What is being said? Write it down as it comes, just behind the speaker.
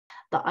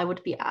that I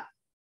would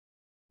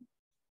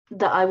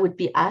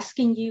be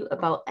asking you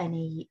about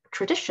any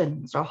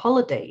traditions or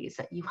holidays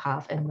that you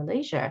have in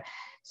Malaysia.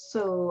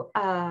 So,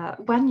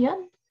 Wan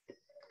Yun,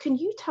 can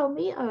you tell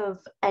me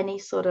of any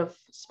sort of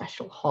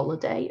special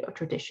holiday or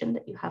tradition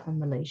that you have in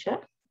Malaysia?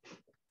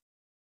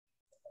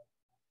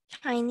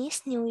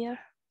 Chinese New Year.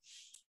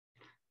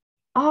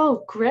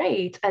 Oh,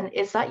 great. And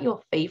is that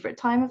your favorite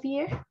time of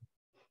year?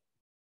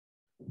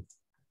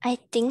 I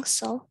think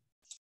so.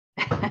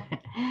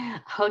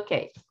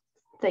 Okay,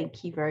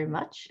 thank you very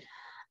much.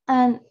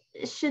 And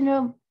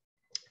Shino,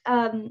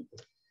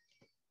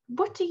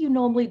 what do you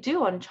normally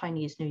do on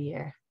Chinese New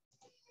Year?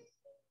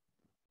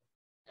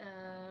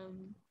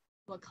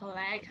 We'll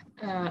collect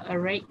a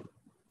red,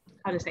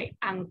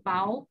 ang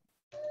bao,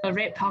 a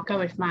red pocket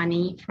with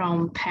money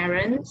from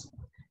parents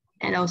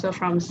and also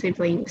from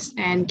siblings,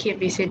 and keep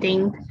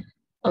visiting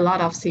a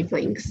lot of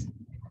siblings.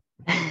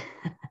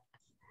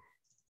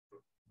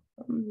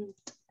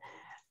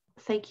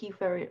 Thank you.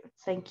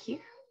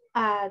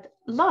 And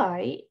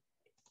Lai,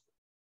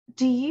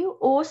 do you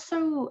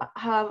also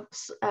have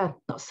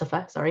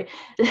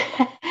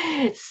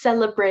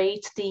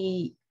celebrate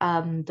the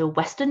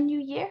Western New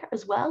Year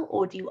as well,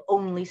 or do you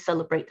only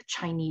celebrate the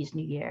Chinese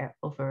New Year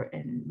over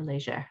in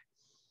Malaysia?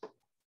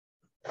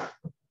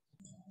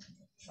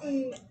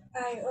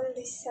 I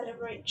only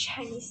celebrate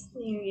Chinese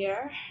New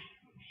Year.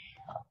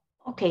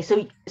 Okay,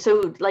 so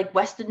like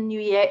Western New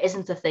Year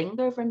isn't a thing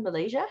over in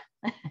Malaysia?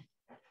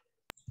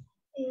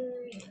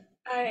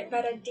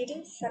 But I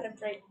didn't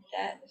celebrate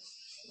that.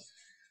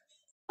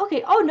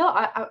 Okay. Oh no,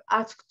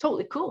 that's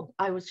totally cool.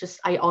 I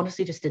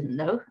honestly just didn't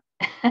know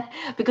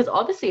because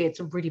obviously it's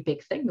a really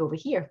big thing over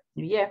here.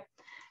 New Year,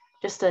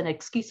 just an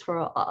excuse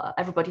for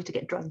everybody to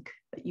get drunk,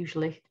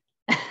 usually.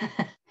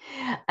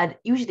 And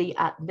usually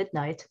at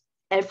midnight,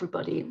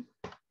 everybody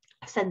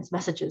sends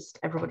messages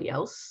to everybody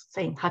else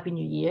saying Happy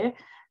New Year.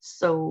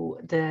 So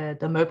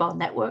the mobile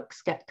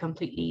networks get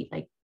completely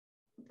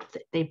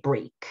they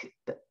break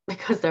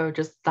because there are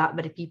just that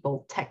many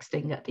people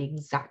texting at the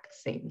exact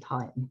same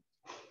time.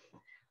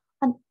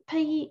 And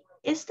Peggy,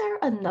 is there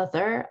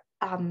another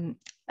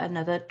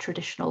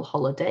traditional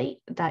holiday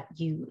that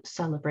you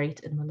celebrate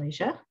in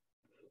Malaysia?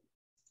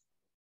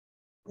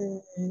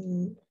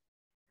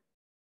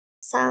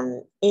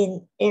 Some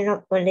in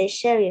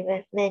Malaysia we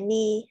have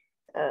many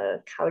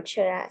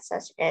cultures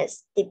such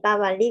as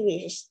Deepavali,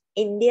 which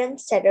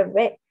Indians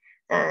celebrate.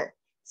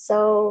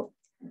 So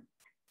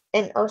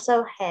and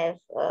also have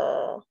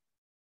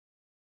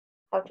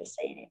how to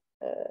say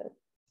it?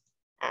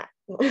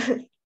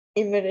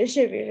 In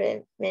Malaysia we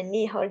have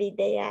many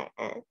holidays.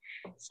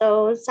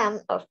 So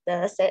some of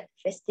the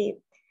festive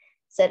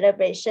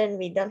celebration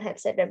we don't have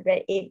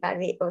celebrate it, but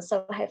we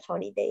also have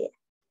holiday.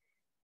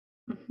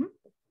 Mm-hmm.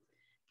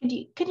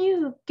 Can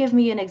you give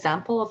me an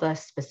example of a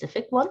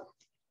specific one?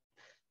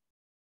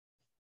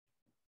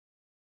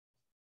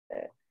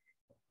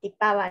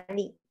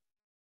 Deepavali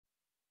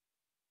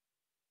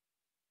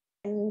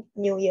and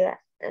New Year.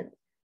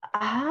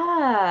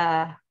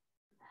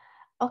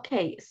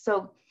 Okay.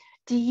 So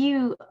do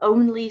you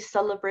only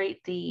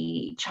celebrate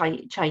the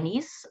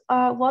Chinese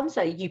ones,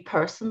 you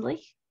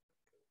personally?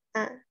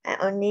 I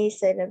only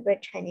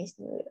celebrate Chinese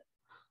New Year.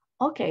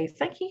 Okay,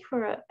 thank you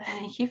for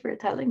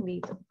telling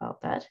me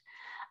about that.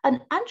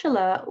 And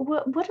Angela,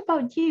 what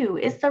about you?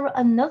 Is there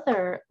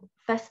another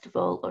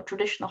festival or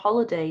traditional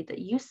holiday that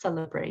you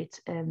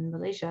celebrate in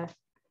Malaysia?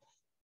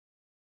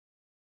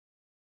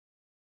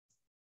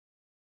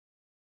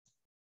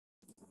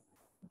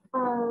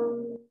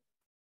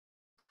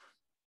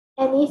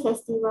 Any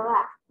festival?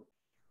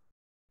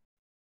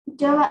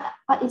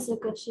 What is the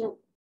question?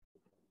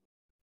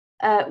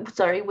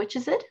 Sorry, which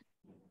is it?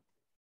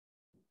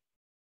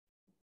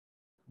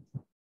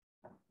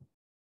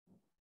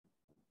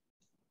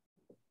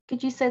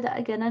 Could you say that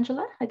again,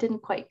 Angela? I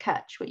didn't quite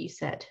catch what you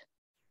said.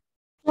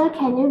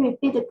 Can you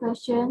repeat the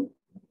question?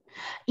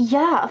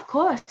 Yeah, of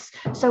course.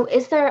 So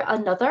is there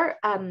another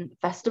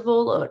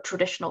festival or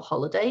traditional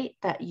holiday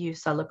that you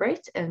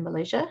celebrate in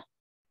Malaysia?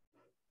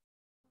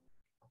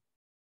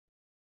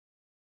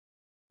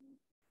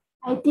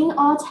 I think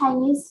all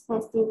Chinese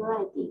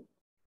festival,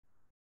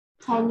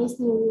 Chinese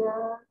New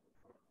Year,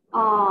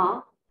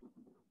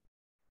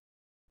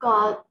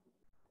 got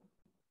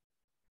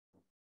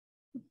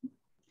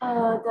I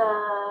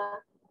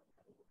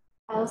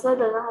also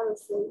don't know how to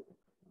say.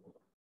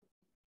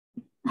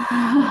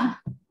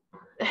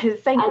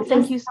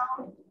 Thank you.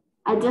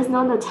 I just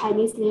know the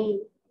Chinese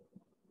name.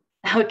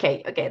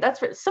 Okay, that's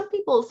right. Some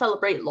people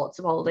celebrate lots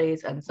of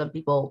holidays and some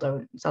people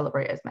don't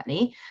celebrate as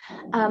many.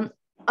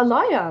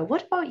 Alaya,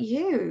 what about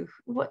you?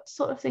 What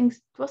sort of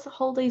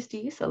holidays do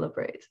you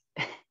celebrate?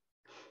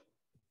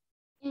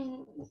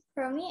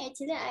 For me,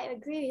 actually, I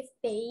agree with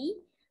Pei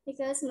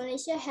because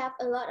Malaysia have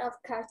a lot of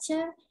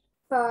culture.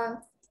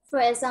 For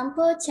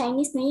example,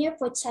 Chinese New Year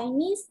for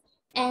Chinese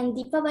and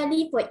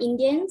Deepavali for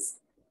Indians.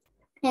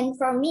 And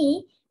for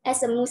me,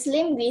 as a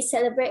Muslim, we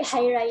celebrate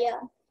Hari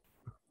Raya.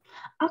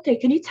 Okay,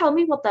 can you tell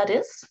me what that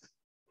is?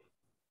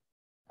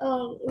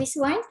 Which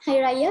one? Hari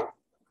Raya?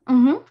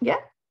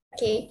 Yeah.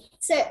 Okay,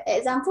 so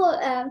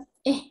example,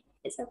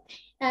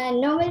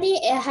 normally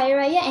Hari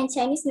Raya and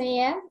Chinese New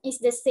Year is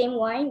the same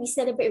one. We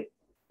celebrate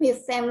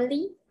with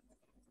family,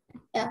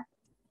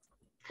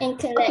 and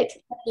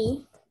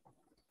collectively.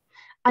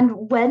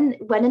 And when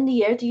in the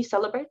year do you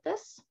celebrate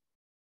this?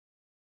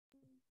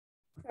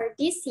 For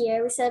this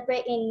year, we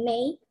celebrate in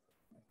May.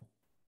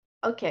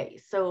 Okay,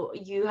 so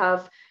you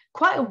have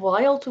quite a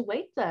while to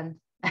wait then.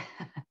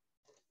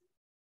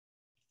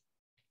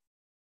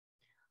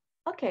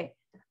 Okay,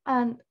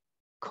 and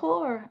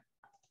Core,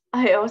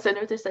 I also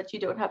noticed that you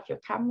don't have your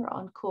camera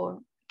on, Core.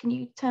 Can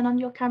you turn on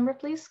your camera,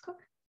 please, Core?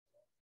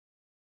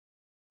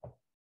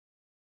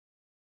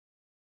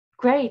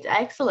 Great,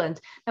 excellent.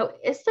 Now,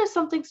 is there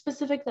something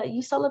specific that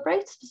you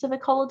celebrate,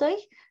 specific holiday?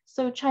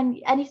 So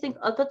anything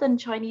other than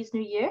Chinese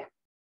New Year?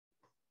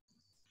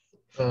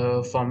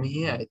 For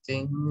me, I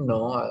think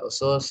no, I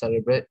also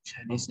celebrate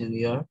Chinese New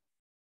Year.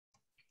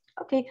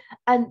 Okay,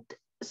 and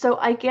so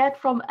I get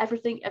from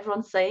everything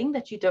everyone's saying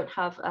that you don't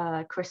have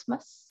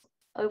Christmas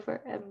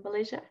over in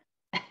Malaysia.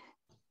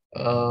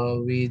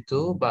 We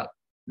do, but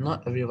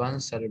not everyone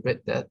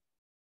celebrate that.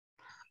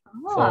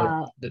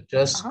 Ah, For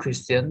just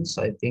Christians,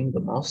 I think the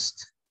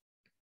most.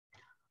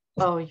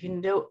 Oh, you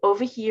know,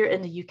 over here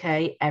in the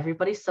UK,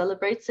 everybody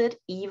celebrates it,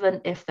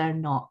 even if they're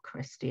not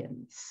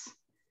Christians.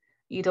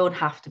 You don't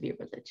have to be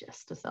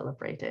religious to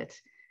celebrate it.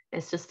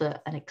 It's just a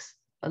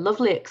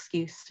lovely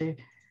excuse to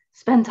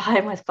spend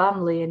time with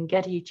family and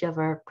get each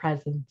other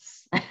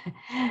presents.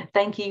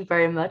 Thank you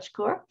very much,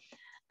 Cor.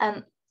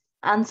 And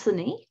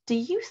Anthony, do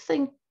you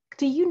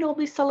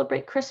normally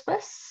celebrate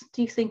Christmas?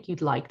 Do you think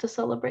you'd like to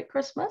celebrate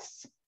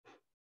Christmas?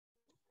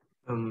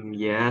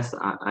 Yes,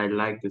 I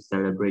like to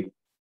celebrate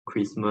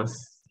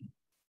Christmas.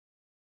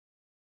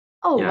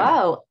 Oh, Yeah.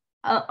 wow.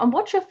 And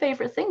what's your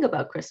favorite thing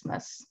about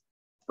Christmas?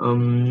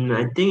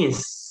 I think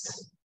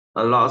it's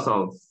a lot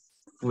of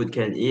food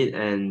can eat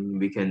and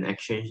we can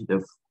exchange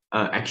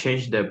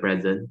the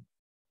present.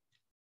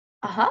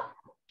 Uh-huh.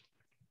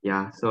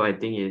 Yeah, so I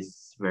think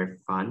it's very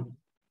fun.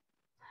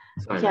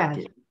 So I Yeah. like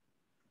it.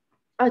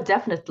 Oh,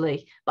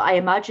 definitely. But I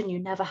imagine you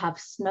never have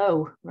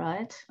snow,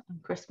 right,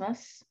 on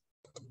Christmas?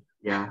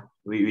 Yeah,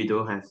 we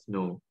don't have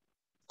snow.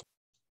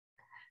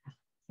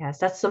 Yes,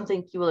 that's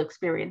something you will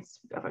experience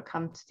if you ever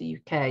come to the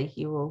UK.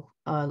 You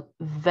will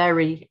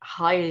very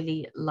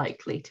highly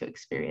likely to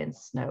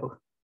experience snow.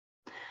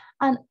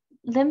 And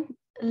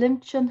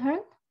Lim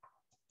Chun-hun,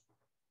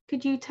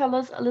 could you tell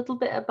us a little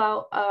bit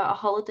about a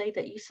holiday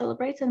that you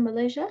celebrate in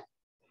Malaysia?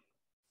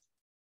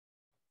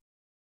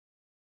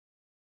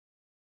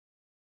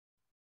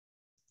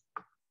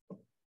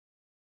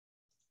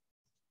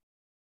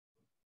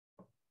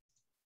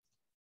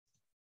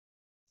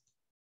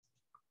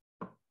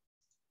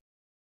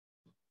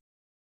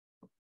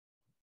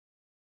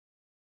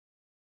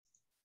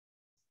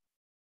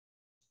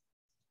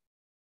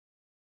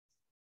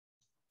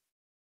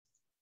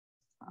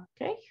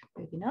 Okay,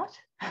 maybe not.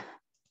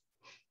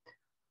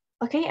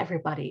 Okay,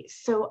 everybody.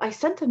 So I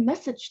sent a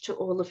message to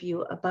all of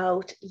you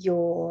about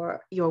your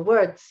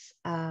words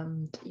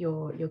and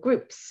your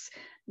groups.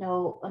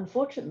 Now,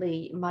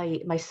 unfortunately,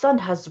 my son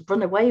has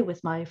run away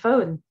with my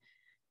phone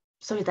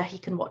so that he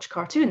can watch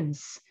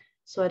cartoons.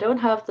 So I don't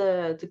have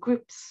the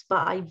groups,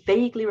 but I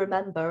vaguely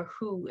remember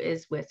who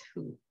is with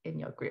who in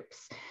your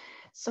groups.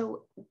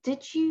 So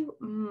did you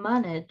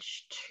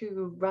manage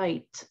to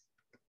write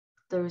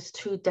those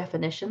two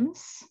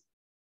definitions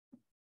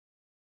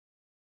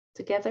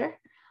together?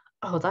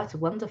 Oh, that's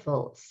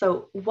wonderful.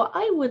 So what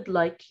I would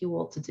like you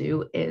all to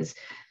do is,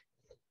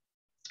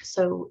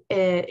 so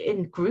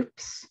in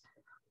groups,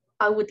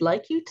 I would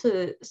like you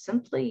to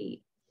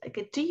simply,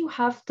 do you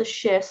have the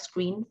share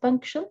screen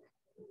function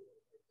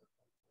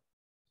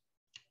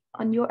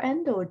on your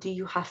end, or do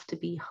you have to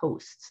be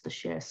hosts to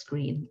share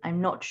screen?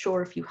 I'm not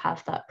sure if you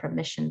have that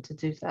permission to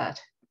do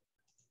that.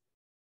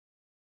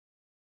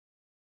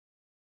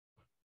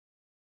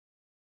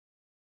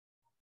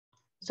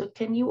 So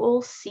can you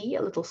all see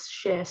a little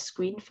share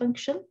screen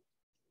function?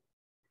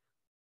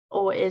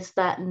 Or is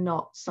that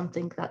not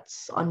something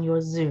that's on your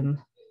Zoom?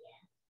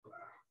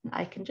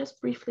 I can just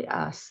briefly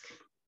ask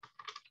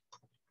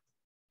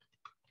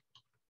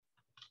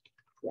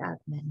the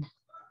admin.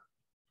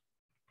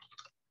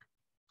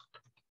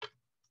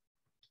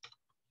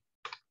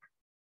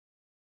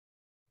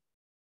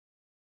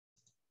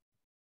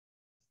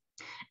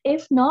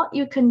 If not,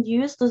 you can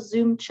use the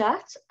Zoom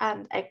chat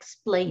and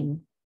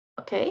explain.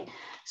 Okay,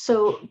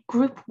 so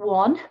group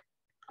one,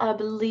 I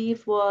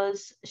believe,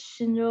 was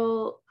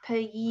Shinro,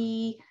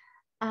 Pei,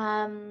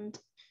 and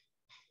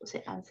was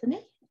it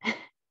Anthony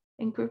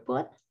in group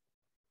one?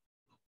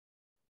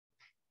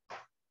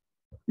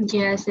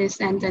 Yes, it's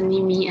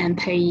Anthony, me, and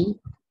Pei.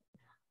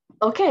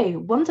 Okay,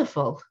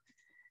 wonderful.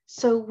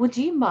 So would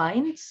you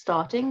mind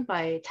starting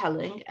by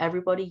telling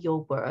everybody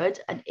your word?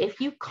 And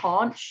if you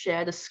can't,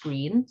 share the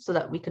screen so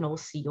that we can all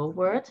see your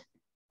word.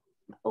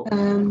 Oh,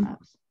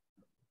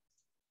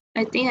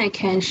 I think I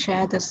can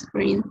share the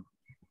screen.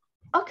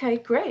 Okay,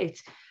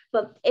 great.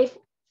 But if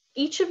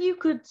each of you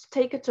could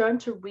take a turn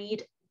to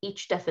read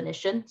each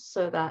definition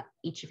so that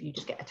each of you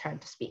just get a turn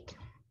to speak.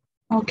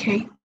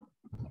 Okay.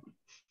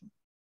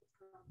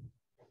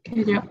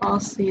 Can you all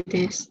see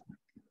this?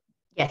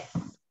 Yes.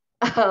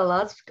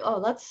 Oh,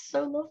 that's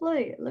so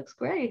lovely. It looks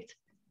great.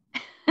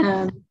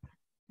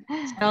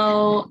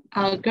 So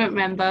our group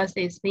members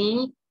is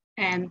me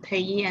and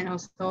Peggy and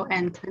also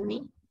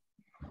Anthony.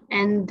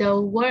 And the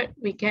word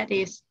we get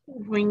is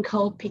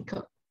wrinkle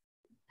picker.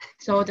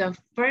 So the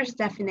first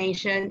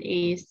definition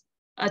is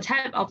a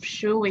type of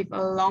shoe with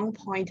a long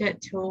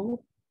pointed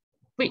toe,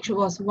 which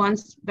was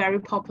once very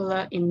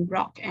popular in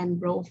rock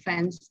and roll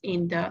fans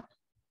in the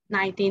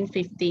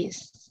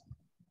 1950s.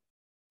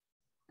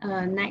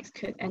 Next,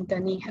 could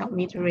Anthony help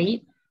me to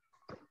read?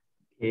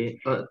 Okay,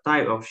 a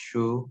type of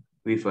shoe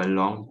with a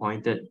long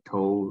pointed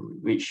toe,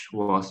 which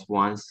was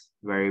once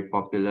very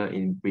popular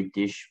in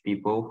British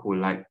people who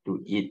like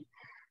to eat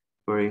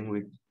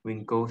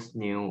periwinkle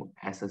snail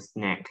as a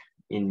snack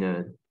in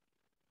the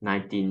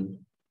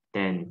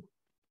 1910s.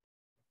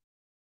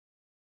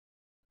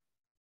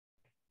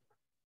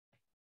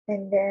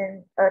 And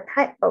then a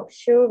type of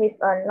shoe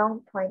with a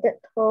long pointed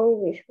toe,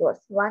 which was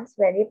once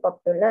very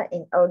popular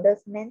in older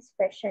men's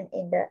fashion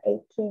in the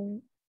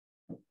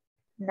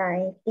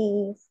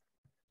 1890s.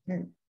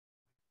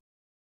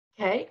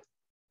 Okay.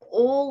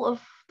 All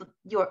of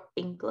your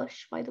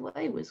English, by the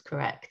way, was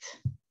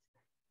correct.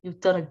 You've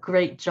done a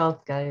great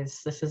job,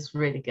 guys. This is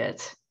really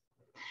good.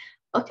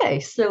 Okay,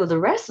 so the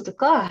rest of the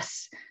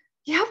class,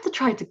 you have to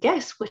try to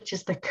guess which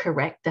is the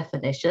correct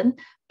definition.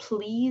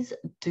 Please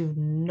do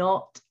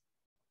not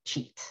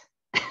cheat.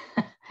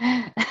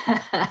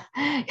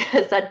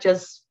 Because that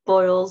just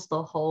spoils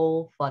the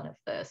whole fun of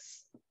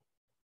this.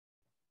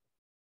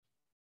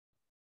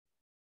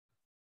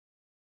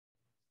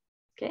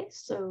 Okay,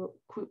 so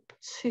group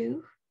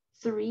 2,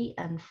 3,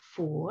 and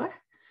 4.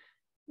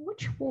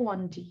 Which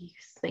one do you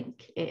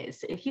think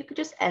is? If you could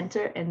just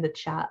enter in the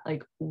chat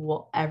like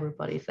what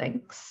everybody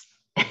thinks.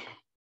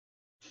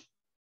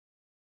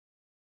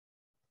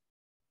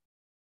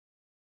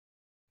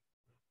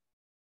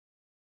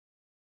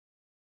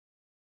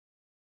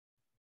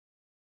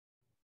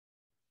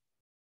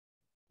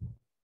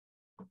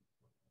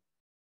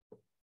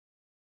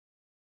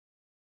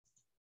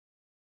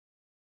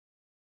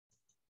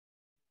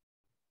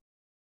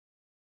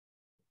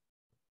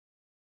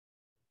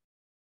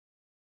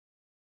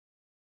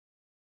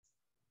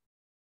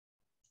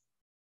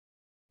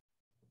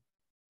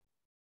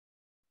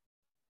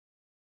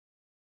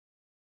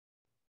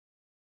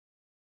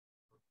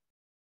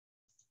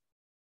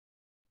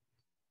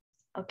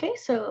 Okay,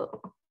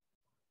 so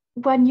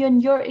when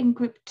you're in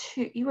group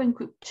 2, you're in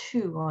group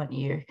 2, aren't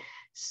you?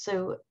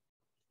 So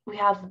we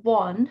have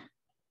 1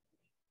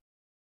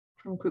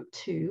 from group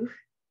 2.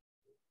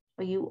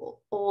 Are you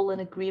all in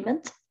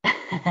agreement?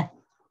 How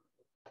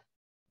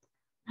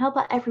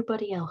about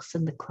everybody else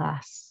in the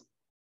class?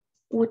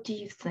 What do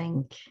you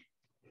think?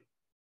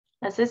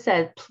 As I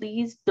said,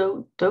 please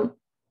don't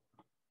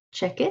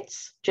check it.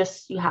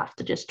 Just you have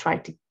to just try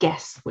to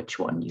guess which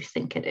one you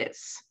think it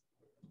is.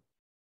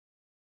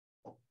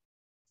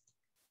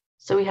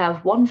 So we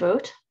have 1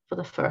 vote for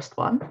the first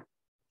one.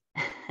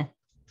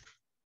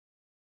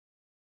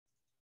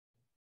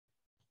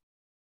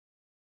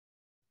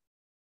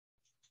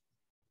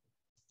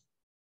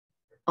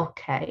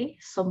 Okay,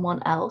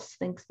 someone else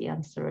thinks the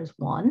answer is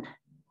 1.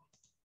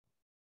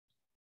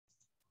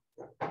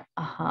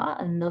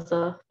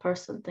 Another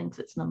person thinks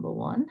it's number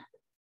 1.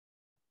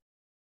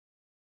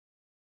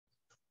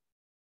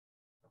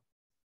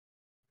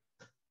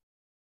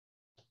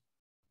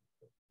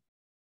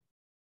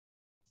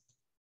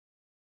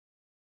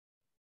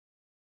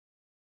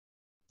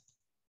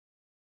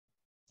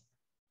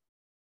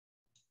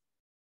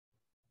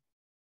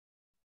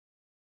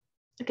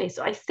 Okay,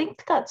 so I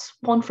think that's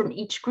 1 from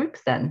each group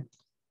then.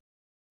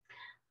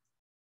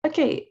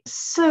 Okay,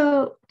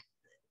 so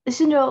as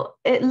you know,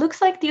 it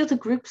looks like the other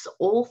groups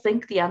all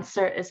think the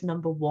answer is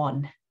number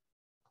 1.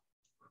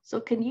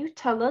 So can you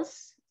tell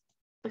us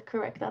the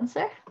correct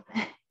answer?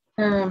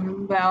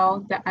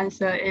 Well, the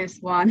answer is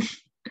 1.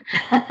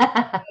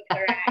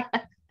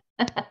 Correct.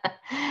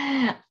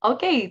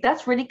 Okay,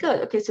 that's really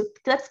good. Okay, so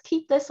let's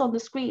keep this on the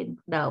screen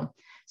now.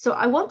 So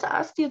I want to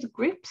ask the other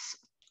groups,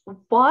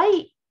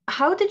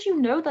 how did you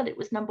know that it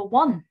was number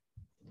 1?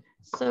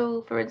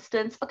 So for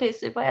instance, okay,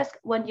 so if I ask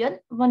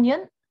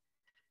Wanyun,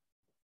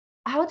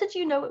 how did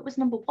you know it was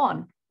number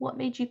 1? What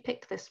made you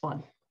pick this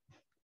one?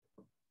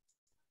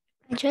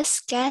 I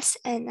just guessed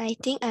and I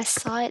think I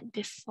saw it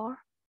before.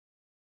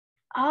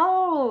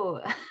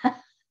 Oh,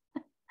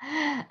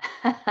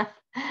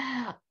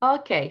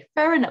 okay,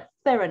 fair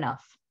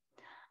enough.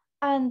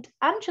 And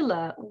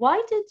Angela,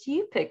 why did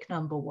you pick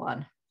number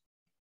 1?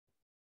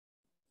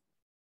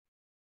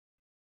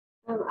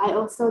 I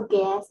also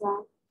guess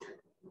that.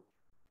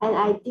 And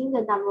I think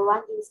the number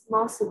 1 is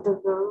more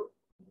suitable.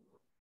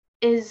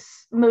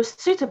 Is most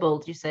suitable,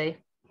 do you say?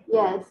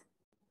 Yes.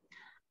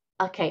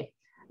 Okay.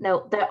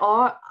 Now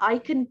I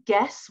can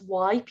guess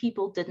why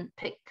people didn't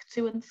pick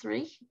 2 and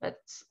 3, but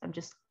I'm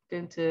just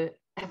going to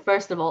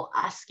first of all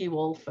ask you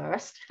all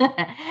first.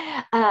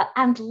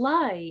 And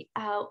Lai,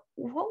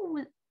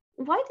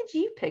 why did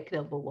you pick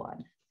number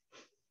one?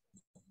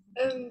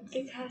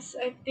 Because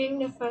I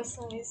think the first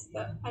one is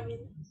the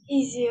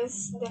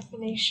easiest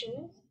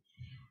definition,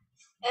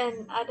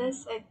 and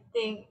others I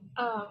think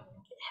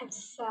it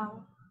has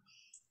some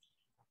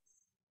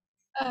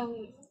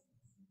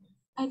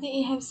I think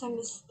it has some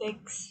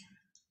mistakes.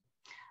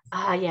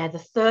 Yeah, the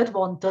third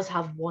one does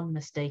have one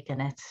mistake in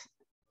it,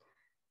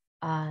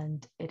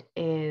 and it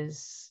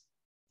is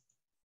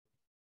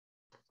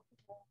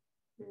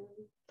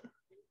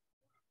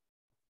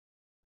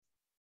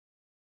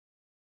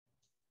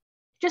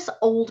just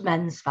old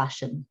men's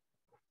fashion.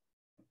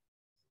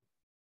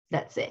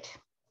 That's it.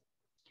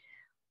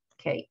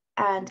 Okay,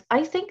 and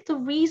I think the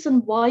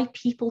reason why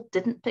people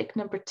didn't pick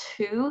number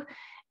two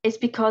is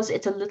because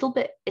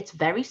it's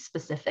very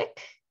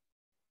specific.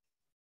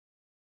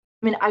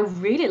 I mean, I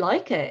really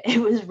like it. It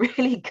was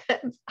really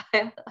good.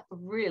 I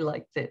really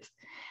liked it.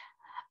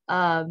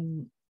 Yeah,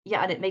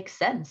 and it makes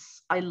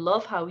sense. I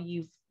love how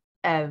you've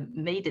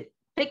made it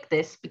pick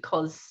this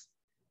because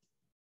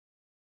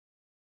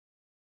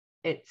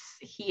it's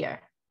here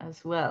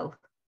as well.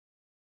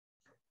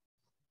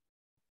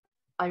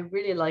 I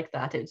really like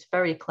that. It's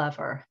very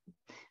clever.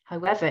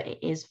 However, it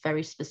is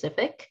very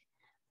specific,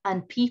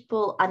 and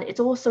it's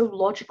also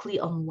logically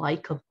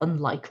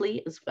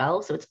unlikely as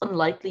well. So it's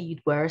unlikely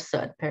you'd wear a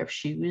certain pair of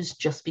shoes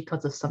just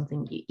because of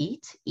something you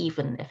eat,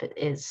 even if it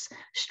is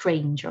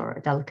strange or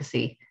a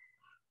delicacy.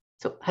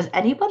 So has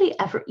anybody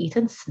ever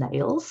eaten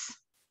snails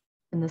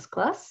in this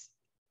class?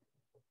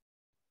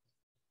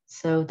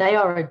 So they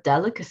are a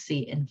delicacy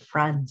in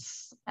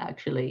France,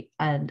 actually,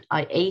 and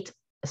I ate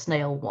a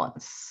snail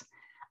once.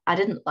 I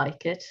didn't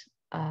like it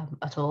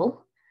at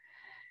all.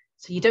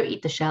 So you don't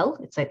eat the shell,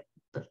 it's like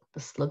the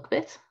slug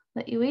bit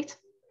that you eat.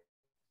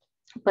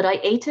 But I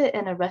ate it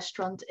in a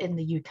restaurant in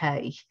the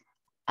UK.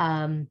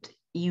 And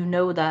you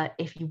know that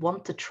if you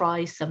want to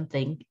try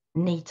something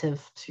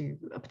native to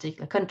a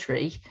particular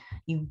country,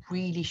 you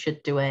really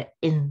should do it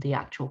in the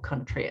actual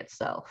country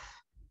itself.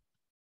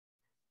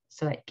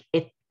 So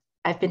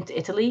I've been to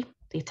Italy.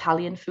 The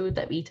Italian food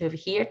that we eat over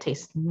here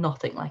tastes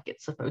nothing like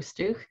it's supposed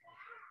to.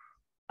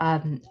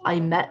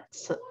 I met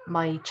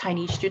my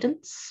Chinese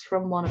students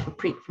from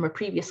from a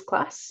previous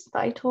class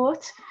that I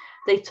taught.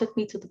 They took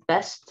me to the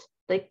best.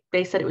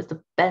 They said it was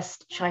the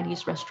best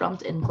Chinese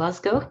restaurant in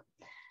Glasgow.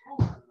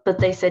 But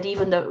they said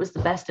even though it was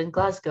the best in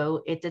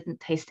Glasgow, it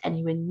didn't taste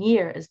anywhere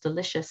near as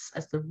delicious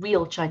as the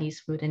real Chinese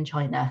food in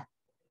China.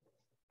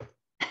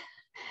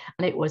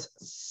 And it was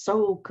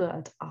so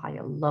good. I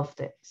loved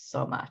it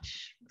so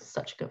much.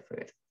 Such good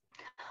food.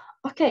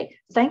 Okay,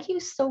 thank you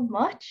so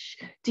much.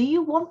 Do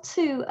you want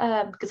to,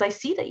 because I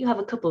see that you have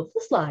a couple of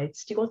the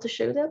slides, do you want to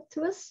show them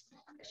to us?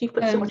 Because you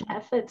put so much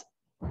effort.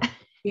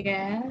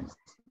 Yes.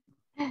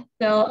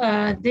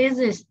 So this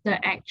is the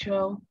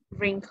actual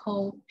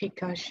wrinkle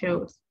picker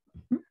shoes.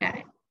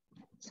 Okay.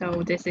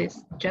 So this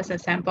is just a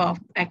sample of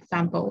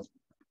examples.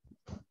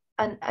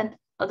 And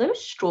are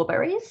those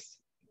strawberries?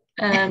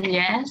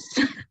 Yes.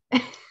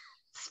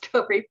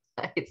 Strawberry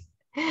pies.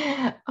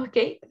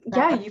 Okay,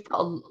 yeah, you've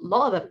got a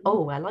lot of them.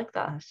 Oh, I like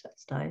that.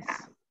 That's nice. Yeah.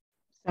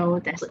 So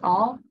that's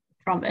all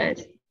from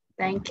us.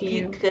 Thank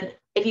you.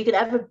 If you could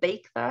ever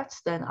bake that,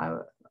 then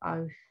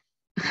I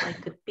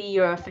could be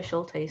your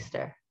official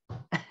taster.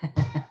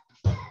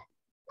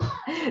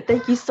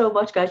 Thank you so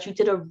much, guys. You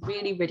did a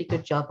really, really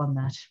good job on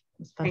that.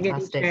 It's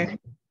fantastic.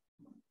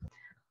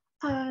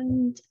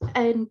 And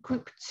in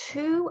group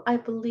 2, I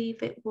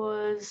believe it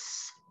was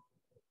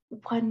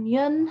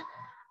Wanyan,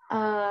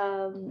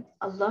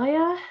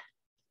 Alaya,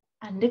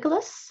 and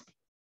Nicholas.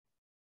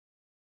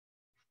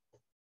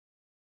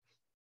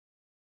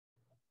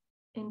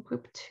 In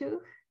group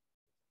 2.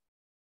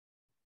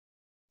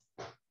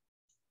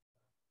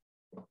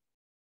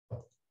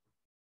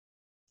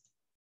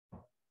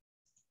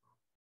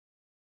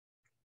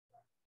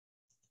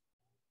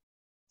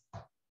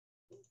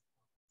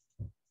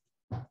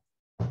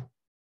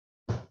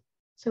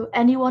 So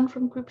anyone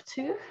from group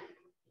 2?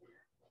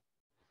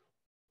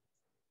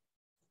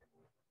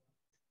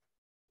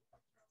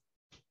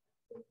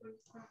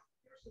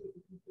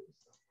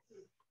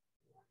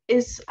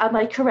 Am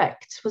I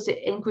correct? Was it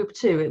in group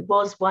 2? It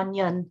was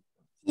Wanyan,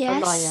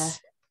 Yes.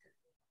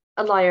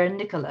 Alaya and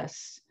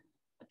Nicholas.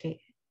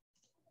 Okay.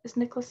 Is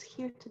Nicholas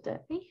here today?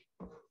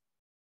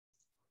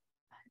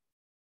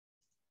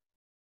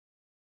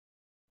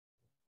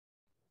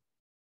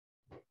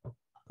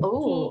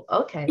 Oh,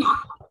 okay.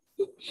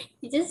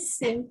 It's just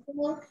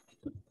simple.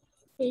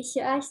 Okay,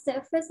 should I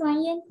start first,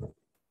 Wanyan?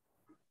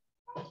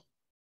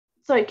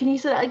 Sorry, can you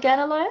say that again,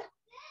 Alaya?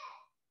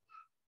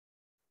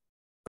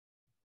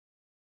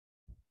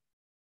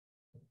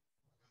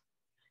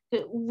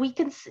 We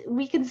can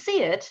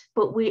see it,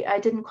 but I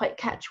didn't quite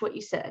catch what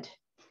you said.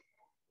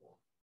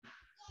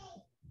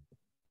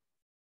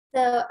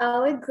 So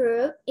our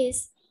group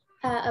is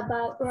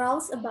about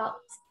roundabout.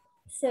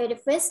 So the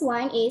first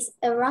one is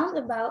a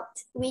roundabout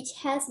which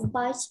has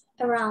bunch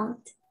around.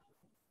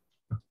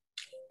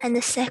 And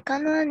the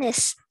second one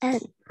is an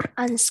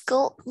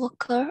unskilled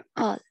worker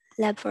or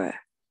laborer.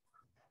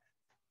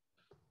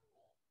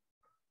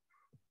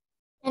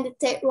 And the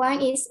third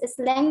one is a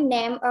slang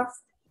name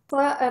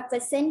for a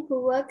person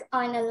who work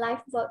on a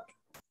lifeboat.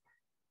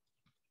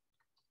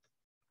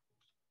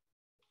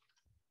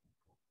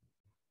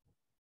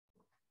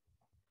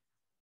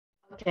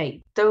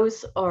 Okay,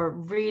 those are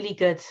really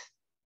good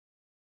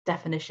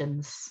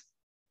definitions.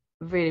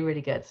 Really,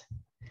 really good.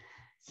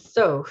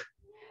 So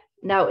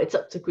now it's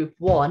up to group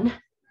 1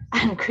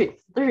 and group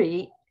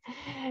 3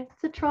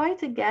 to try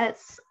to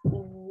guess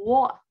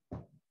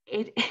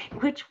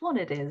which one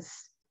it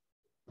is.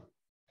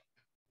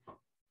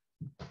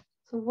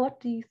 So what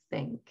do you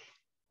think?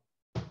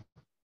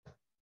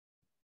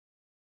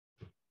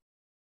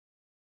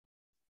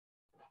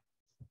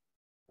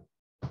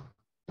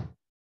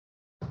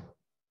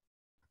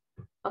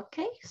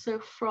 Okay, so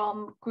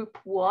from group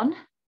 1,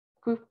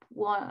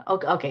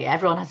 okay,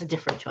 everyone has a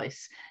different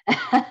choice.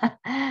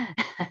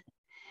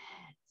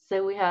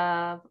 So we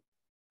have,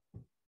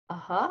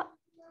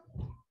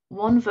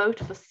 1 vote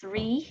for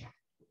 3.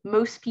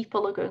 Most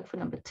people are going for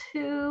number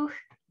 2.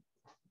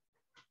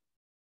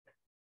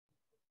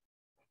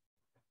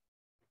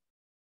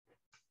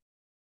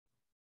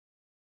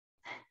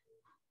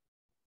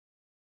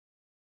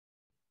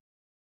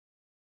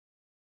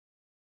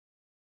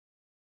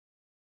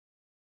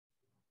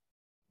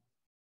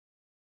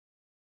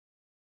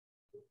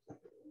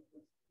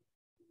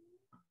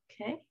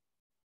 Okay.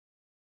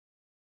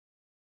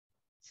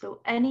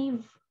 So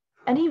any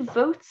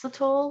votes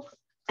at all?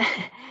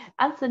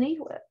 Anthony,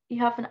 you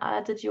haven't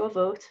added your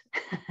vote.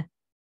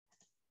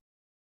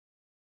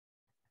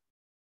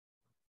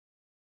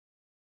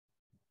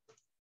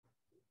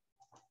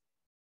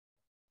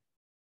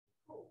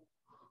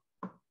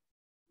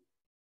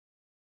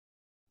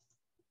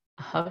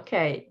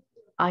 Okay,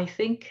 I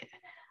think,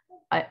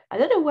 I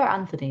don't know where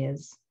Anthony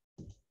is,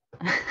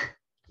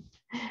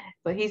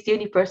 but he's the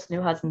only person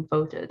who hasn't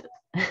voted.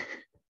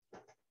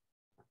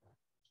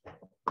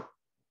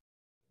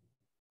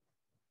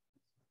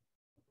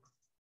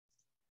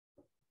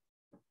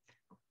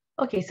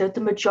 Okay, so the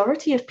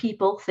majority of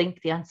people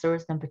think the answer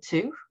is number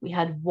 2. We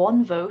had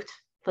 1 vote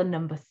for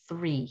number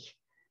 3.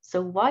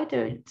 So why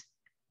don't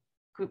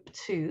group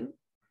 2,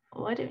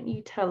 why don't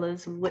you tell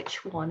us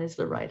which one is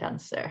the right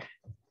answer?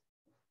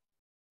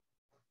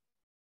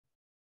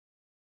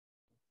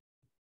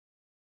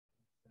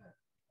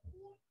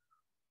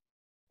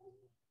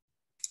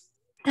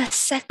 The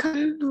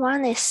second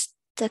one is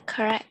the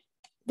correct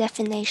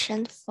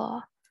definition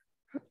for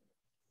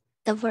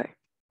the word.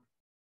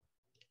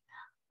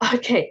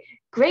 Okay,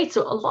 great.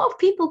 So a lot of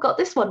people got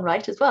this one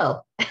right as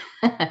well.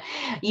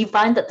 You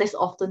find that this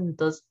often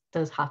does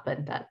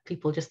happen, that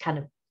people just kind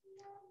of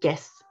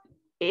guess.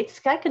 It's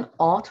like an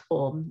art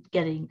form,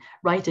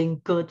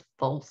 writing good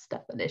false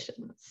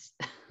definitions.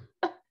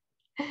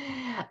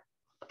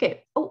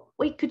 Okay. Oh,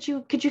 wait, could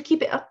you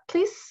keep it up,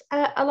 please,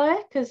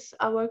 Alaya? Because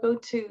we're going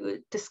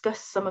to discuss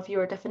some of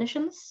your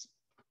definitions.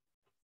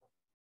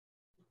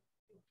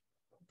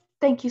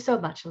 Thank you so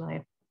much,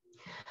 Alaya.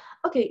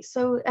 Okay,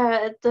 so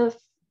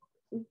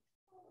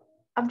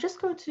I'm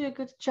just going to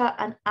go to chat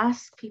and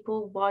ask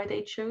people why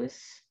they chose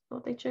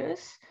what they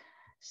chose.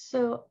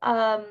 So,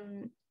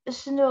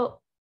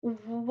 Chanel,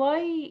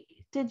 why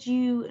did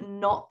you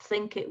not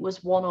think it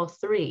was 1 or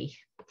 3?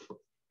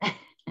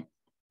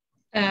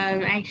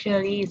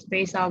 Actually, it's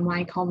based on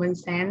my common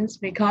sense,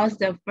 because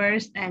the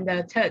first and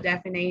the third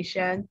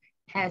definition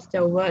has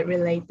the word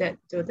related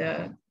to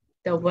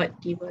the word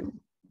given.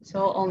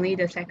 So only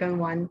the second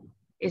one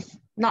is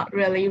not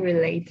really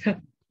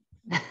related.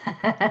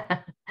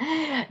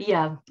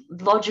 Yeah,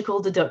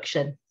 logical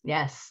deduction.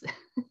 Yes.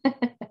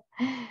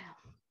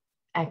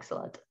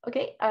 Excellent.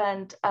 Okay,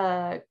 and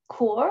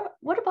Core,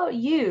 what about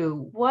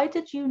you? Why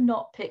did you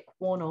not pick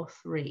 1 or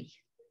 3?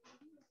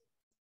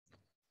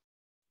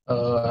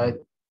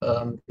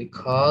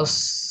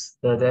 Because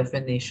the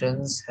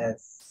definitions have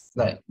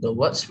like the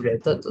words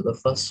related to the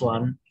first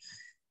one,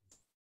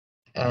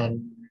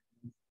 and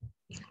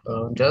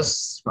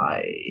just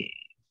my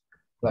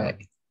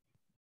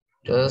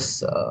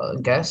guess, I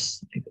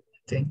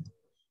think.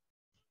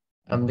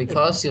 And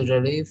because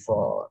usually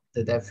for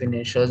the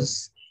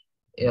definitions,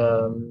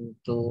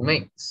 to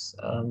make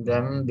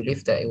them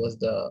believe that it was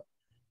the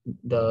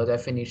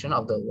definition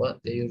of the word,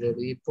 they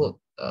usually put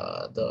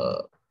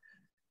the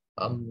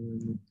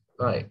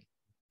like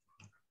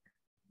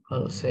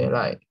how to say,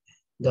 like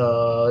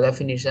the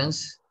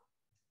definitions,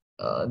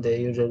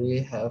 they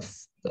usually have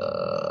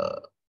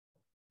the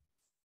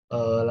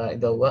like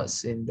the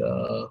words in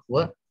the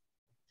word.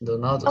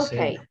 Don't know how to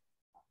say.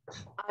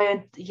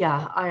 I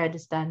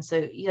understand.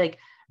 So like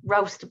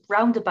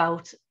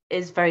roundabout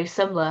is very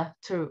similar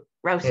to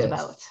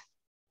roustabout.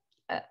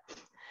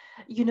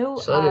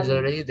 Yes. So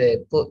usually they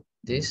put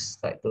this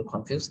like to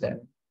confuse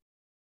them.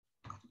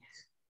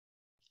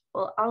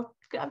 Well, I'm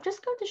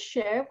just going to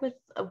share with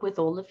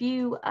all of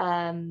you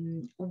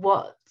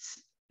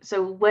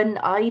so when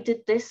I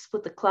did this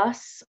with the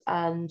class,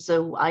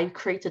 so I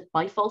created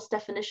my false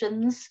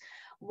definitions.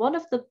 one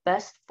of the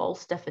best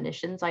false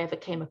definitions I ever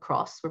came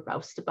across for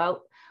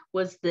roustabout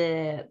was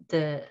the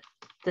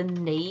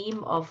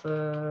name of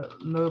a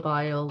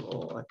mobile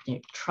or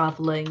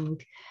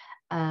traveling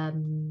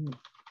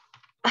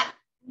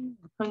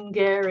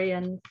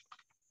Hungarian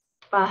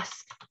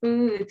fast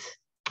food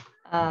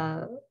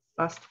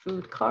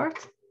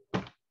cart.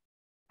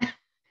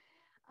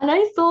 And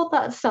I thought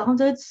that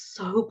sounded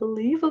so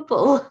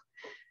believable.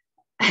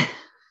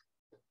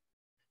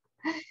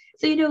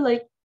 So,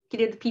 like,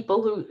 the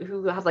people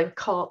who have like a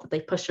cart that they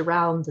push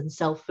around and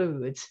sell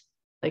food,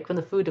 like from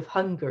the food of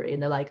Hungary,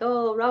 and they're like,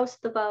 oh,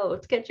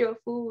 roustabout, get your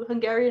food,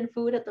 Hungarian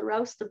food at the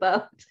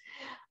roustabout.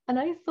 And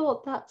I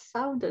thought that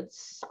sounded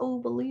so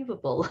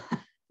believable.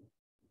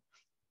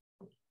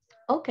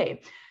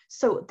 Okay,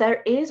 so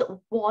there is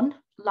one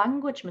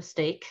language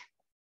mistake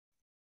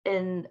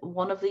in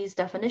one of these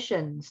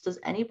definitions. Does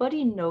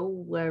anybody know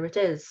where it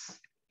is?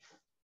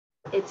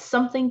 It's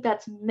something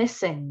that's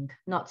missing,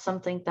 not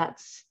something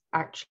that's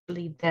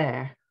actually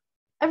there.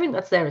 Everything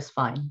that's there is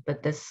fine,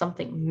 but there's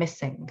something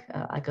missing,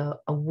 like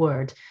a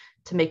word,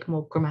 to make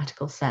more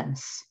grammatical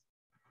sense.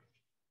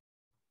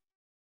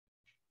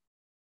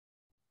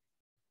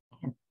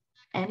 Can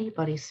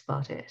anybody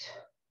spot it?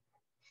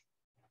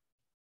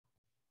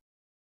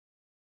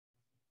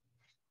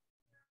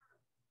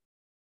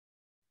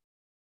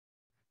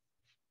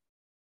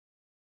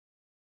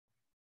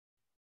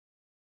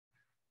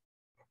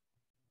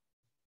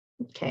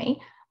 Okay,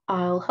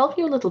 I'll help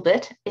you a little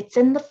bit. It's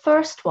in the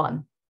first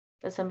one.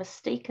 There's a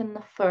mistake in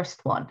the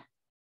first one.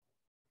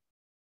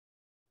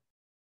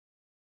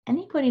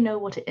 Anybody know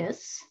what it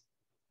is?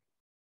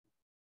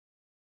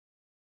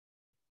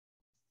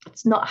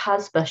 It's not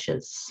has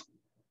bushes.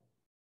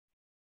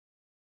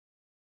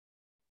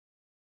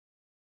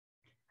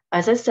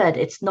 As I said,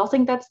 it's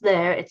nothing that's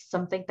there, it's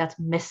something that's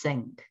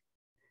missing.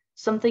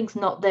 Something's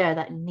not there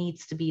that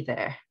needs to be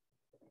there.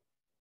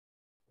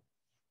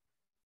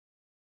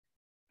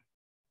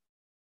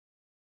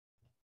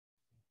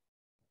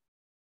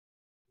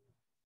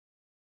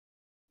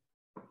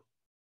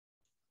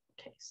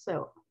 Okay,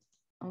 so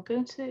I'm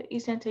going to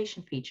use the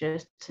annotation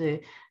features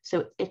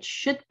so it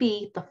should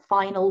be the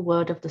final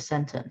word of the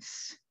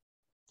sentence.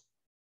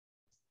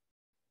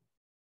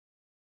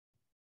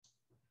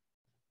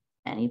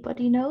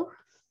 Anybody know?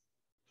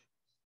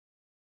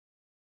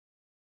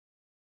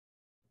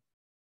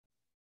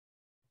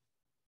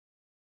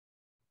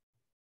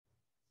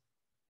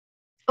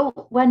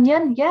 Oh,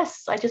 Wenyan,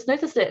 yes, I just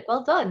noticed it.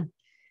 Well done.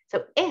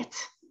 So it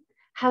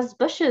has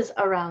bushes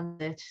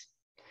around it.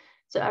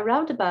 So a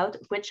roundabout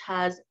which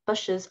has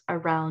bushes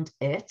around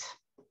it.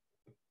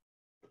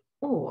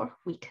 Or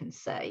we can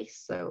say,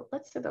 so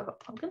let's say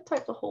I'm going to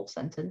type the whole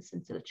sentence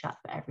into the chat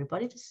for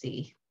everybody to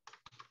see.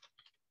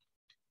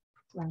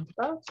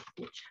 Roundabout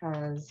which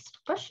has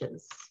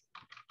bushes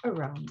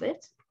around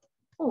it.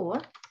 Or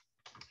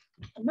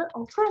an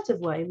alternative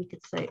way we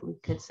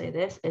could say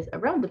this is a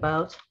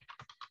roundabout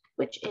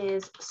which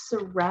is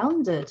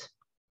surrounded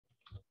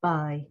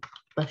by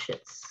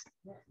bushes.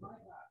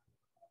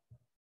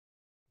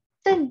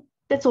 Then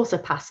that's also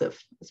passive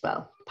as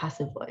well,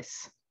 passive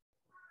voice.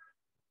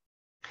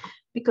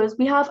 Because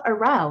we have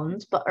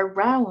around, but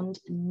around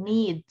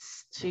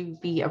needs to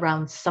be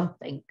around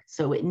something.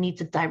 So it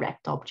needs a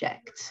direct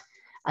object.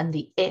 And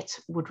the it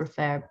would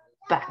refer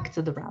back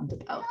to the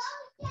roundabout.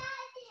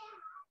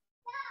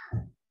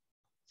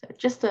 So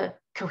just a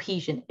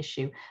cohesion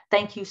issue.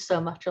 Thank you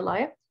so much,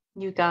 Elia.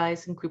 You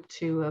guys in group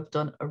 2 have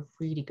done a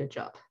really good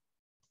job.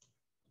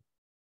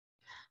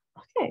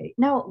 Okay,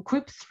 now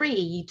group 3,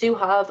 you do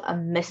have a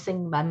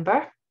missing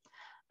member,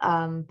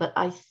 but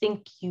I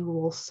think you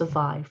will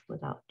survive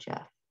without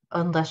Jeff,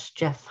 unless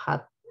Jeff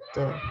had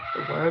the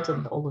words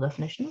and all the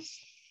definitions.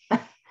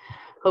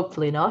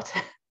 Hopefully not.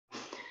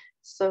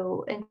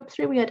 So in group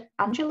 3, we had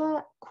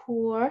Angela,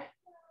 Core,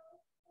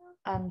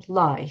 and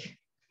Lai.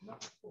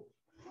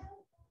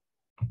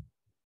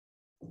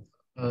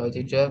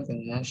 Teacher,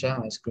 can I share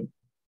my screen?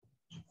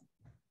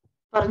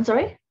 Pardon,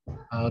 sorry?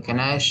 Can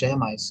I share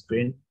my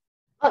screen?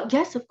 Oh,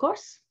 yes, of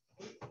course.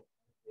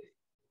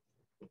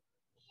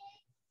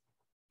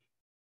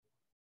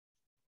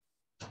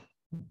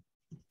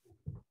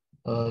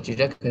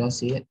 Teacher, can you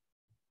see it?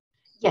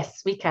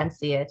 Yes, we can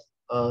see it.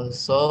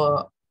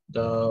 So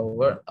the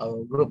word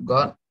our group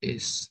got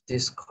is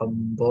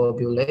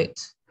discombobulate.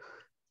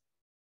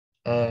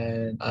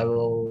 And I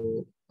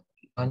will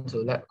want to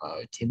let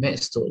our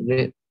teammates to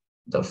read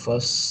the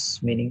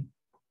first meaning.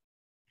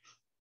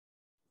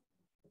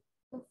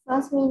 The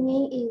first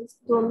meaning is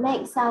to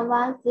make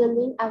someone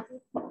feeling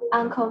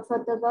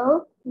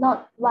uncomfortable,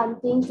 not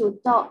wanting to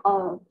talk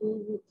or be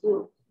with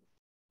you.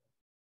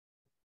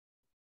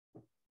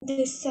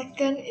 The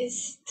second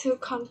is to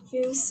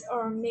confuse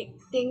or make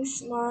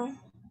things more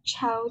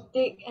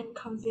chaotic and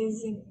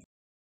confusing.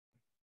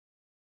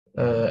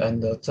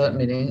 And the third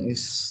meaning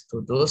is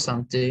to do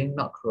something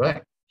not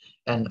correct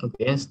and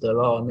against the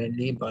law,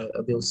 mainly by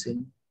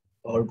abusing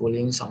or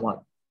bullying someone.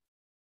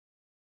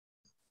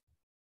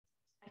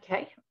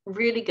 Okay,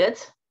 really good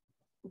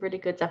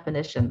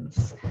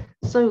definitions.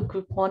 also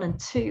group 1 and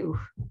 2.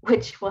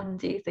 Which one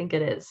do you think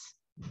it is?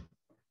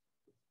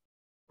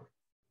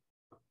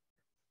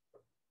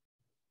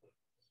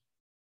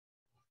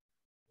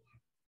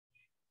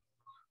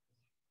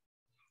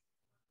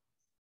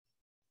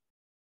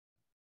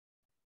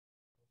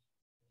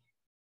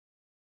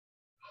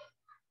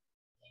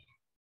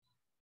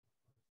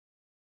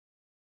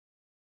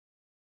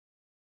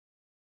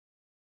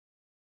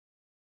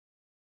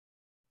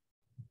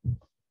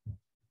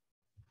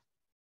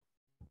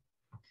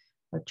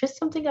 Just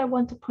something I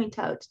want to point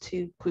out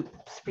to group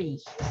 3,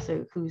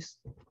 so who's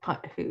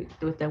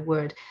with their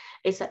word,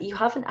 is that you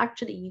haven't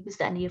actually used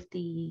any of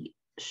the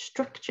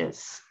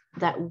structures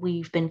that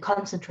we've been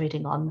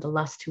concentrating on the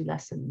last 2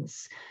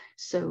 lessons.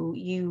 So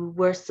you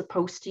were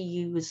supposed to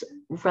use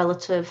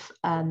relative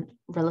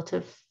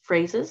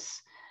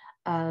phrases,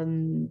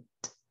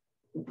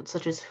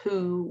 such as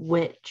who,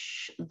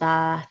 which,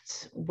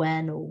 that,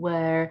 when, or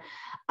where,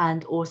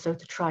 and also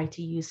to try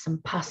to use some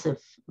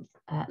passive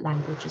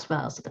language as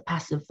well, so the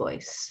passive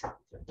voice.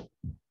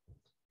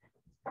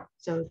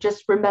 So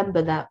just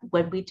remember that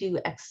when we do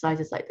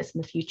exercises like this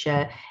in the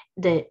future,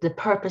 the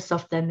purpose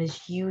of them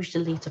is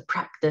usually to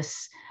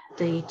practice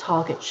the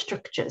target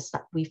structures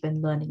that we've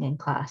been learning in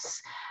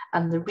class.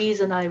 And the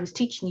reason I was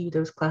teaching you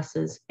those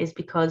classes is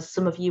because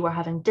some of you are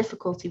having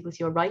difficulty with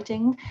your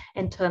writing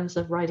in terms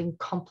of writing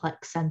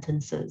complex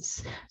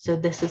sentences. So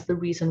this is the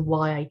reason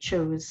why I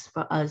chose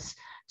for us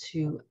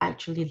to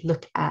actually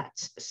look at,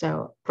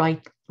 so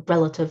write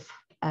relative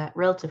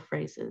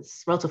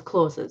phrases, relative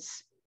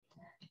clauses,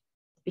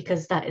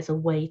 because that is a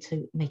way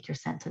to make your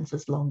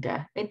sentences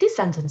longer. And these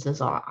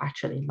sentences are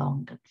actually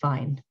long and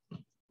fine.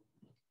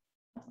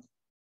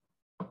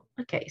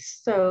 Okay,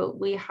 so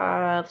we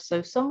have,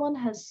 so someone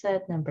has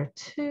said number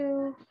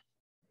 2.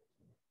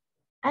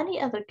 Any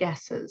other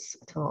guesses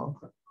at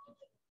all?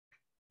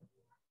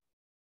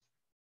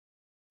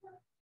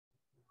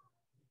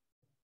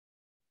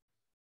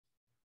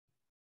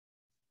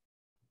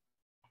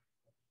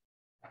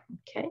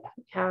 Okay,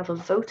 we have a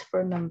vote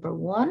for number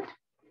 1.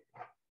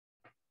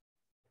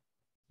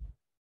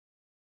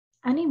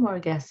 Any more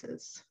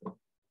guesses?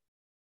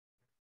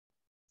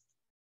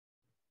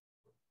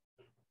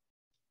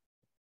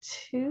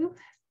 2.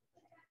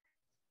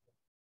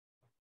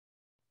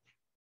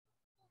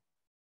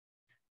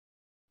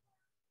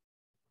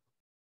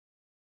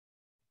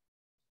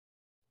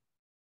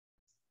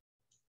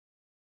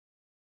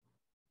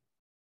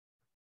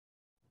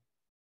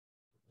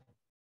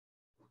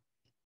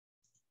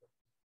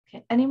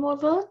 Okay, any more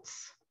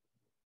votes?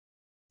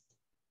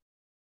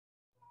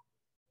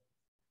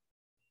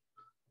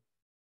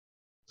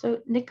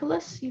 So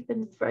Nicholas, you've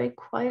been very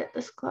quiet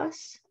this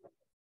class.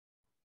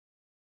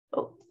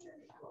 Oh.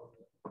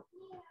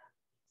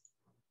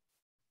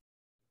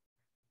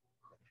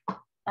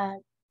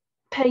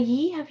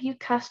 Pei, have you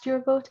cast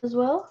your vote as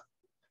well?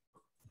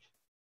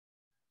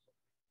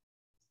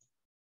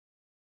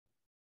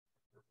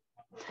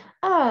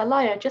 Ah,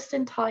 Laia, just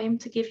in time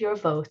to give your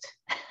vote.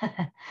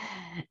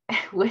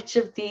 Which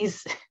of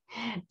these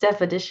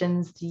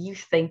definitions do you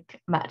think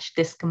match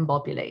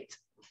discombobulate?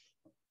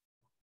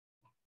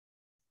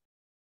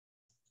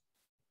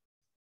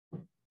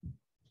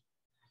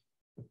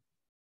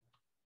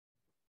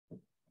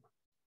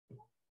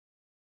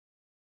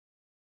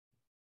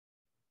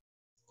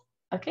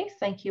 Okay,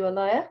 thank you,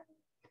 Alaya.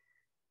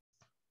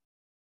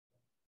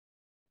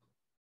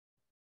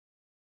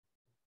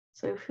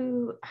 So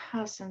who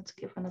hasn't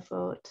given a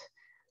vote?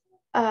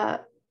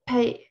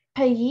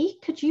 Pei,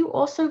 could you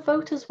also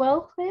vote as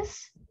well,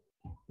 please?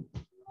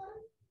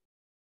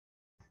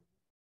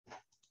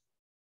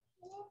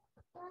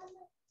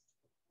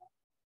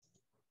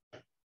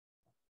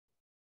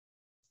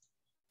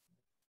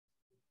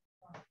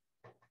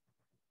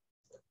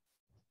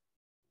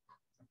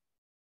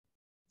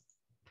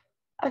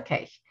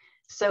 Okay,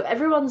 so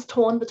everyone's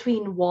torn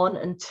between 1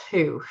 and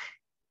 2.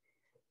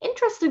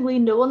 Interestingly,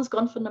 no one's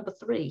gone for number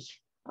 3.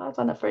 I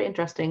found that very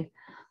interesting.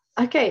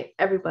 Okay,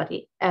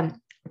 everybody,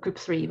 group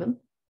 3 even,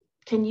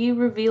 can you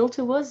reveal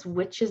to us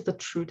which is the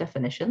true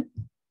definition?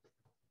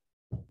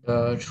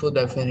 The true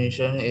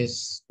definition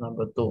is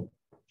number 2.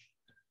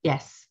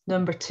 Yes,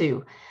 number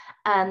 2.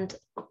 And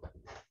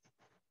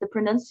the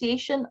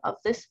pronunciation of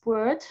this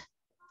word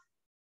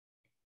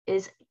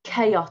is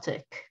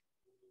chaotic.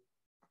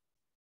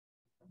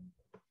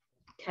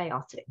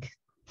 Chaotic.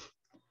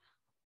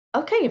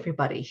 Okay,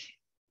 everybody.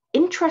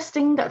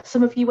 Interesting that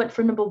some of you went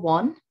for number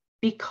 1,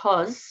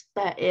 because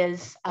there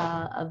is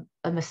a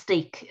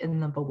mistake in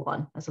number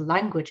 1. There's a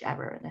language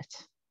error in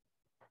it.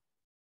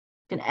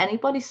 Can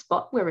anybody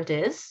spot where it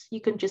is? You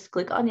can just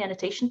click on the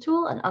annotation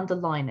tool and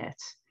underline it.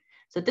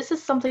 So this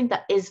is something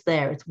that is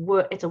there.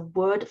 It's a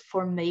word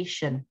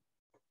formation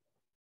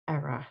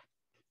error.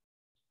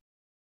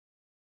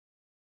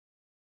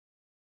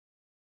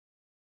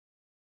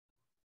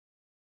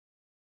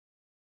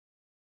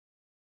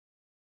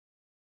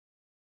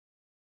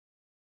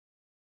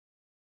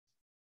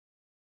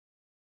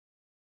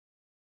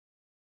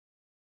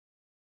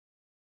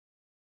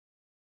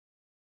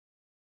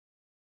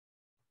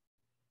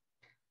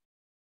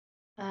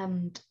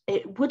 And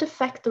it would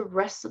affect the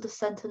rest of the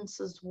sentence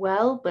as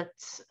well, but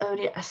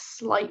only a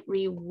slight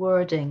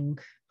rewording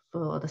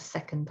for the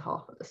second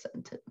half of the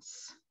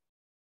sentence.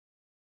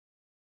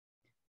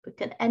 But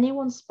can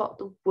anyone spot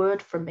the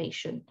word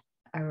formation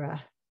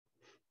error?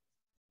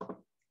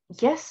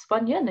 Yes,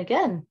 Banyan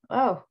again.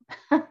 Oh,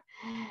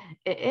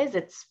 it is.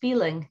 It's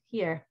feeling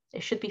here.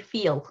 It should be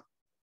feel.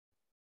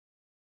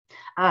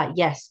 Ah,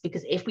 yes,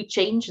 because if we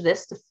change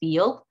this to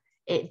feel,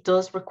 it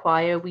does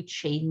require we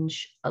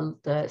change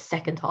the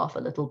second half a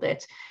little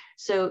bit.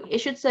 So it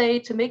should say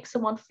to make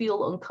someone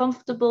feel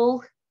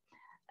uncomfortable.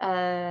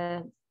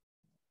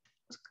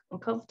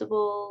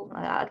 Uncomfortable.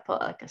 I'd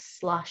put like a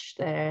slash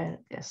there.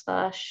 A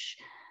slash.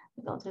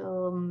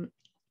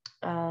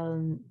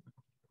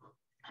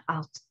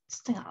 I'll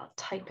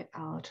type it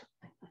out.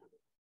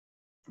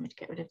 Let me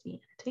get rid of the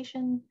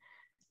annotation.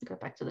 Go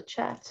back to the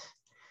chat.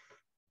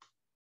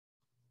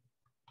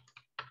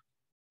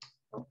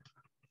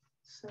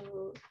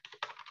 So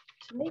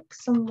to make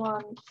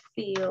someone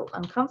feel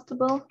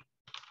uncomfortable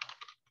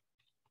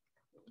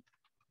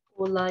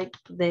or like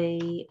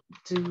they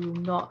do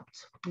not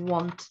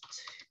want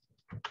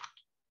to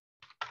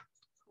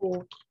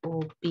talk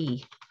or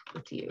be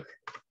with you.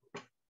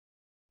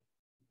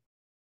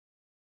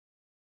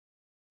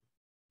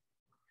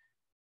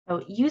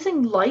 Now,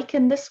 using like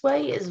in this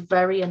way is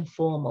very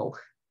informal.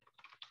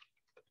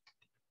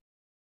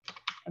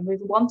 And we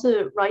want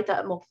to write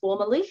that more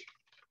formally,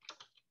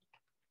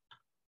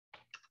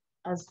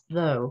 as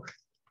though.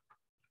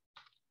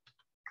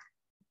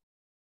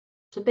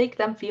 To make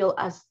them feel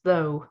as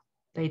though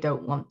they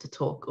don't want to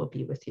talk or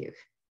be with you.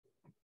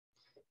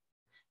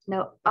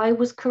 Now, I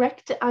was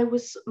correct. I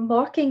was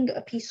marking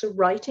a piece of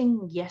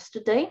writing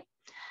yesterday,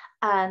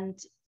 and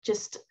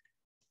just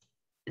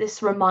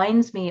this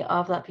reminds me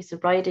of that piece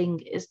of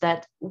writing is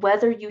that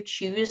whether you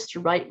choose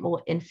to write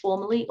more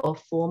informally or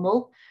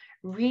formal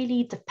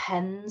really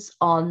depends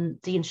on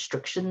the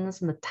instructions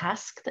and the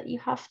task that you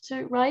have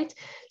to write.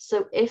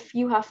 So if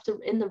you have to,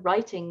 in the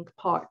writing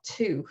part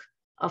 2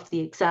 of the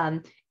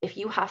exam, if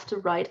you have to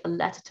write a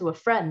letter to a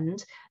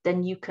friend,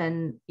 then you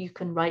can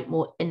write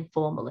more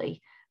informally.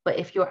 But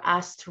if you're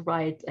asked to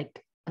write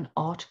like an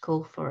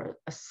article for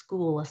a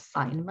school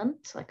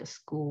assignment, like a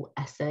school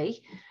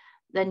essay,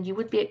 then you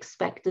would be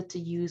expected to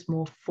use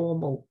more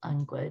formal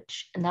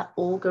language. And that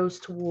all goes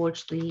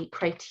towards the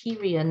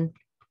criterion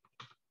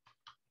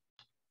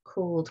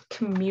called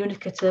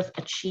communicative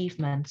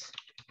achievement.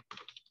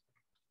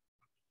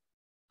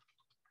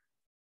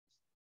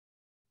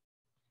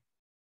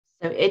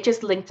 So it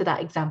just linked to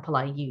that example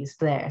I used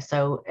there.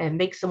 So it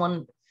makes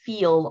someone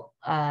feel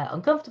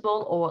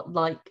uncomfortable or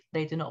like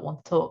they do not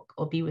want to talk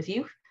or be with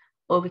you.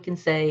 Or we can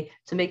say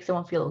to make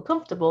someone feel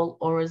uncomfortable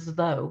or as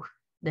though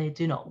they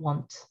do not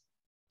want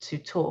to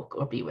talk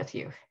or be with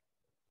you.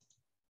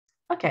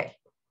 Okay.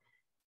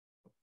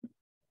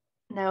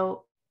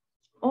 Now,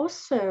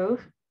 also,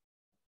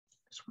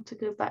 just want to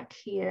go back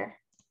here.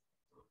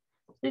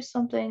 Do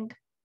something.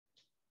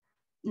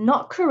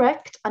 Not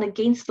correct and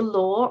against the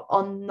law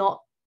are not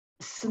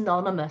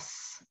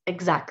synonymous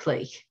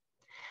exactly.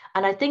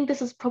 And I think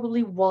this is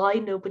probably why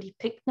nobody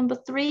picked number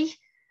 3,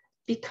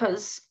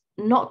 because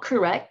not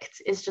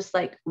correct is just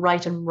like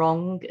right and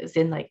wrong as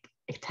in like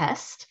a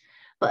test,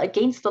 but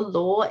against the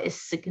law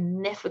is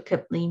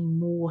significantly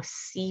more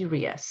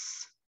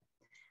serious.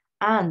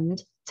 And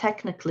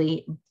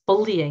technically,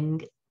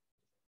 bullying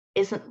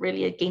isn't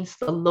really against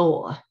the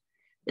law.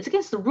 It's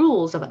against the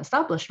rules of an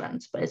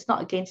establishment, but it's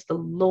not against the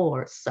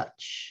law as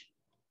such.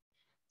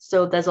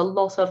 So there's a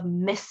lot of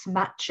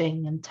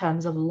mismatching in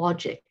terms of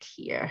logic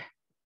here,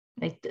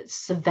 like the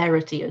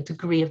severity or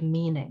degree of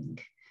meaning.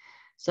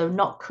 So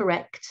not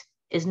correct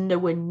is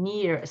nowhere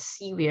near as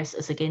serious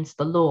as against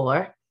the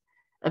law.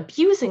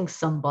 Abusing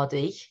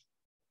somebody,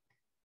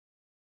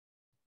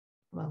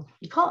 well,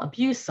 you can't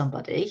abuse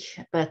somebody,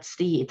 but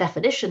the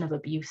definition of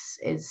abuse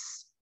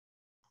is,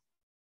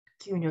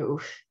 you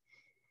know,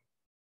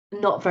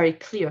 not very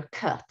clear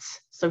cut.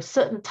 So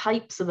certain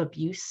types of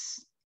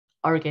abuse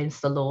are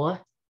against the law,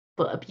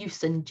 but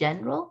abuse in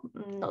general,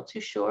 I'm not too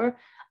sure.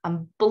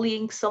 And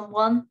bullying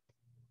someone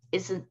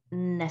isn't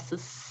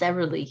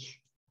necessarily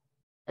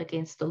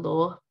against the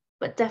law,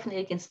 but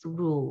definitely against the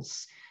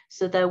rules.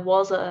 So there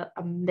was a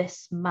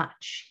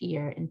mismatch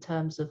here in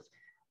terms of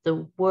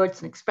the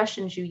words and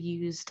expressions you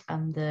used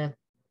and the,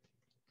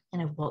 you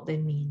know, what they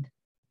mean.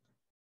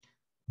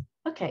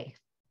 Okay.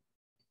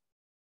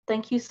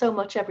 Thank you so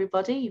much,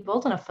 everybody. You've all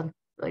done a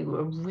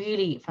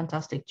really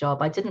fantastic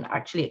job. I didn't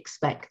actually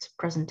expect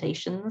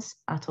presentations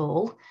at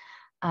all.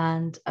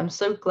 And I'm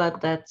so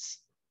glad that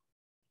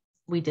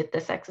we did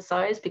this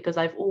exercise because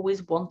I've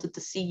always wanted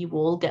to see you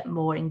all get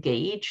more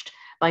engaged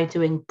by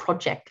doing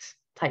project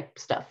type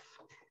stuff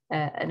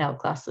in our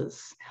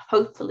classes.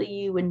 Hopefully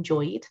you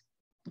enjoyed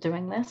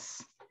doing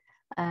this.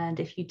 And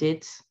if you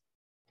did,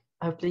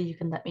 hopefully you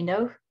can let me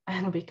know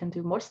and we can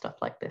do more stuff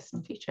like this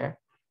in future.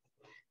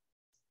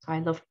 So I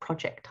love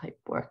project type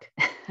work.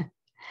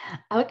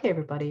 Okay,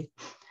 everybody.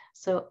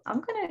 So I'm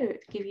going to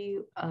give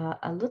you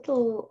a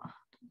little,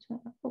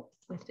 oh,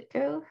 where did it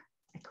go?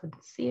 I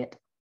couldn't see it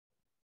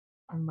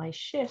on my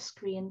share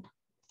screen.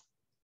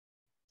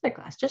 The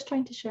class, just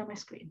trying to share my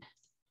screen.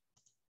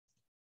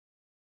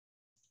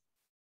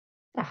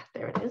 Ah,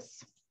 there it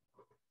is.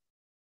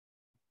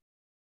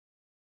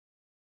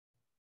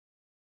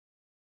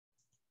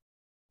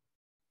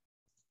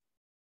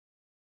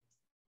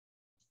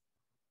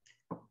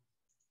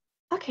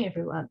 Okay,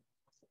 everyone.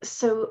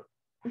 So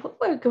what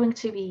we're going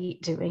to be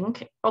doing,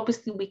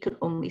 obviously we could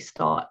only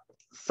start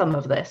some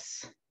of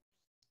this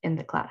in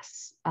the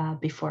class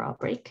before our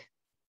break.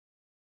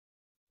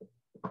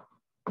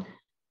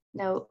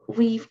 Now,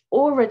 we've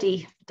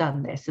already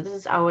done this. So this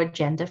is our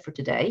agenda for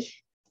today.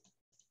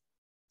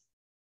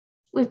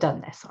 We've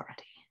done this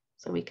already.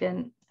 So we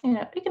can,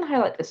 we can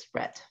highlight this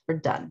red. We're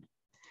done.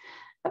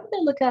 I'm going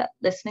to look at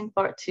listening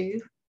part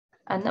 2,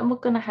 and then we're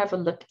going to have a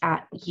look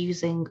at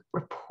using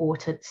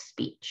reported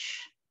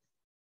speech.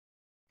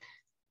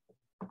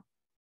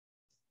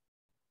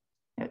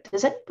 Now,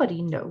 does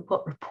anybody know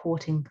what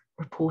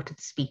reported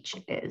speech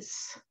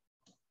is?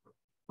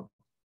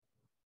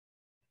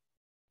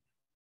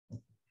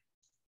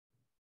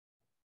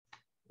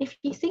 If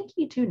you think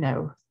you do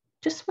know,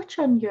 just switch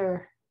on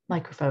your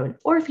microphone,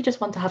 or if you just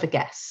want to have a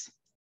guess.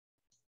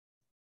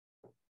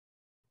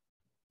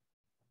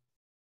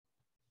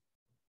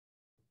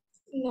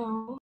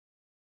 No.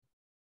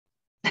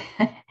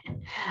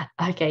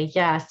 Okay,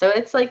 yeah. So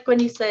it's like when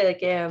you say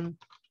like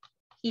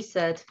he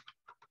said,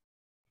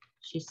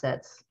 she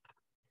said.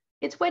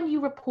 It's when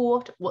you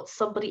report what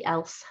somebody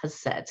else has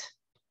said.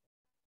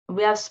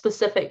 We have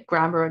specific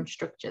grammar and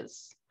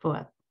structures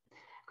for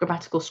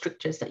grammatical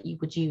structures that you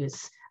would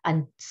use,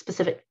 and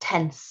specific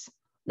tense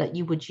that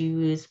you would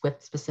use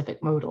with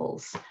specific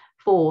modals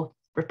for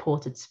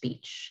reported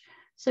speech.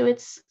 So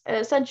it's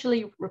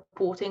essentially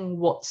reporting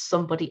what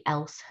somebody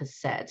else has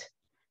said.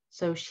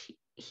 So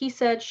he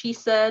said, she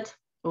said,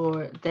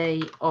 or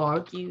they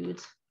argued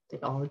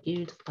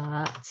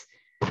that.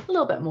 A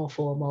little bit more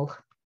formal.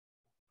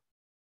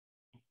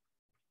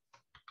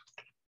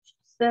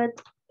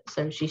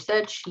 She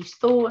said, she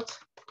thought,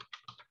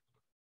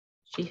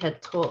 she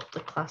had taught the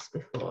class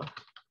before.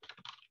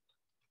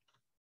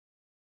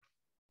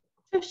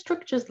 So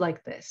structures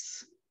like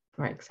this,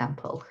 for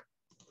example.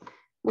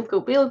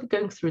 We'll be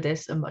going through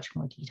this in much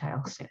more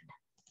detail soon.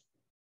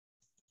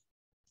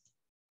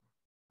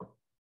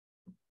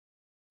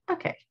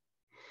 Okay,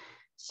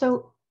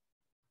 so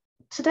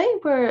today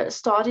we're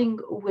starting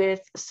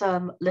with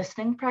some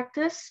listening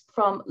practice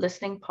from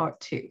listening part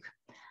 2.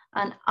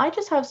 And I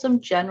just have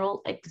some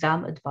general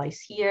exam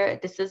advice here.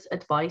 This is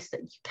advice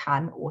that you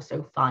can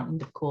also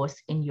find, of course,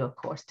 in your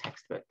course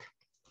textbook.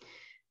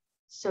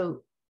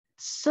 So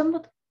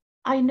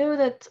I know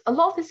that a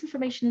lot of this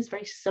information is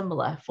very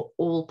similar for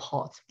all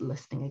parts of the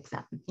listening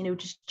exam.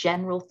 Just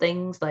general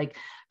things like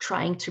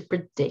trying to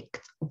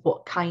predict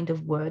what kind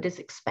of word is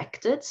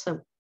expected.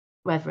 So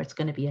whether it's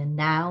going to be a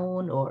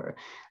noun or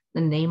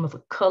the name of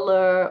a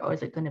color, or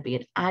is it going to be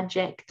an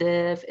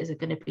adjective? Is it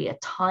going to be a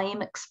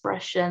time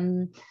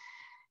expression?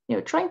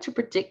 Trying to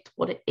predict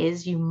what it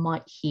is you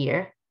might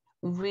hear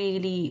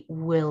really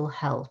will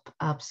help,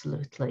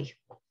 absolutely.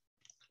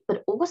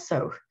 But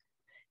also,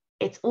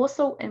 it's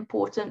also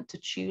important to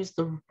choose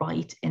the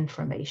right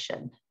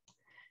information.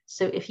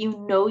 So if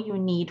you know you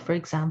need, for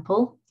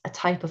example, a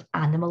type of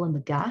animal in the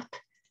gap,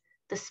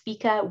 the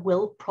speaker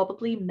will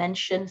probably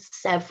mention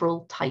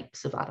several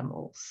types of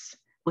animals,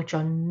 which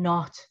are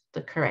not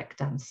the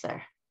correct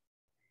answer.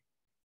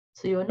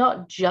 So you're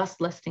not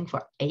just listening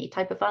for a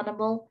type of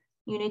animal,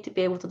 you need to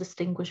be able to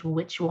distinguish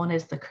which one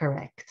is the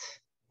correct.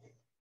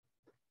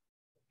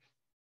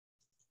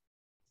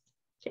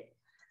 Okay.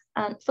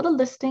 And for the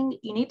listening,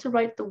 you need to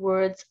write the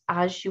words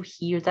as you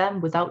hear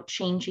them without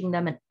changing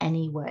them in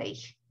any way.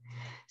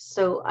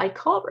 So I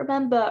can't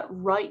remember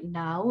right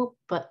now,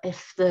 but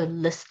if the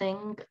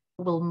listening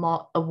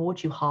will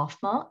award you half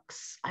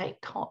marks, I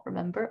can't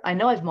remember. I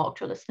know I've marked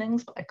your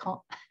listenings, but I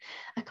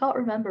can't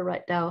remember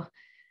right now.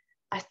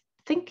 I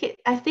think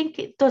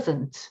it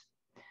doesn't.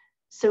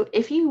 So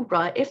if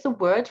the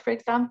word, for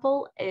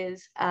example,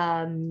 is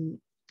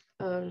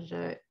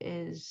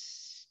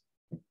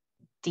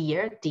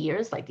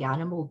deers, like the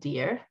animal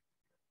deer,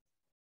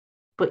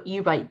 but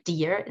you write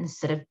deer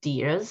instead of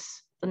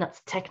deers, then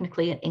that's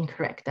technically an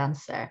incorrect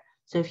answer.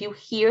 So if you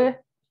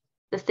hear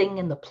the thing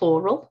in the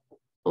plural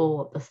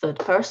or the third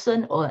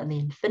person or in the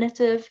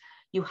infinitive,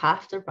 you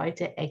have to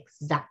write it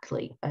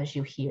exactly as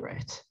you hear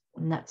it.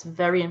 And that's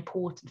very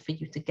important for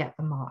you to get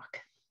the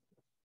mark.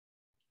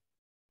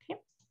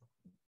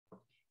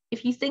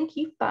 If you think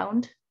you've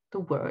found the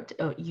word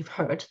or you've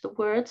heard the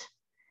word,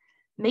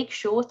 make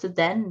sure to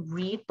then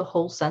read the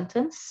whole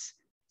sentence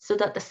so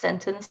that the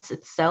sentence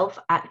itself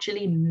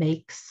actually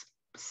makes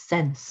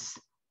sense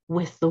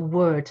with the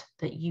word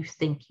that you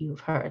think you've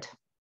heard.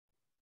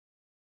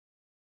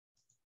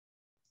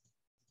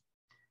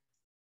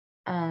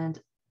 And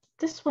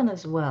this one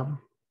as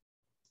well.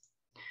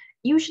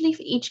 Usually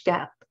for each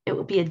gap, it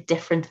will be a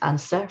different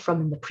answer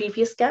from in the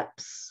previous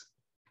gaps.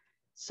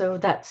 So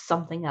that's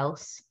something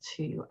else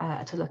to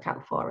look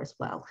out for as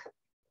well.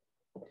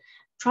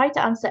 Try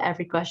to answer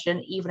every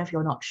question, even if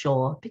you're not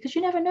sure, because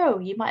you never know,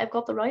 you might have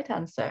got the right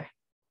answer.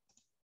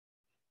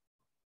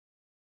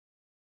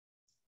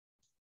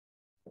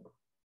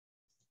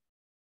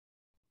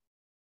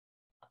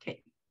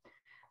 Okay,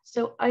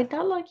 so I'd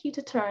now like you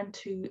to turn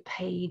to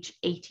page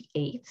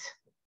 88.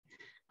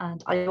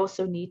 And I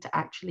also need to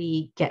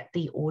actually get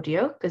the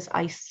audio because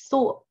I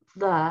thought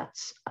that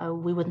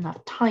we wouldn't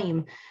have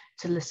time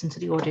to listen to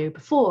the audio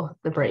before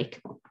the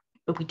break,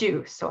 but we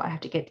do, so I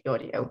have to get the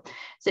audio.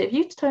 So if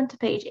you turn to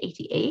page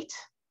 88,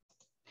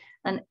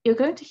 and you're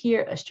going to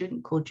hear a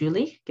student called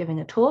Julie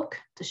giving a talk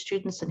to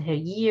students in her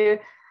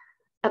year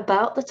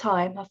about the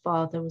time her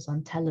father was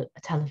on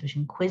a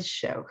television quiz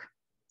show.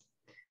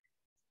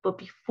 But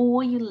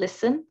before you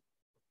listen,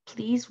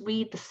 please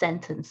read the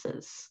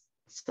sentences.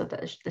 So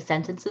that the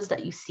sentences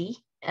that you see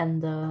in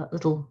the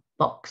little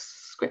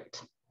box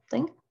script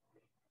thing.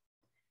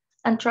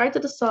 And try to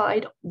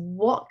decide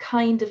what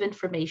kind of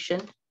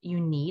information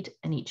you need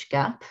in each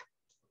gap.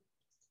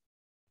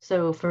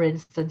 So for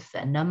instance,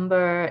 a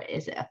number,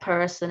 is it a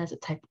person, is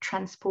it type of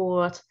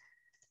transport?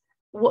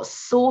 What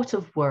sort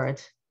of word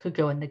could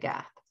go in the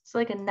gap? It's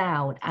like a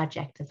noun,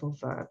 adjective, or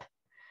verb.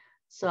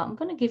 So I'm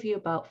going to give you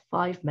about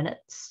 5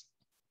 minutes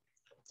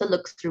to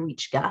look through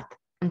each gap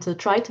and to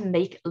try to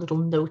make a little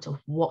note of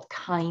what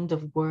kind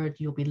of word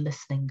you'll be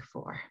listening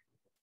for.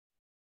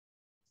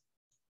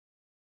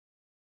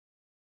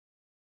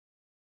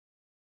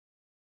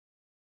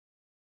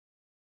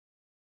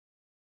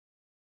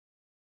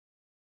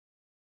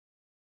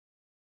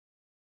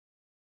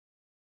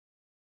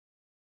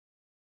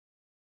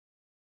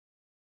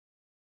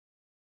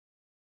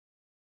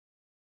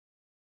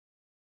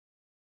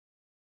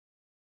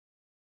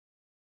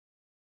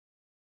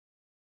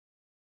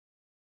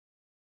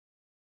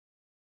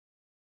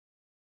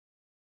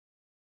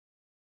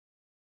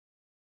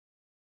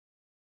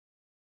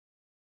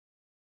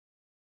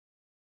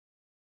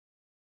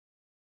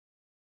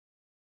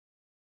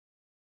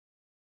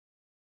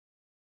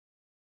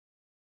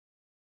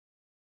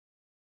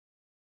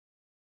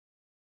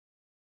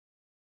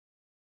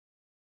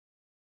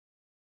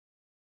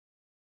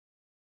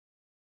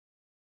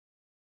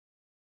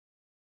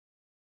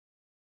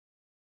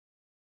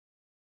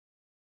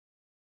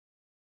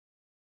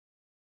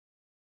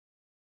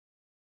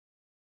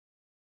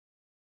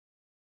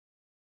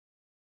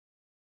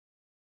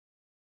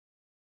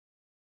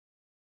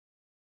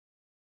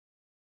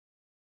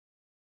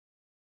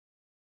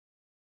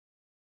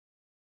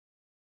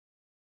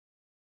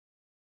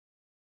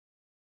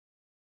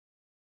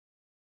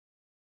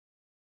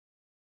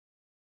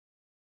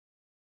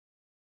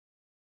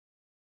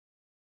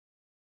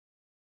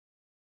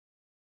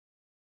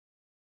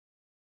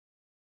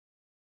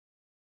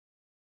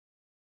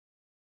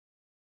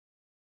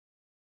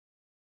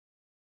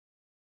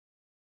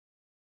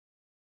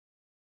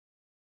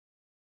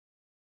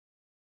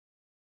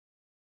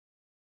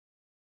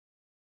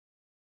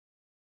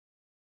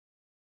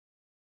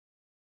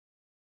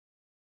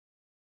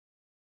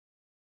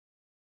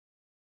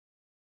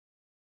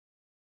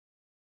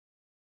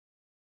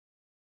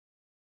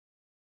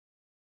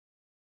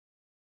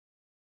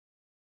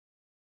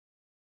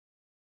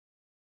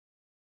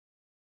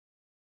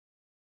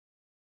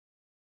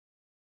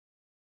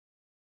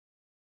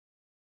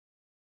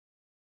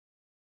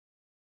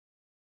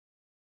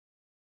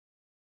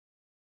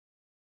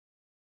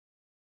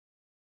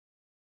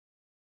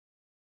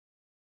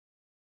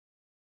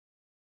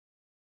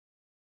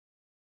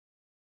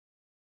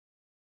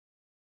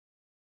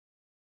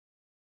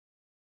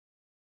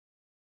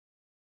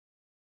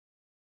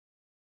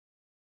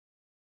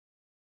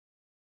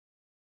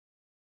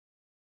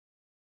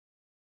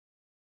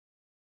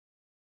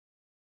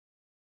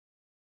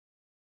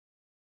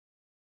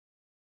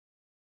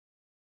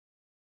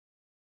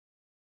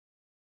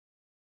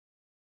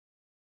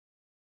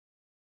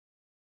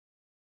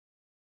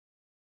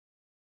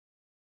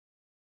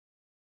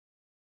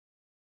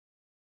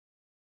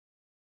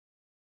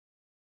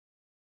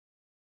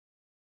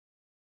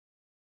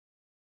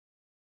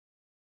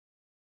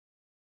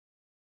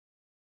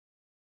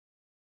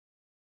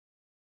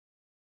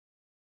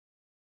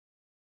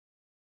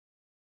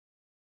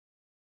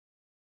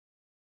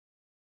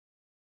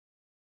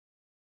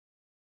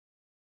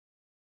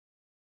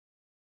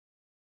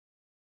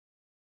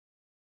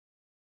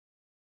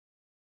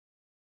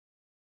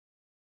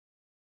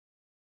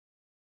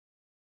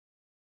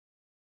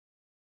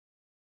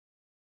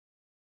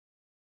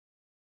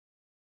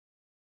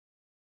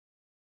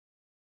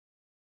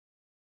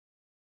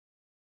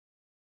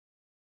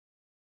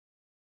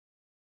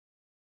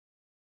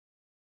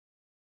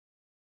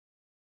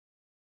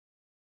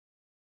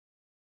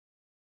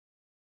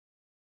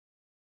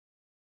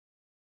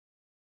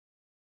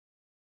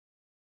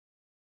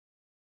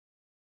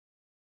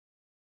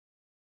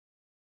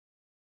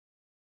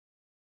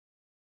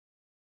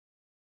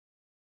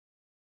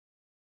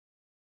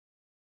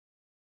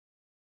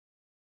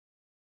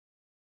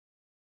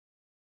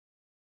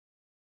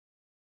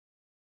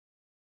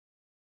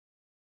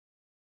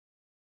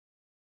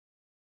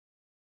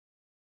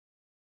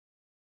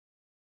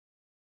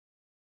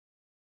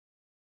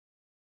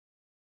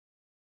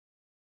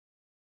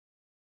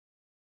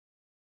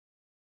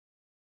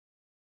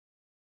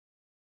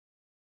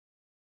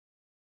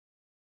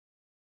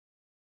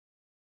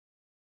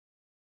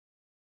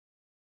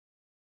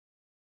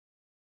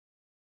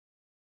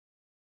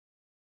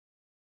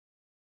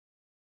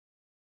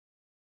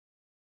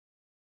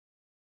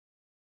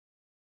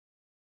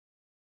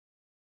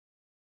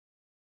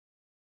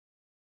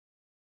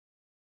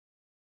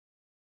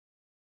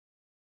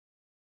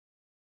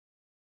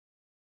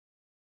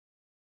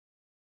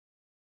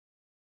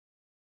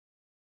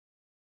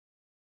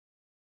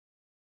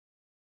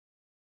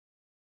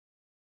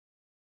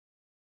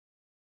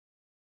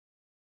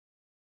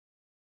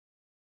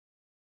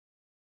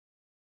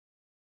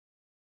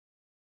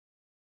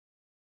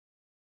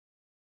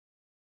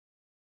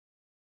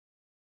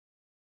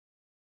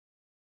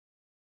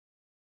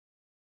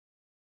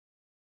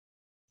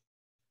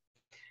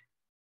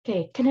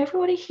 Okay, can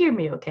everybody hear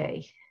me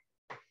okay?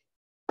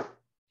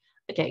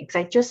 Okay, because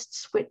I just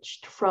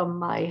switched from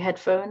my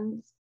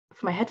headphones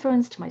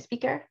to my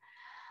speaker.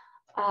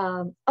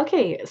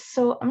 Okay,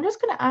 so I'm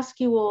just going to ask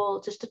you all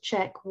just to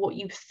check what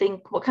you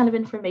think, what kind of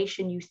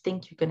information you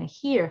think you're going to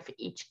hear for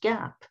each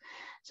gap.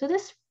 So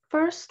this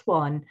first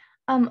one,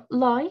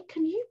 Lai,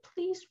 can you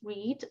please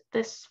read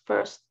this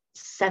first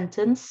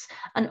sentence?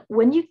 And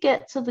when you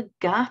get to the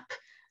gap,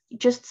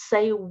 just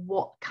say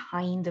what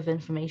kind of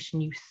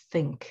information you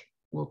think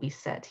will be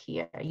said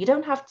here. You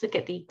don't have to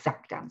get the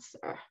exact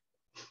answer.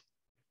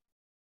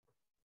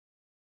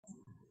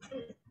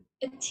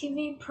 A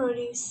TV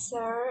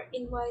producer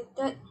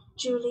invited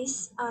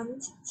Julie's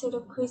aunt to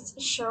the quiz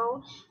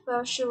show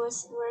while she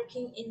was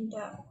working in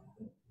the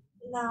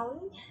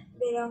noun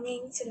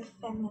belonging to the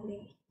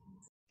family.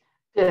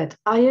 Good.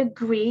 I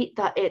agree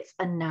that it's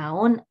a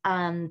noun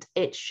and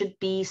it should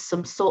be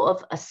some sort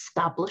of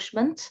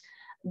establishment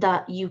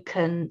that you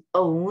can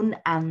own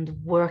and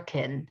work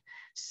in.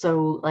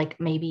 So like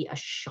maybe a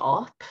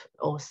shop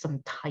or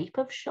some type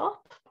of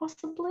shop,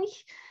 possibly.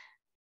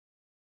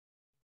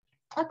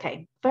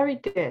 Okay, very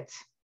good.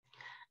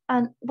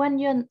 And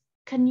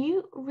can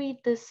you read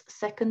this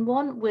second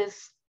one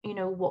with,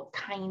 what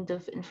kind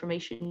of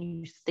information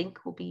you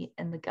think will be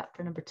in the gap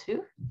for number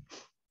 2?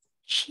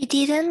 She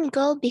didn't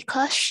go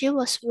because she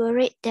was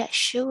worried that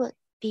she would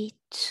be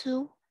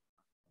too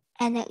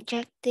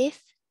energetic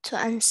to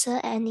answer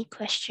any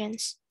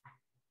questions.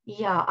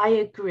 Yeah, I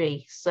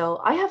agree. So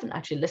I haven't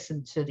actually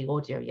listened to the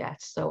audio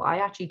yet, so I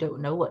actually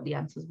don't know what the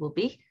answers will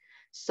be.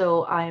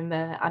 So I'm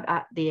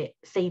at the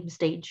same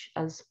stage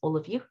as all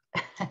of you,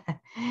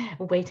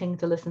 waiting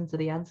to listen to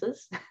the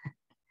answers.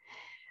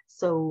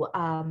 So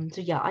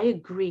yeah, I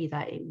agree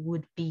that it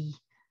would be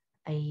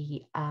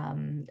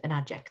an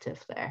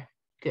adjective there.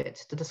 Good,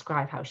 to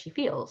describe how she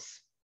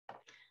feels.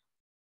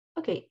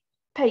 Okay,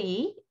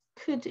 Pei,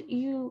 could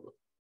you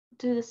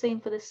do the same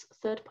for this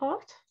third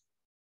part?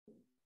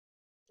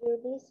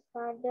 Julie's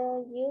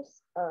father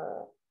used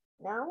a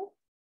noun,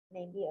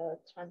 maybe a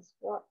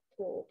transport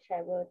to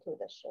travel to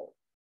the show.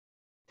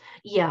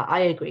 Yeah,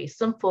 I agree.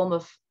 Some form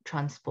of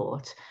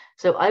transport.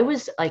 So I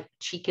was like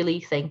cheekily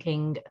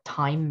thinking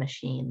time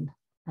machine.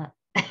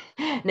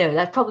 No,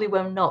 that probably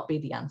will not be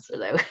the answer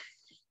though.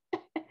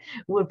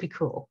 Would be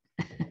cool.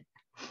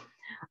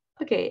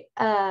 Okay,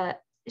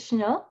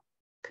 Chanel,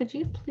 could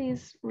you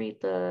please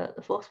read the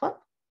fourth one?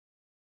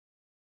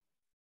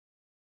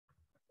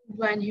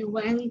 When he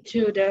went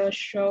to the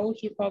show,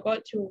 he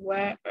forgot to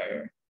wear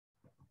a,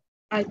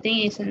 I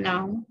think it's a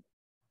noun.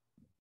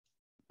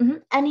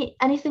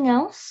 Anything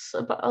else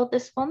about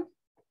this one?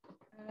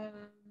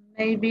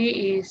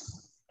 Maybe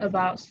it's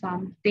about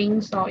some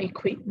things or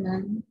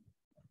equipment.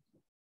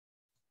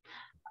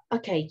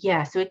 Okay,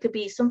 yeah, so it could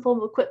be some form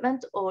of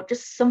equipment or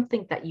just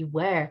something that you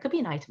wear. It could be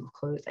an item of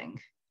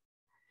clothing.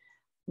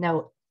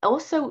 Now,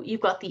 also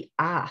you've got the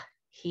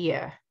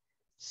here.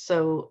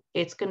 So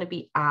it's going to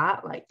be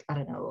like, I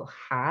don't know,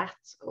 hat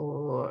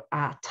or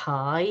a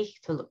tie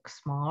to look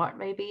smart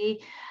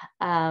maybe,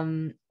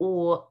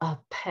 or a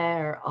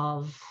pair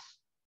of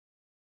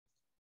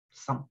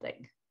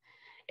something.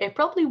 It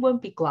probably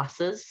won't be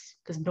glasses,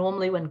 because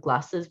normally when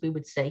glasses, we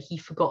would say he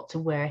forgot to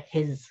wear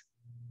his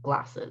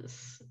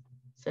glasses.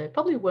 So it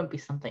probably won't be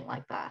something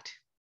like that.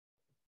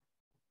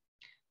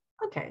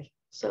 Okay,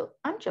 so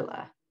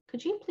Angela,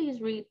 could you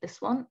please read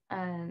this one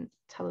and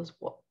tell us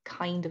what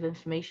kind of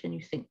information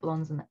you think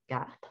belongs in that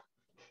gap?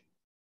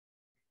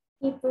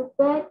 He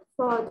prepared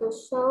for the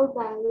show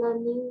by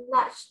learning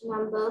large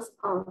numbers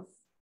of,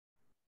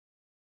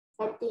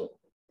 I think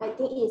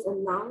it's a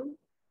noun,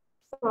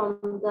 from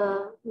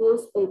the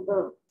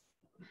newspaper.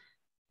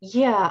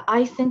 Yeah,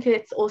 I think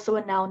it's also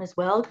a noun as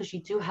well, because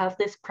you do have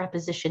this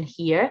preposition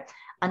here,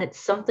 and it's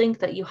something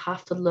that you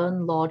have to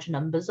learn large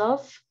numbers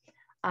of.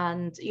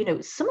 And,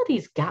 some of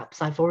these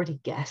gaps, I've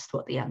already guessed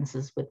what the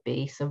answers would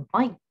be. So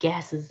my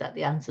guess is that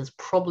the answer is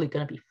probably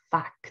going to be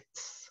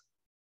facts.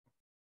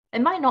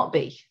 It might not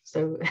be.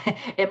 So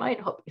it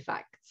might not be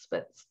facts,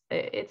 but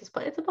it's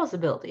a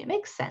possibility. It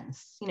makes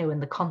sense, in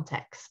the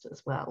context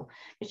as well,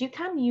 because you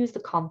can use the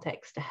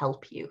context to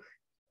help you.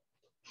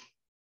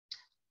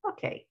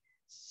 Okay,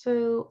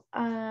 so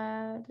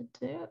oh,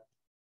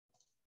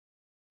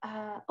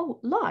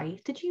 Lai,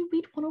 did you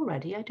read one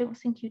already? I don't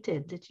think you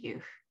did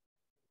you?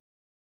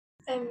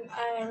 I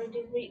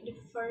already read the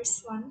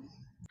first one.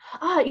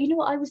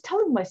 I was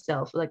telling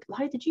myself, like,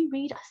 Lai, did you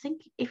read? I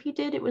think if you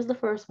did, it was the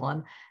first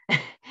one.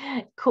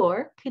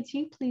 Core, could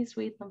you please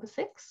read number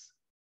 6?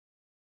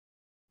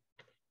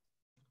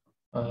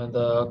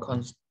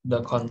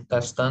 The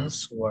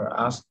contestants were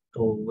asked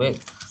to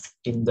wait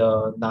in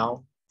the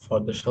now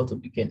for the show to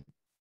begin.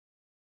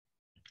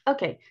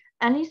 Okay,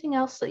 anything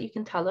else that you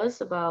can tell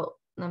us about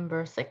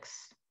number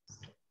 6?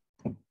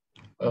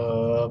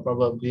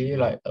 Probably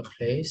like a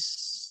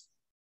place.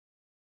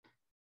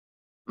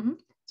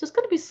 So it's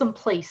going to be some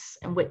place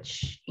in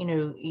which,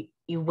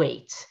 you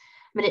wait.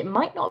 mean, it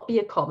might not be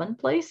a common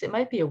place. It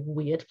might be a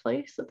weird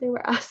place that they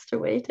were asked to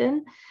wait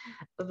in,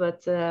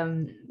 but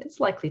it's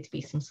likely to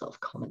be some sort of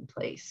common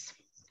place.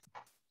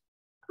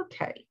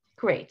 Okay,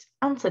 great.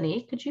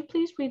 Anthony, could you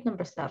please read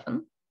number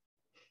 7?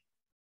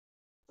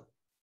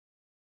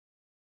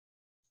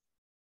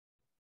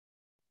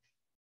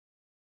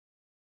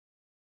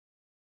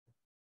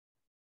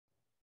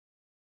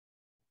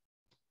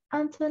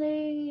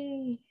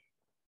 Anthony.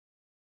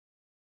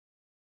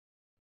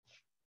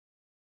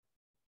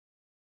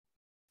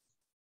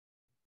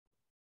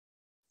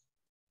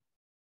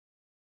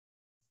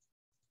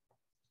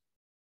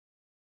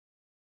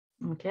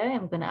 Okay,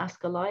 I'm going to ask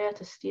Alaya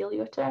to steal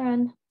your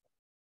turn.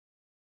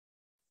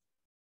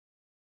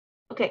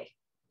 Okay,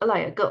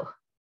 Alaya, go.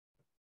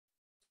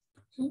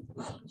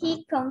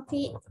 He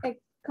competed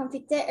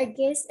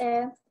against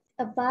a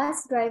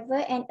bus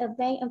driver and a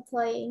bank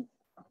employee.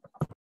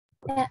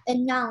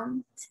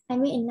 Announced.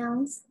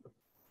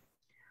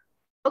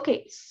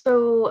 Okay,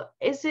 so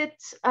is it,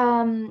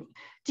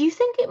 do you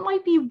think it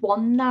might be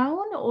one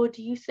noun, or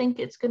do you think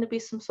it's going to be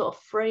some sort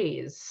of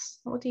phrase?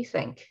 What do you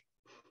think?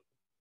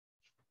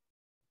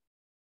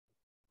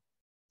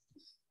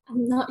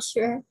 I'm not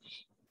sure.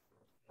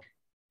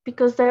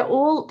 Because they're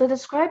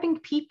describing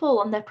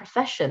people and their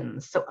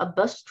professions. So a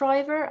bus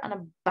driver and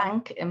a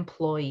bank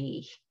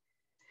employee.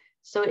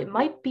 So it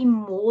might be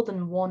more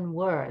than one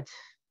word.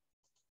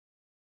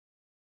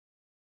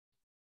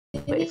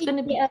 But it's going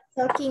to be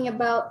talking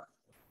about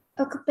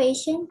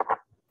occupation.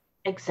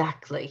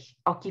 Exactly.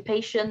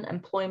 Occupation,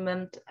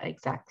 employment,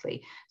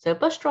 exactly. So a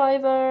bus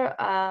driver,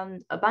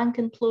 a bank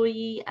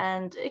employee,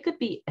 and it could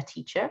be a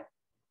teacher.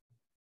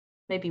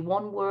 Maybe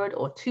one word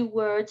or 2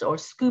 words, or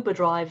scuba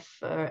dive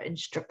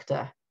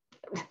instructor.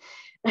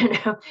 I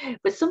don't know,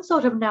 but some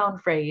sort of noun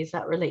phrase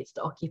that relates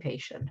to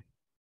occupation.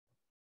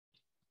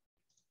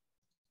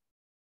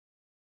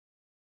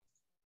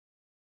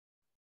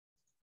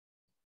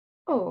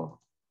 Oh,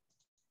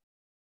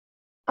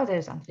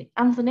 there's Anthony.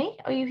 Anthony,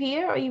 are you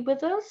here? Are you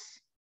with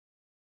us?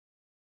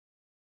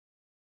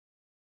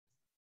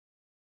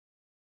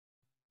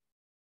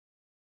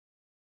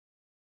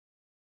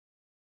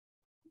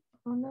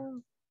 Oh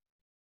no.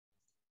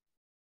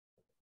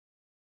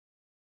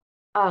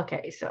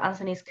 Okay, so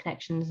Anthony's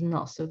connection is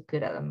not so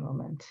good at the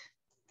moment.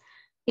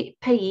 Hey,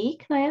 Pei,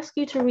 can I ask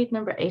you to read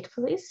number 8,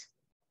 please?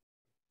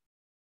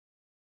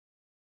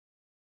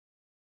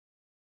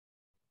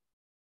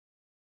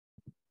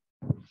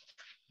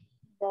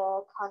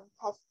 The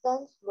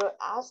contestants were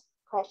asked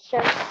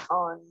questions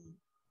on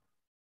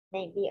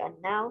maybe a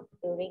noun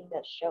during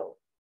the show.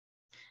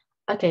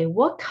 Okay,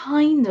 what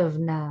kind of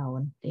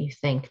noun do you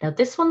think? Now,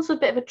 this one's a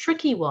bit of a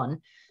tricky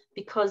one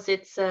because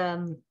it's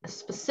a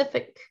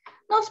specific,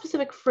 not a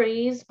specific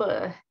phrase,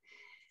 but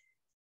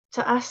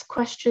to ask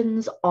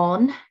questions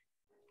on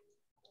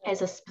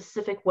is a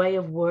specific way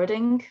of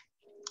wording.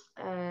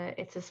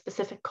 It's a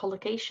specific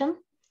collocation.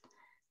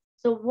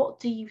 So what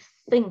do you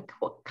think?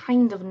 What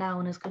kind of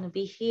noun is going to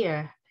be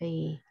here?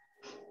 Maybe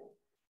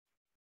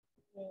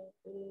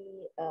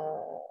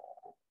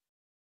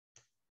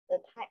the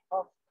type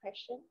of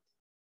question.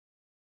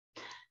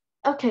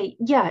 Okay,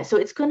 yeah, so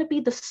it's going to be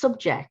the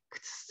subject.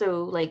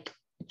 So like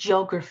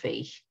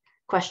geography,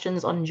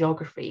 questions on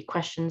geography,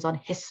 questions on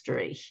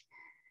history.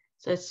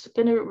 So it's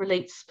going to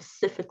relate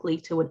specifically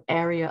to an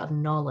area of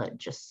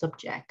knowledge, a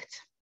subject.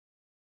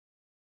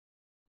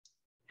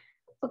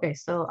 Okay,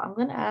 so I'm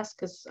going to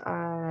ask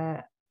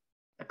a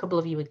couple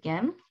of you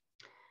again.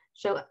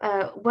 So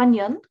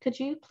Wanyan, could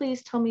you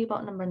please tell me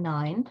about number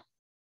 9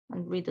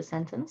 and read the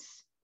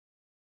sentence?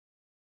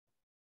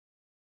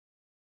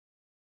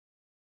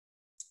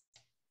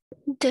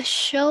 The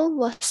show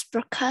was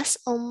broadcast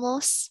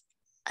almost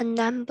a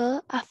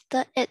number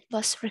after it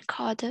was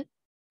recorded.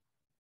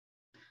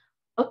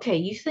 Okay,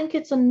 you think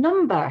it's a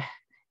number?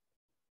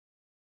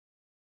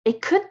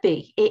 It could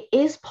be. It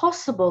is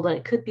possible that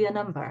it could be a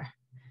number.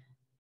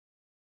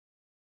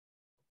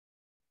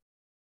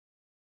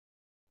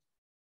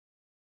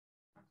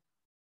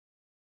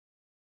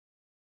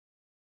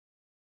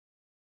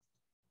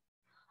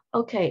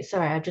 Okay,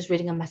 sorry, I'm just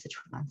reading a message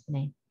from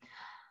Anthony.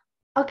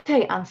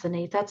 Okay,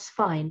 Anthony, that's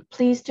fine.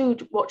 Please do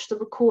watch the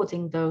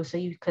recording though, so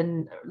you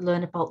can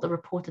learn about the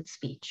reported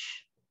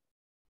speech.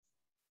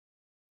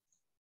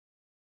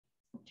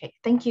 Okay,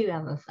 thank you,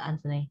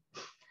 Anthony.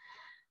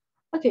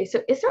 Okay,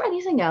 so is there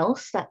anything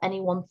else that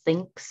anyone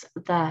thinks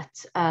that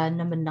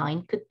number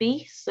 9 could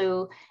be?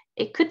 So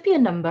it could be a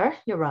number,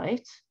 you're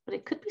right, but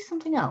it could be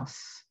something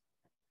else.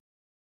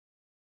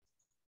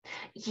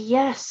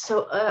 Yes,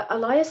 so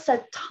Elias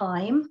said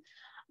time,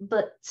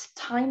 but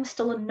time's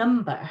still a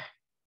number.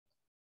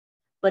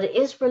 But it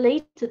is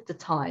related to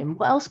time.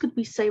 What else could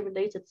we say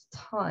related to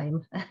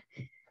time?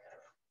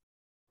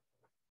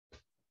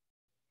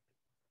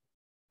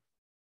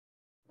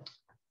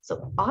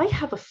 So I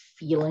have a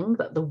feeling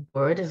that the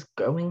word is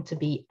going to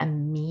be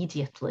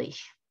immediately.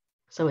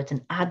 So it's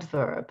an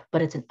adverb,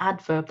 but it's an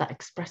adverb that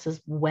expresses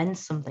when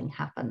something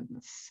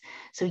happens.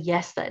 So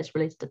yes, that is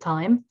related to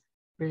time,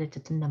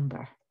 related to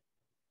number.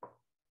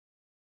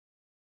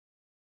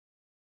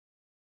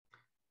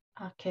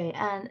 Okay,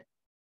 and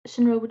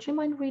Shinro, would you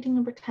mind reading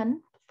number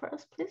 10 for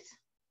us, please?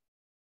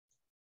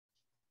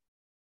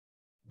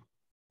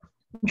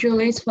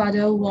 Julie's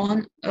father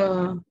won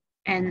a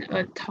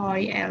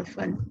toy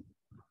elephant.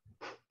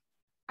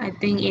 I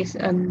think it's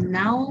a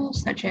noun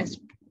such as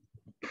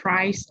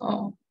prize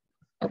or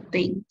a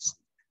things.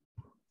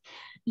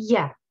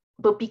 Yeah,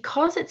 but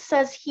because it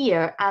says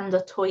here and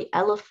the toy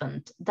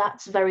elephant,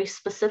 that's very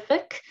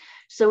specific.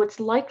 So it's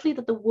likely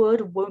that the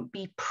word won't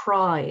be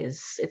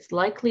prize. It's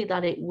likely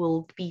that it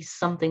will be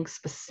something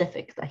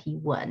specific that he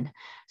won.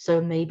 So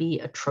maybe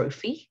a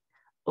trophy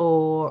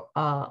or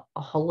a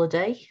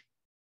holiday,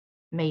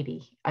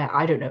 maybe.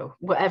 I don't know,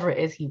 whatever it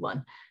is he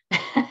won.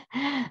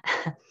 I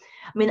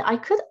mean, I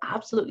could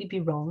absolutely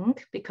be wrong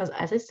because,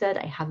 as I said,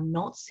 I have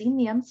not seen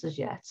the answers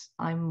yet.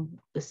 I'm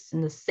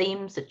in the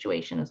same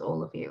situation as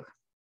all of you.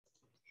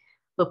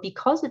 But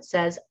because it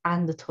says,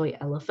 and the toy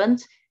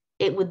elephant,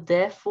 it would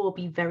therefore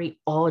be very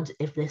odd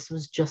if this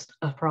was just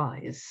a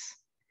prize,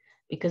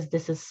 because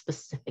this is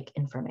specific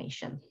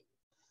information.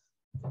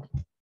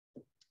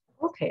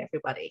 Okay,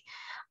 everybody.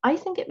 I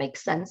think it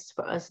makes sense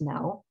for us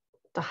now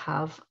to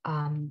have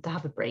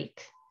a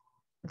break.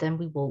 Then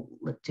we will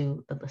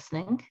do the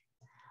listening.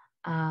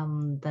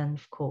 Then,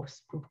 of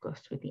course, we'll go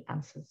through the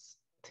answers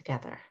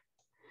together.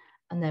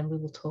 And then we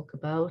will talk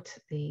about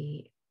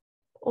the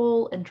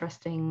all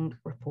interesting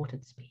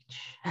reported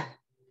speech.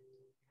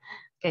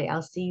 Okay,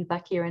 I'll see you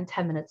back here in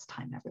 10 minutes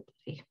time,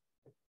 everybody.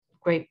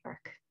 Great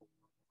work.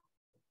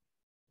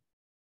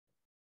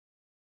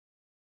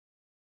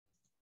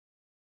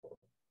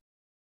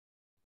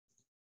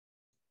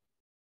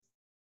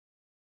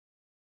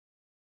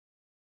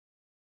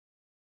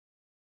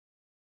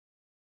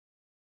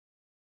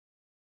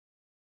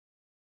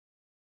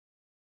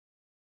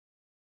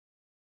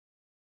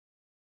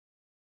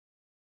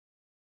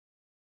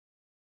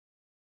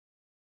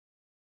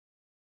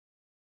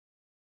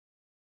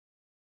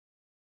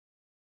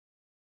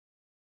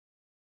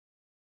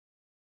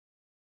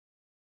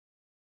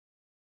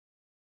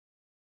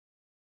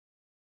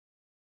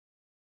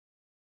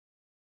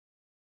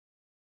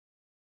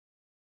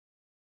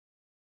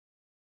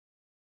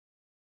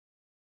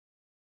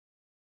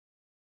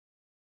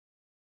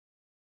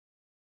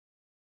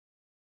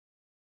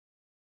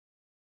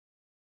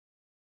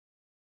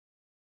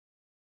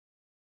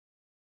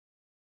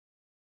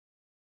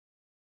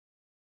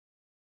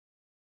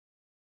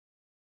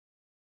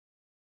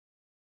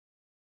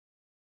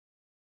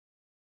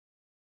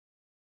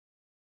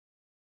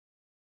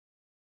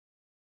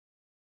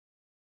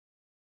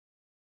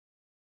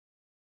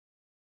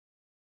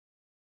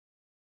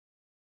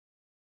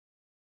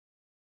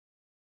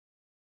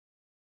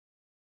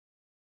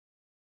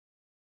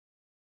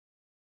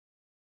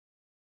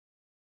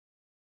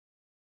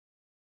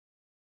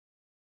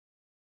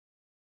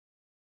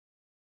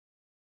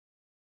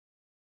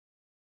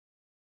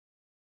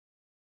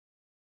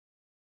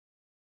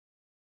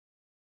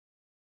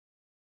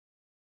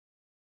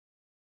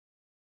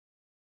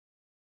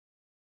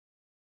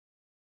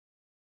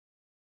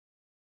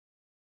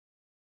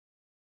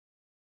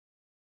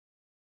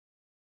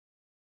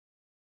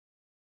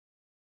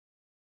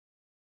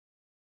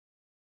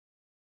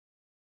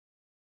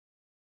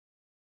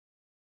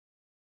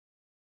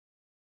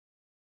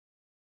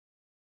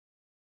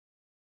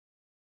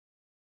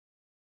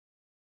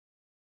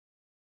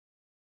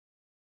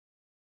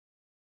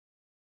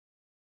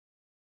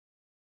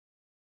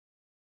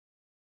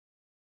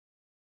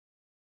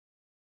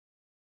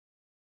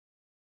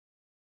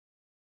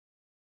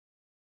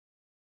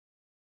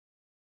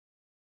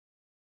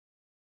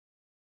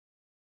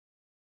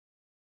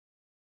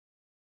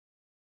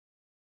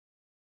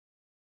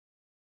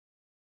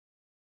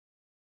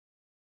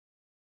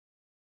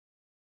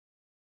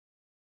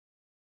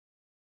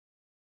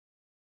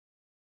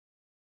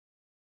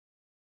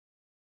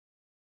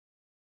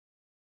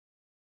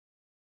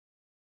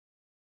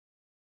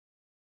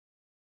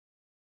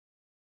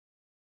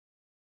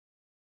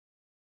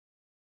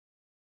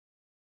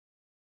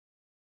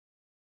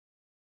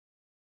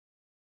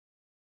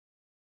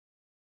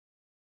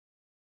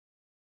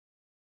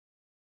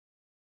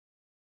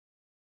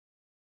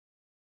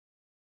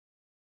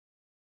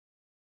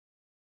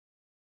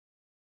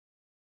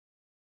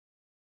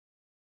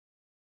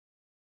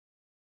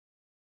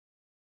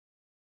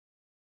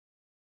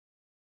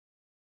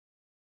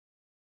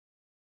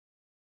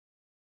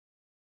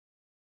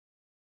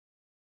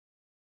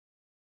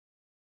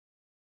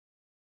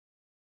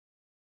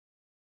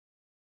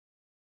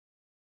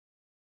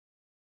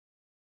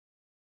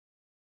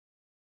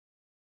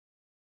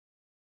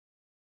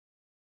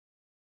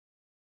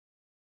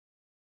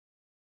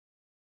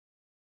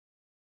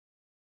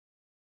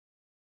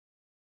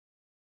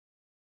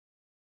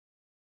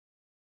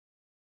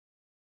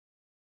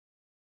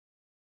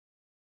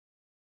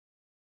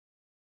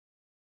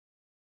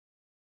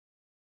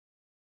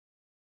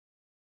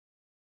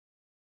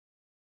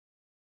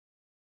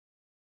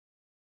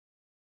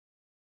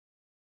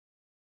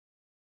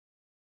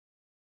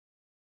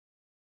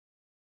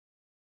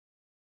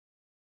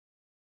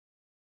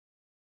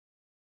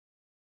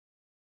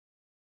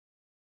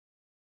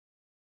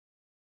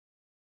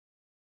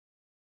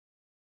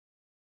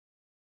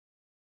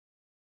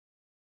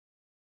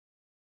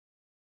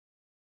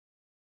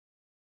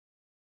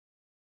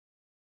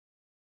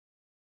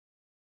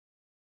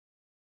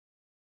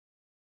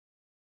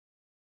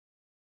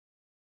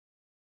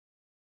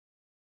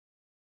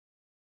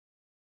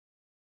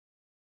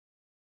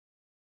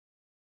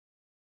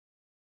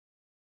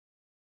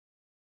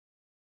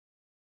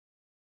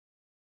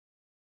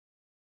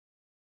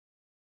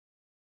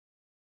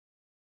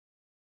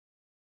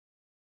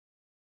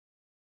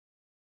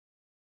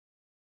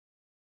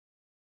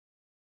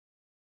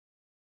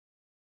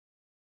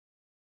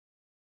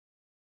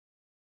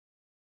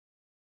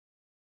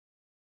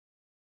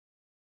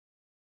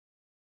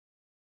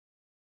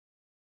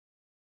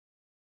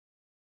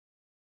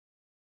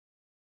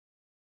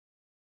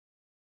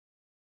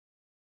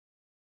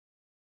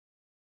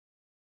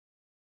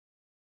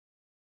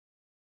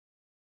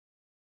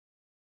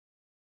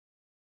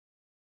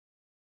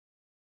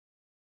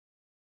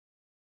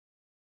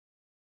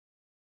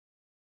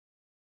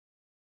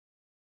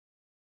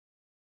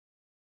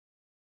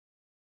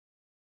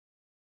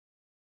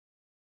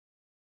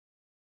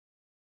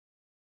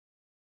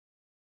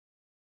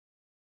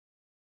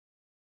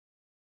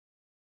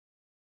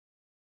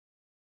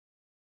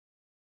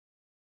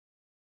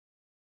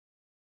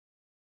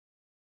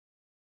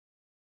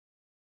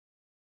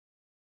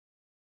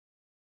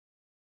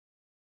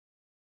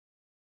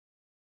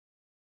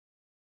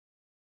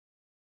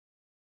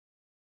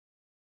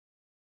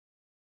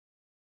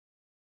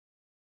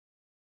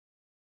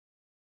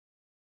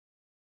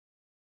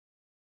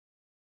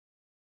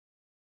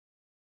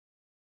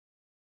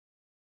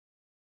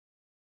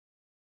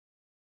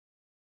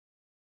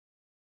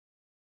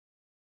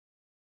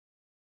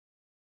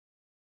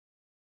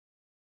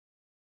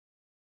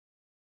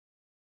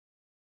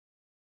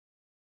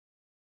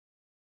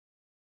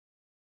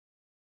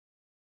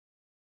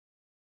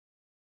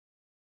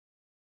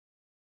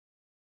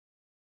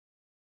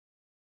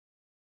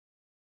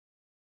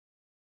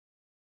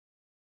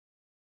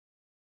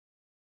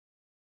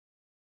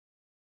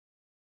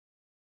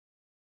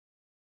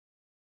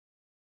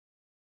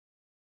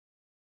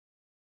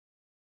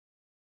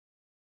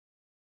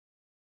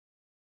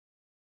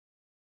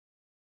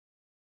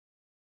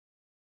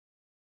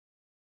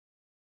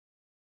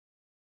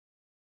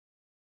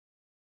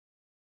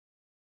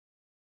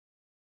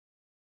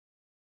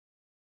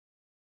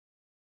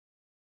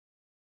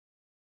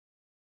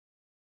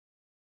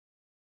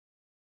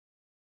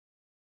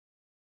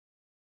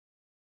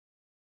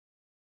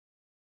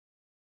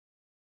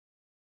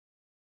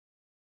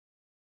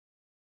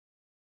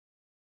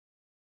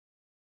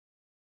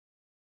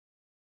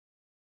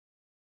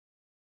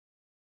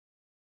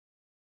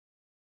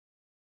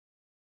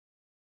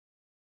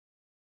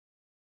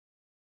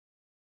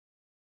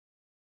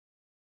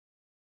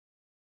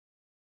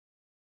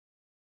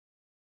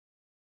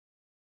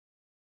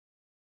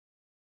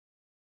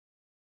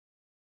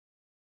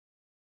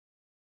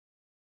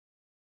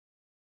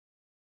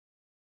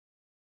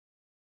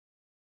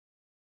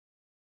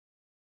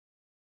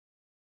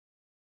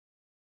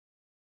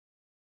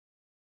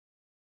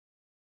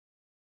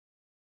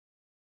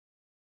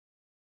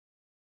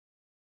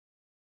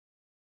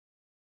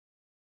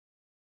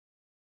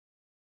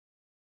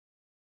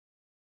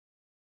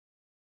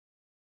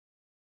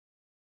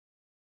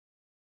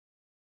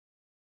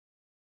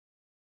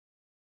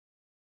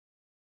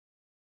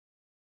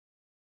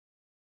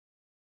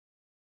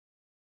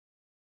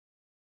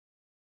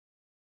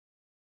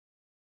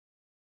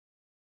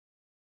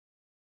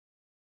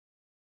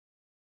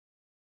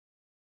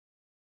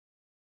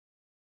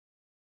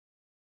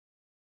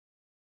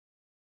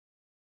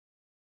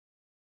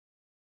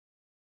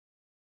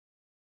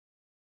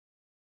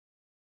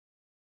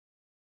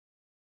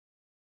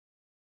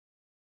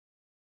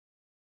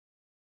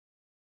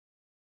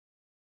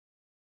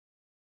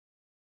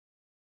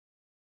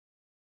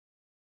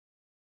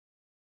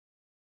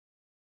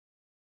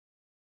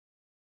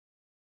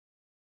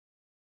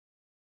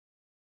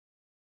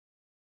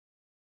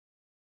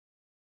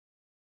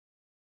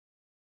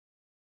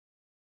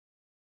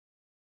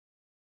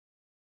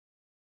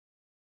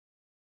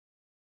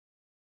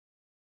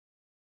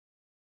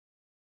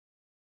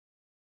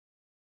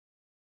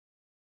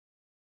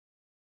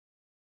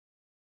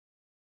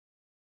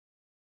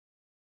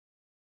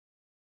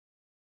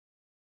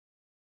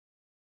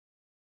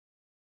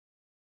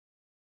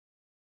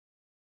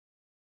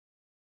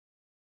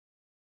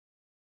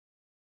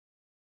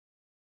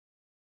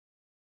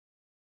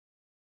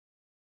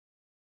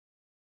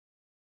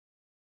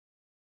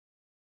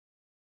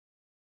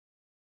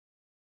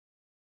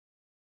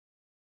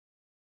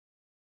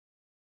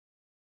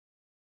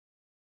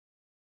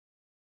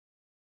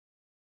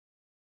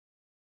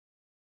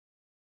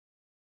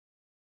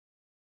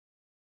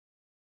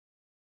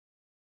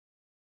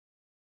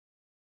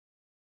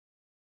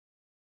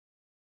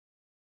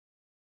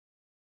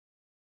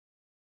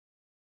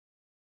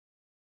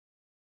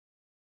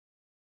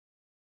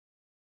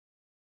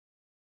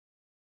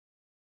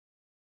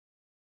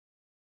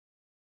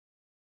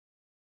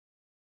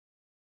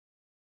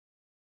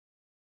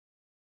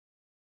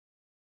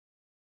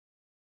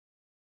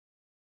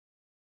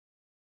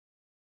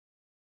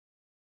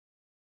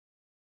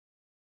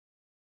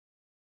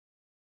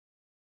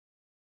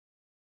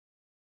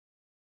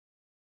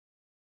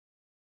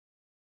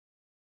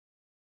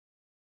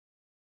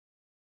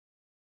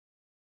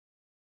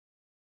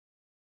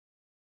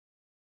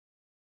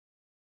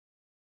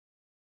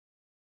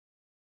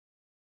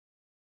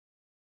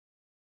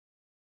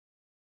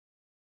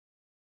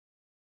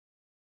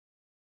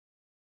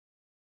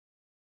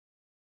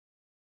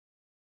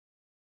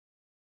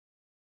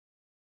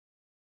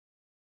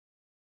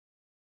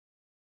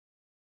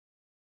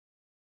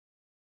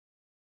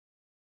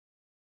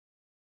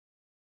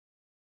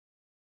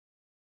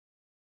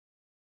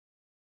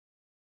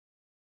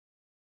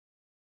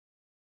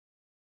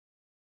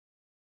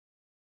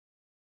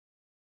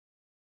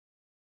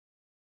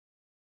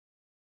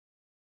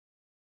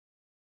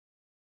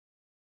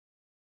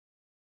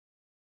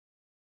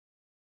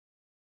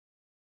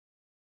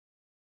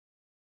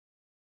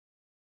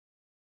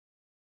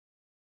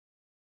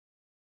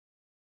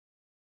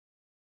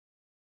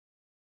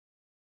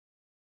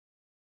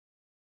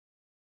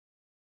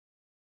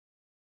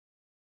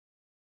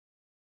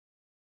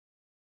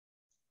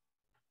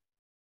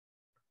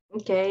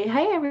 Okay,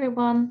 hi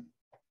everyone.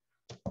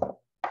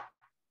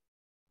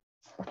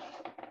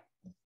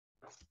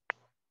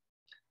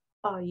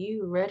 Are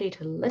you ready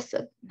to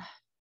listen?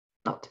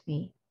 Not to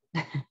me.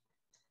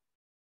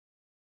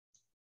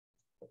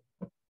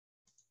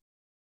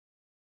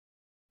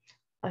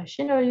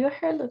 Shino, your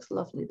hair looks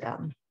lovely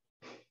down.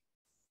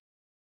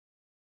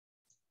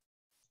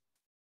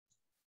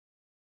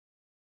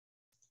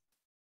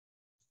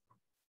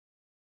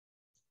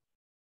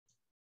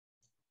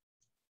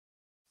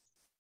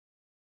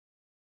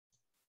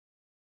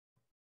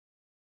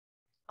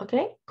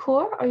 Okay,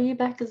 Core, are you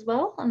back as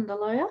well? And the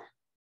lawyer?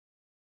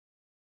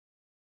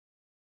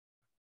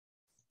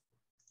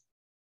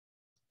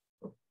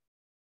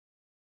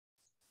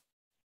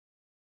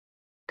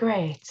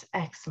 Great,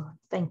 excellent,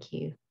 thank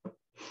you.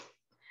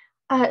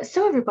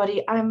 So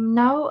everybody, I'm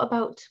now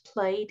about to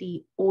play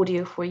the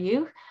audio for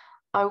you.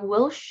 I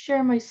will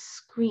share my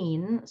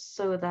screen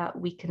so that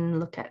we can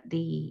look at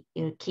the,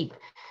 keep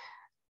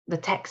the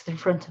text in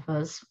front of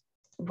us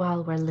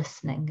while we're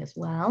listening as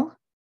well.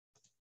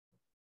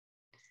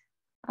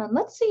 And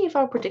let's see if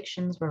our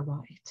predictions were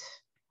right.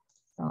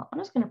 So I'm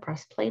just going to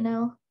press play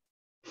now.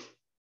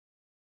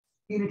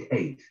 Unit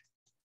 8,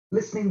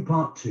 Listening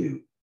Part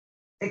 2,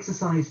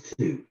 Exercise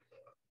 2.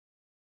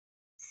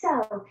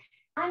 So,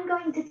 I'm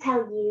going to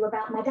tell you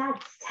about my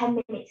dad's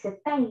 10 minutes of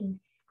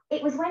fame.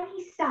 It was when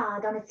he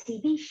starred on a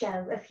TV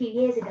show a few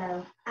years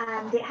ago,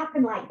 and it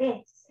happened like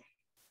this.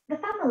 The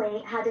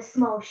family had a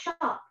small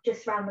shop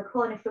just round the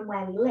corner from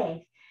where we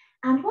live,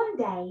 and one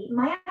day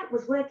my aunt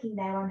was working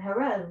there on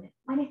her own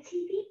when a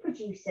TV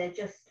producer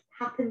just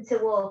happened to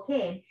walk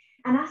in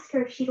and ask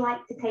her if she'd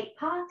like to take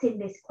part in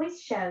this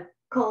quiz show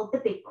called The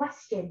Big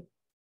Question.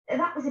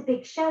 That was a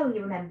big show,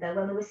 you remember,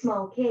 when we were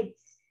small kids.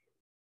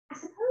 I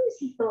suppose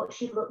he thought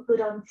she looked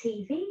good on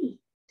TV,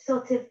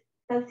 sort of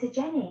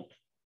photogenic.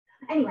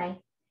 Anyway,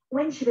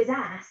 when she was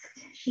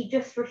asked, she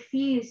just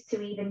refused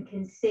to even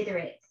consider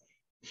it.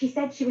 She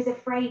said she was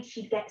afraid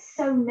she'd get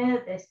so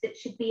nervous that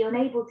she'd be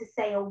unable to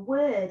say a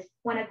word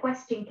when a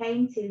question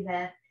came to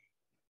her.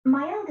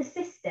 My elder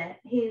sister,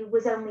 who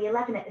was only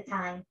 11 at the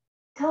time,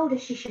 told her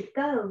she should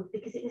go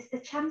because it was the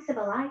chance of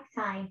a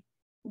lifetime.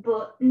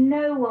 But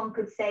no one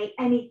could say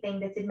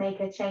anything that would make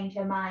her change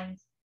her mind.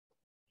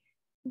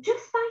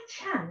 Just by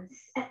chance,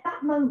 at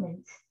that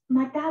moment,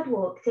 my dad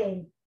walked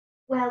in.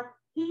 Well,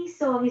 he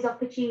saw his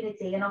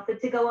opportunity and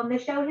offered to go on the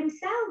show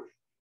himself.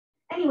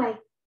 Anyway,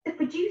 the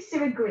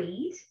producer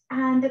agreed,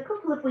 and a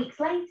couple of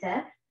weeks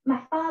later,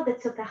 my father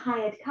took a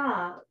hired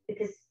car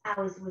because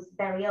ours was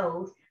very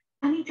old,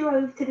 and he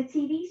drove to the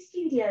TV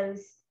studios.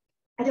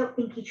 I don't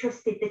think he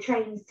trusted the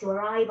trains to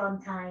arrive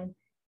on time,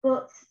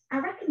 but I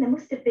reckon there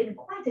must have been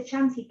quite a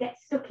chance he'd get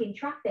stuck in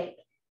traffic.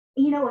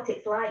 You know what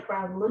it's like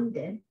round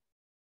London.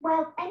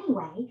 Well,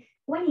 anyway,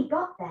 when he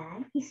got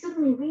there, he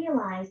suddenly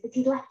realised that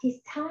he'd left his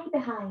tie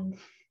behind.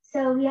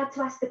 So he had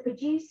to ask the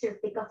producer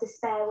if they got a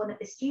spare one at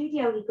the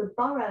studio he could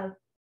borrow.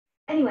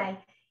 Anyway,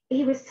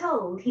 he was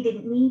told he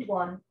didn't need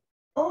one,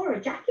 or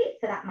a jacket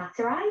for that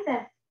matter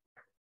either.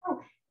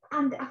 Oh,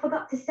 and I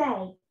forgot to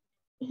say,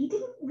 he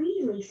didn't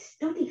really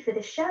study for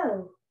the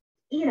show,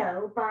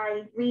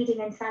 by reading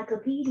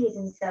encyclopedias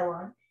and so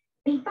on.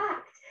 In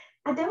fact,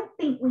 I don't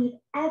think we've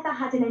ever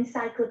had an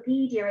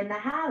encyclopedia in the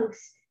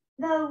house,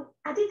 though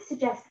I did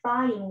suggest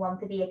buying one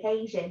for the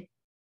occasion.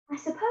 I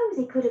suppose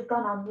he could have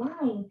gone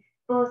online,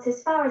 but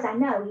as far as I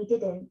know, he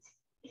didn't.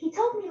 He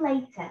told me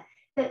later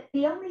that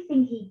the only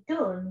thing he'd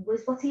done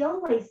was what he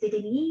always did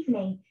in the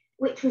evening,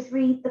 which was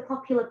read the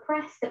popular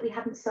press that we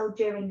hadn't sold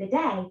during the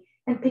day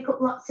and pick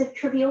up lots of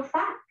trivial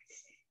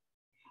facts.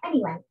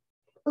 Anyway,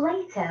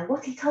 later,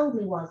 what he told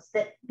me was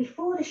that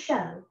before the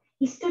show,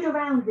 he stood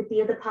around with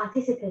the other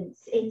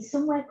participants in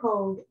somewhere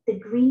called the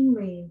Green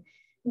Room,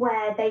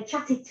 where they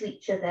chatted to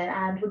each other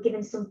and were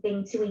given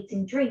something to eat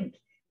and drink,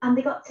 and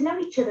they got to know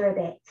each other a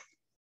bit.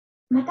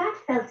 My dad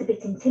felt a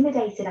bit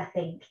intimidated, I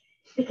think,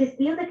 because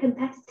the other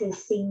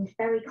competitors seemed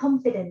very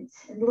confident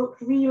and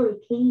looked really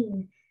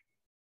keen.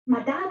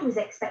 My dad was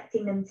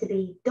expecting them to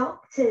be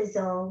doctors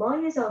or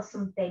lawyers or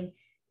something,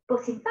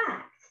 but in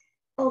fact,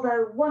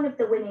 although one of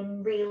the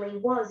women really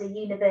was a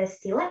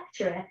university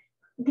lecturer,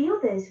 the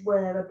others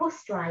were a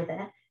bus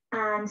driver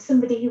and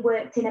somebody who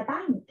worked in a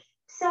bank,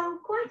 so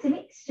quite a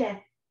mixture.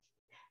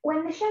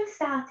 When the show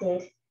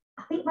started,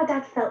 I think my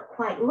dad felt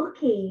quite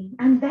lucky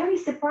and very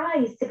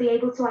surprised to be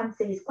able to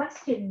answer his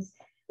questions,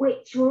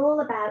 which were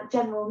all about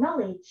general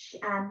knowledge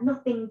and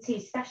nothing too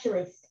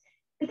specialist,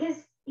 because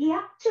he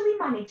actually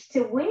managed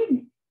to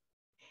win.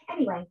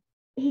 Anyway,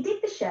 he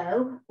did the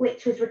show,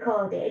 which was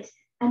recorded,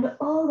 and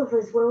all of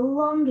us were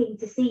longing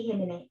to see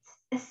him in it,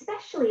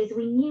 especially as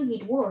we knew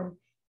he'd won.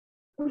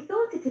 We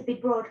thought it'd be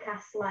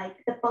broadcast like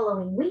the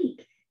following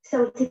week,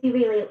 so it'd be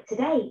really up to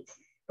date.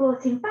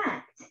 But in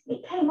fact,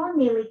 it came on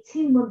nearly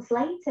 2 months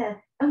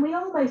later, and we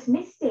almost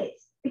missed it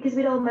because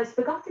we'd almost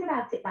forgotten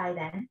about it by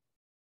then.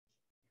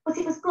 But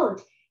it was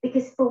good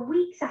because for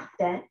weeks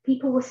after,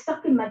 people were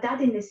stopping my dad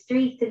in the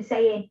street and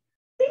saying,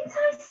 "Didn't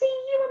I see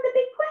you on The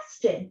Big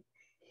Question?"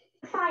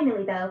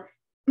 Finally, though,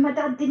 My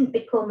dad didn't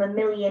become a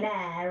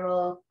millionaire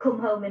or come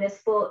home in a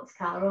sports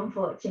car,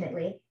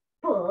 unfortunately,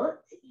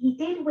 but he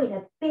did win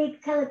a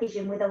big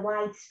television with a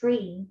wide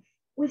screen.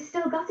 We've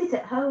still got it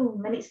at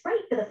home and it's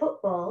great for the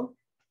football.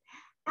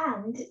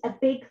 And a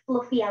big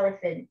fluffy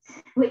elephant,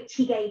 which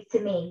he gave to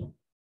me.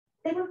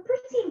 They were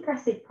pretty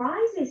impressive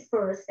prizes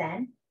for us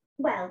then.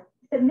 Well,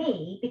 for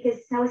me, because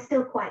I was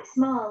still quite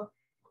small.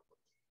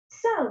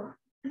 So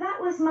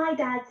that was my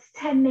dad's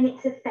 10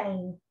 minutes of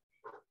fame.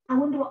 I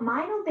wonder what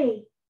mine will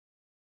be.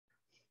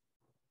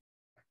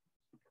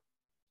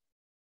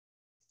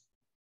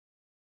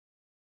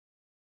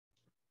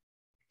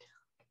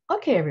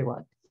 Okay,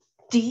 everyone.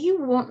 Do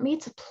you want me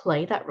to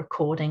play that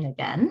recording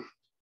again?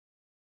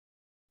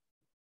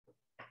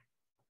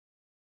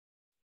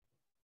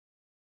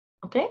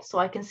 Okay, so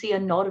I can see a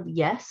nod of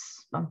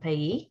yes from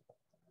Pei.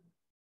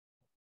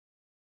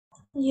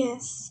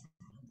 Yes.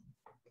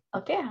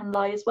 Okay, and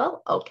Lai as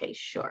well? Okay,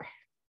 sure.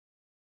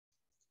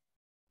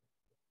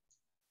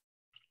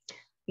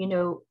 You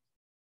know,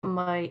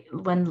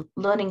 when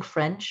learning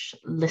French,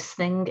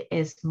 listening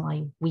is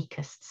my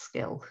weakest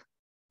skill.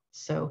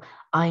 So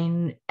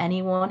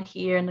anyone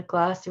here in the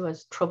class who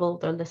has trouble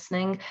with their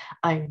listening,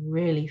 I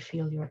really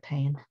feel your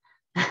pain.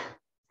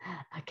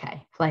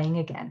 Okay, playing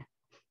again.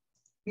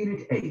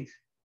 Unit 8,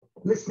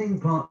 Listening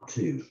Part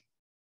 2,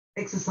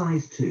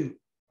 Exercise 2.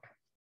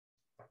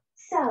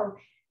 So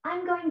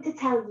I'm going to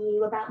tell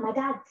you about my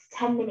dad's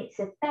 10 minutes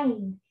of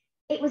fame.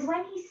 It was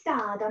when he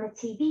starred on a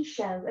TV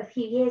show a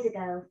few years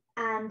ago,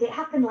 and it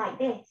happened like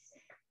this.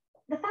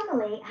 The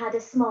family had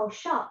a small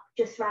shop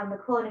just round the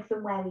corner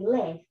from where we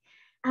live,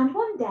 and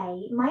one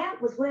day my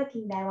aunt was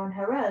working there on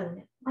her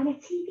own when a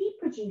TV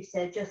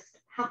producer just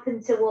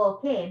happened to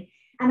walk in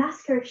and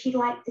ask her if she'd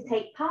like to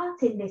take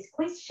part in this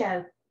quiz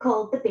show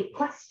called The Big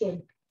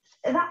Question.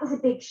 That was a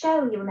big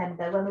show, you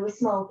remember, when we were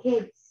small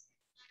kids.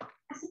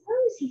 I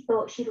suppose he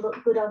thought she'd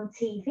look good on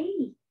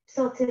TV,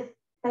 sort of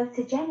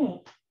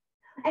photogenic.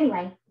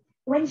 Anyway,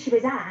 when she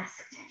was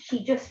asked,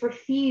 she just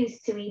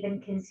refused to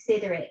even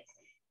consider it.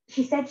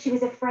 She said she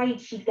was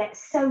afraid she'd get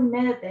so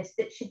nervous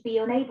that she'd be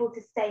unable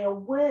to say a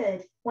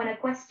word when a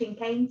question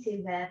came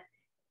to her.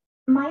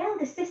 My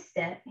elder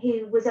sister,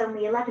 who was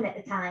only 11 at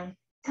the time,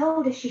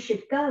 told her she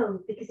should go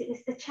because it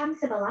was the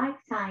chance of a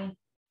lifetime.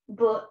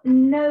 But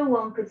no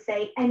one could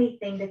say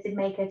anything that would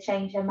make her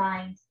change her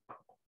mind.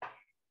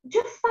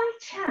 Just by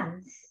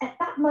chance, at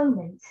that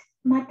moment,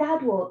 my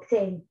dad walked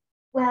in.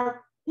 Well,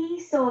 he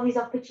saw his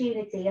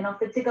opportunity and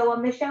offered to go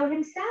on the show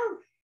himself.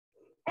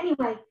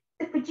 Anyway,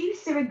 the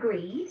producer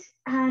agreed,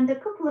 and a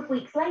couple of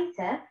weeks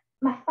later,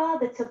 my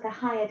father took a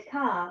hired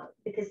car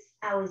because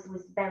ours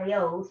was very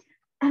old,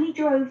 and he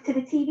drove to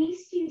the TV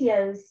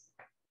studios.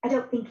 I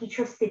don't think he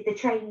trusted the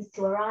trains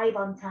to arrive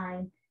on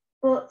time,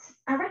 but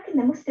I reckon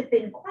there must have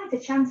been quite a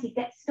chance he'd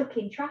get stuck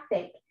in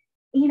traffic.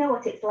 You know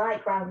what it's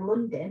like round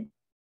London.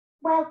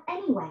 Well,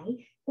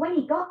 anyway, when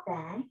he got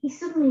there, he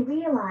suddenly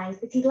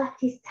realised that he'd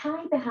left his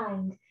tie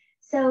behind.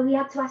 So he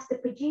had to ask the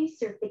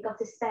producer if they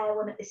got a spare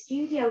one at the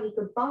studio he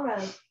could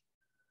borrow.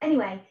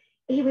 Anyway,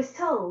 he was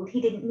told he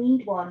didn't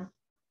need one,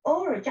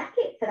 or a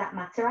jacket for that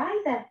matter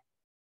either.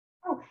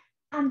 Oh,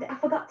 and I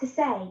forgot to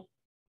say,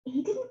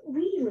 he didn't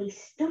really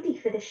study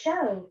for the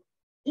show,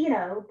 you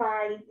know,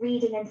 by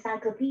reading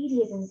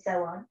encyclopedias and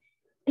so on.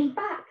 In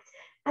fact,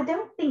 I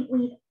don't think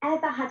we've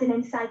ever had an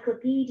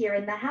encyclopedia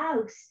in the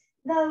house,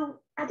 though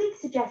I did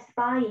suggest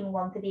buying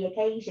one for the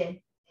occasion.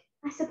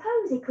 I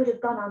suppose he could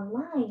have gone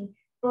online,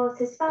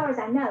 but as far as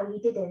I know, he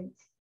didn't.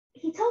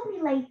 He told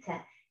me later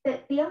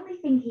that the only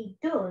thing he'd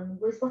done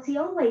was what he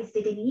always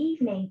did in the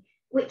evening,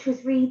 which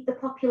was read the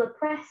popular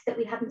press that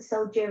we hadn't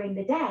sold during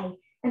the day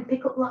and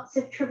pick up lots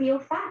of trivial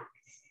facts.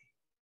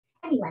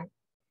 Anyway,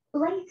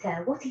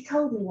 later what he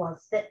told me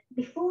was that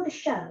before the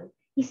show,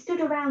 he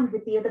stood around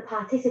with the other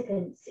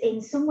participants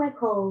in somewhere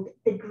called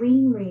the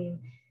Green Room,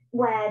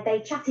 where they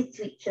chatted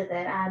to each other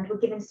and were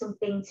given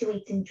something to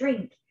eat and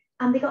drink,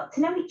 and they got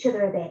to know each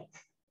other a bit.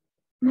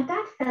 My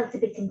dad felt a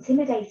bit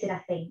intimidated, I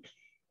think,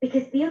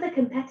 because the other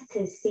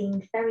competitors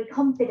seemed very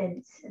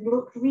confident and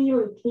looked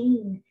really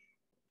keen.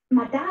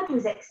 My dad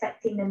was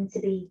expecting them to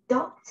be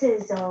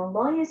doctors or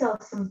lawyers or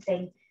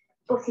something,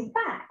 but in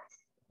fact,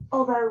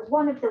 although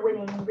one of the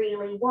women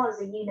really was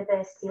a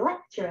university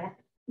lecturer,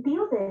 the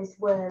others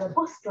were a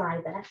bus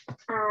driver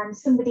and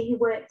somebody who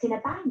worked in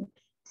a bank,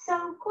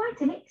 so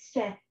quite a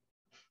mixture.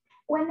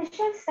 When the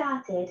show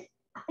started,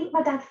 I think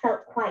my dad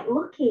felt quite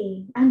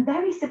lucky and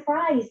very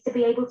surprised to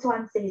be able to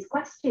answer his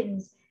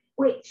questions,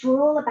 which were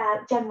all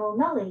about general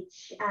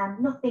knowledge and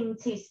nothing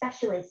too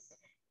specialist,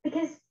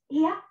 because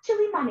he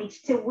actually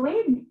managed to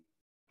win.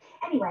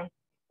 Anyway,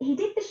 he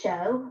did the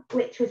show,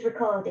 which was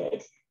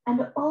recorded,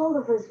 and all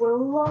of us were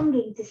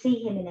longing to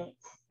see him in it,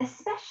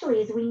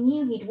 especially as we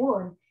knew he'd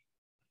won.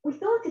 We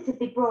thought it'd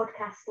be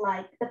broadcast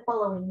like the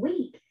following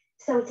week,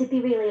 so it'd be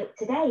really up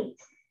to date.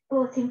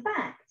 But in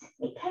fact,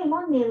 it came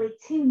on nearly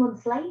 2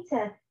 months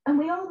later, and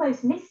we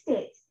almost missed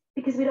it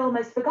because we'd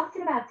almost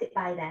forgotten about it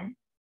by then.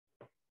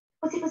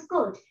 But it was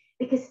good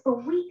because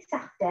for weeks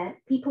after,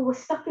 people were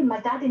stopping my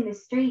dad in the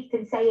street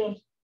and saying,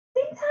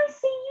 Didn't I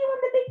see you on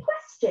the big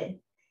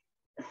question?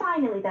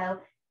 Finally, though,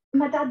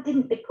 my dad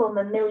didn't become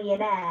a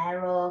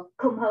millionaire or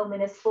come home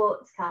in a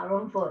sports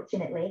car,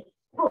 unfortunately.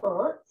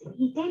 But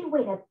he did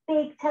win a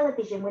big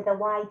television with a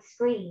wide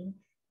screen.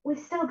 We've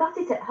still got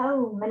it at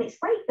home, and it's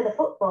great for the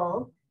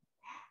football.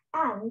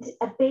 And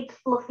a big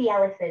fluffy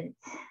elephant,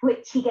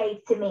 which he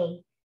gave to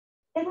me.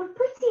 They were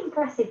pretty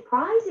impressive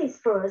prizes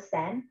for us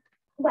then.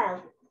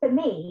 Well, for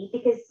me,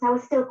 because I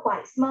was still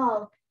quite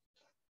small.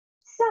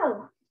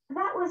 So,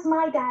 that was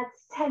my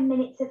dad's 10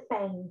 minutes of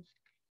fame.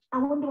 I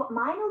wonder what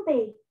mine will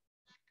be.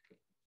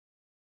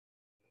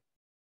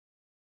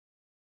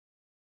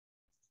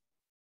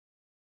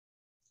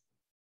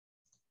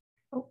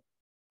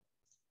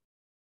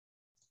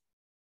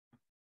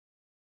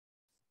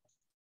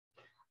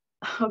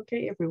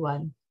 Okay,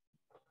 everyone.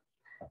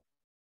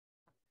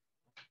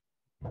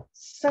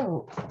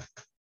 So,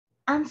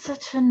 answer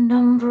to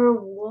number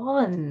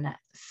 1.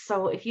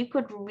 So if you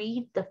could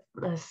read the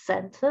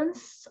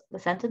sentences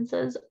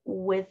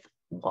with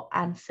what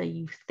answer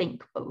you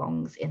think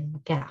belongs in the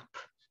gap.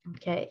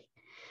 Okay.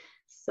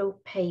 So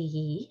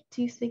Pei,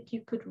 do you think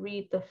you could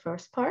read the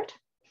first part?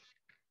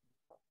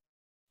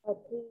 A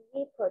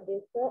TV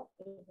producer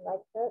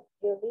invited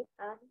Julie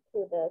Ann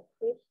to the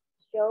quiz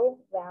show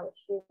while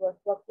she was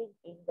working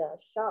in the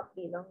shop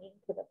belonging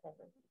to the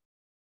family.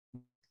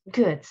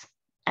 Good.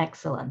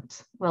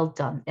 Excellent. Well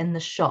done. In the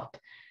shop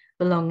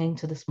belonging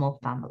to the small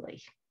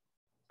family.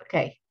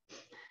 Okay.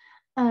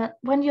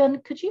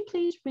 Wen-yun, could you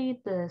please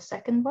read the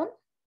second one?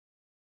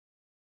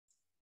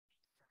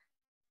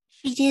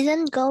 She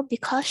didn't go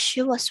because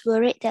she was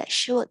worried that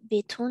she would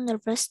be too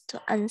nervous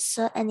to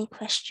answer any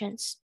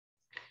questions.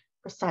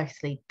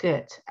 Precisely.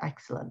 Good.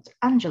 Excellent.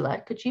 Angela,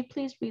 could you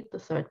please read the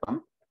third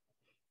one?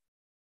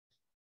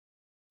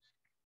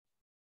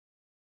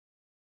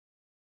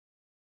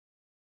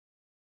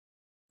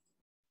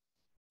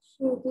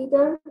 She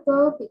didn't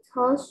go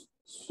because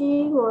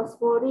she was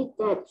worried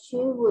that she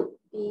would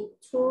be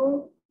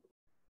too.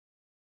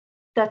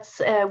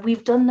 That's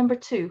we've done number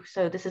 2,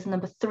 so this is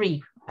number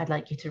 3. I'd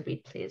like you to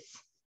read, please.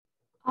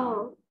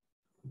 Oh,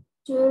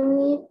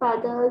 Julie's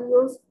father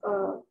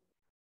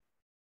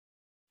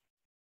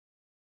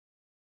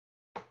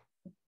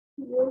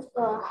used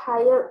a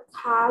hired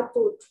car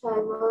to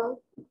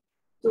travel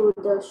to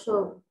the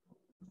show.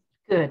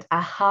 Good.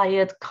 A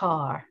hired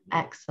car.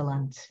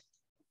 Excellent.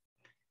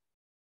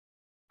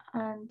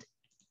 And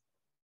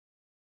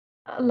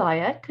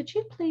Alaya, could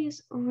you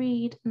please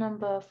read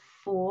number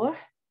 4?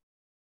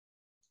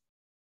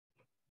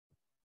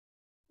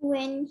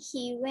 When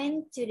he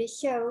went to the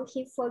show,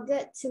 he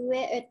forgot to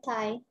wear a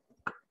tie.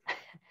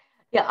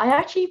 Yeah, I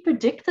actually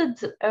predicted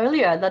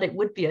earlier that it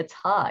would be a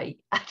tie.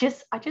 I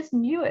just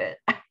knew it.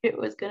 It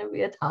was going to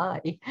be a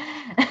tie.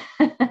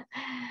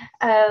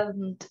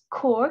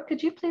 Core,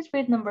 could you please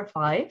read number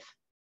 5?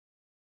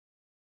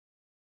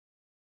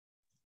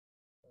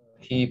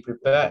 He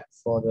prepared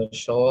for the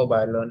show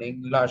by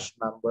learning large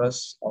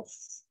numbers of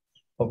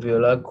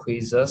popular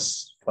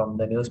quizzes from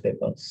the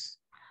newspapers.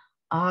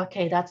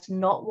 Okay, that's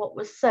not what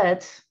was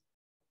said.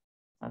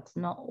 That's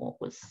not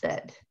what was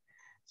said.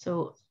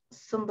 So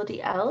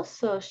somebody else,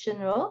 so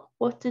Shinro,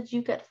 what did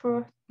you get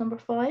for number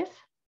 5?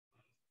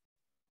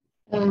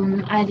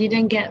 I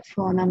didn't get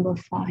for number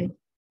 5.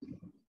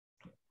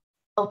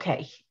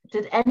 Okay,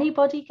 did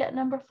anybody get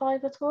number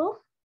 5 at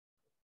all?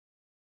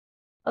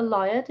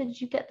 Alaya, did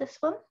you get this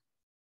one?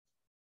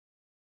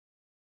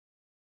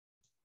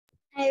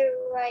 I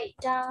write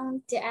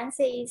down the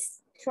answer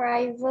is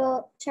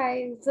trivial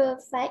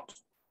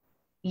fact.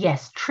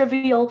 Yes,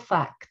 trivial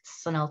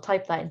facts, and I'll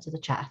type that into the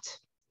chat.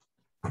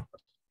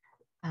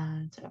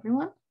 And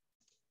everyone,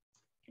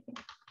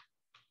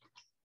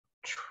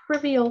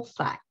 trivial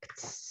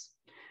facts.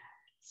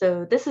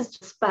 So this is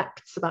just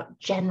facts about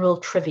general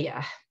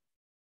trivia.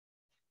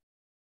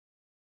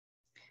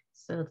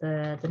 So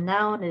the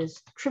noun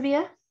is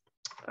trivia,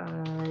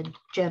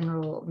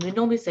 general, we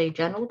normally say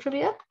general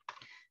trivia.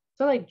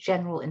 So like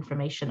general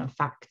information and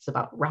facts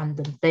about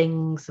random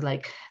things,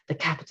 like the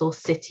capital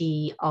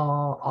city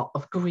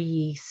of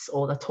Greece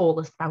or the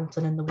tallest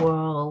mountain in the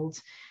world.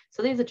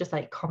 So these are just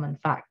like common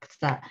facts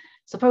that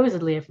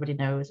supposedly everybody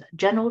knows.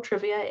 General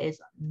trivia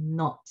is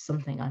not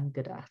something I'm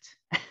good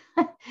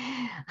at.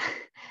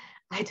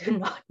 I do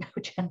not know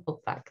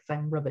general facts.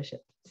 I'm rubbish at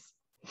this.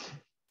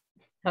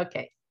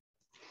 Okay.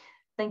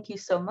 Thank you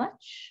so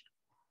much.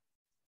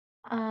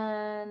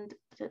 And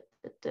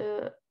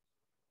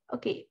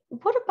okay,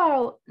 what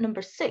about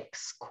number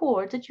 6?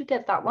 Core, did you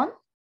get that one?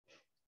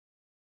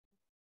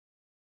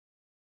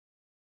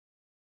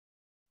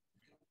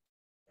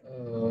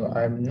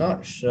 I'm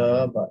not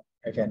sure, but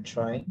I can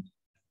try.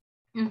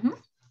 Mm-hmm.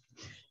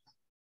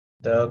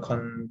 The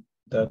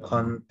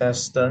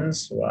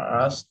contestants were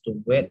asked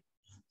to wait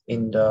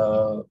in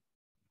the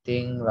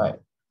thing like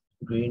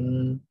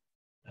green,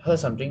 I heard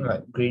something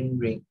like green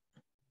ring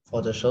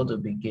for the show to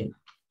begin.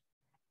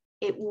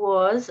 It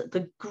was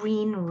the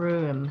green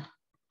room.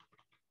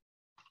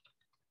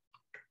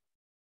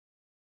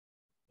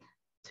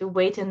 To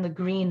wait in the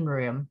green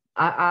room.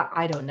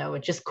 I don't know.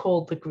 It's just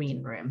called the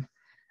green room.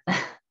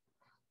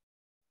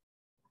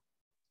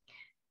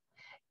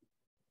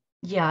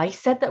 Yeah, I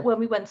said that when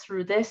we went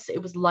through this,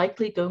 it was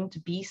likely going to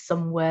be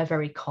somewhere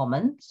very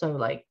common. So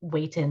like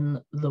wait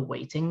in the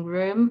waiting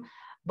room.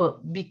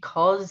 But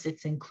because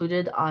it's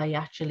included, I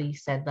actually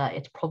said that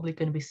it's probably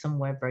going to be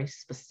somewhere very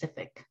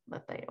specific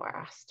that they were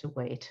asked to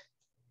wait.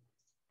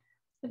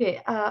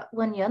 Okay,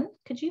 Wen Yun,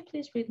 could you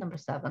please read number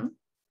 7?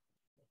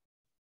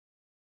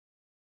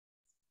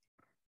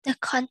 The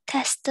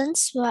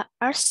contestants were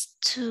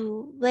asked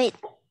to wait.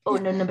 Oh,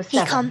 no, number 7.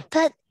 He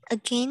competed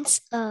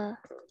against a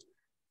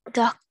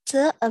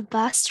doctor, a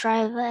bus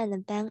driver, and a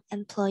bank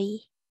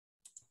employee.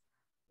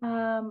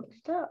 A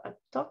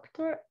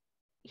doctor?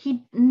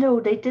 No,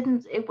 they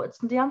didn't.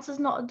 The answer is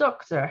not a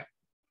doctor.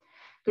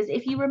 Because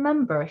if you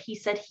remember, he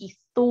said he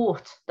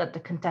thought that the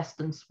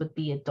contestants would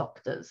be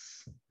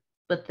doctors,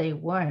 but they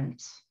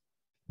weren't.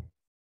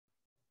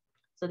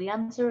 So the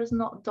answer is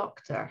not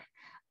doctor.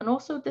 And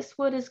also this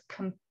word is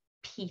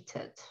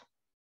competed.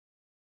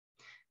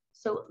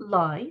 So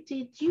Lai,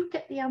 did you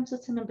get the answer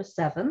to number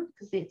 7?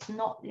 Because it's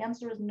not, the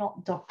answer is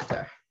not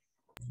doctor.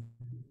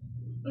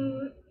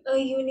 A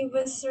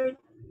university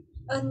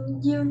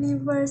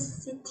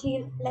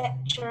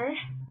lecturer.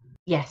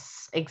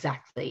 Yes,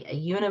 exactly. A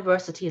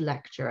university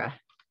lecturer.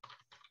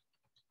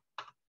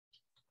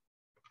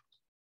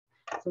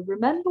 So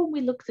remember when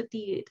we looked at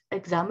the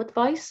exam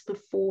advice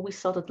before we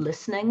started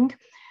listening?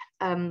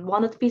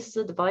 One of the pieces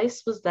of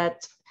advice was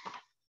that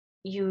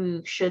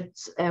you should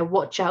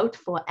watch out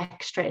for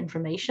extra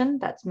information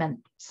that's meant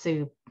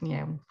to,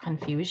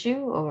 confuse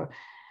you. Or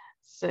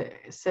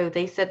so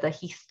they said that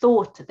he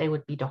thought they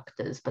would be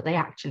doctors, but they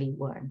actually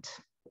weren't.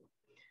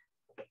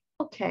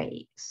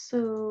 Okay,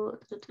 so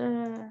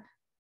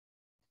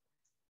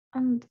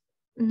and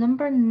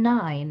number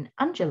 9,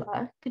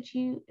 Angela, could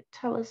you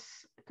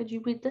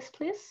read this,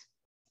 please?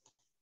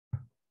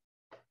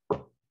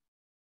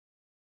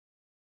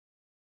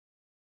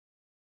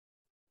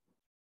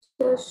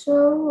 The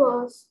show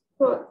was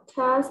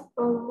broadcast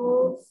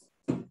almost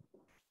 2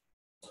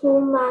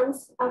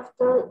 months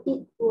after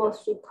it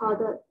was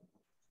recorded.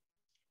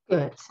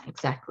 Good,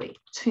 exactly,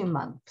 2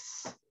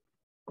 months.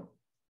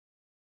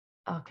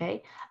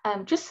 Okay,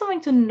 just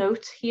something to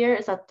note here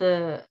is that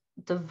the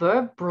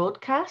verb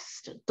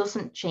broadcast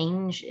doesn't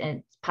change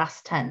in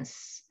past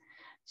tense.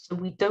 So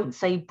we don't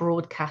say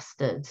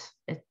broadcasted,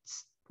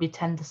 we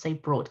tend to say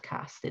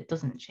broadcast, it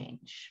doesn't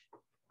change.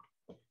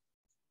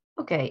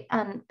 Okay,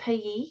 and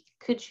Pei,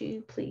 could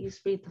you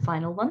please read the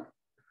final one?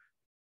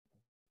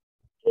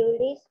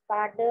 Julie's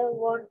father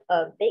won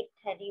a big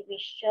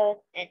television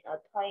and a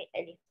toy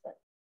elephant.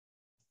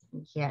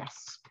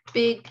 Yes,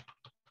 big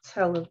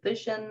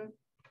television.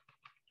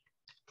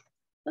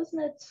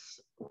 Wasn't it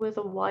with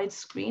a wide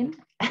screen?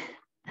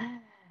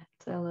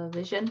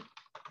 Television.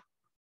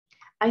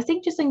 I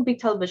think just saying big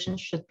television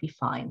should be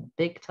fine.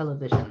 Big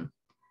television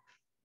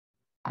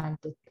and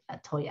a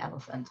toy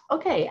elephant.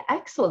 Okay,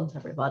 excellent,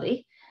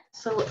 everybody.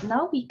 So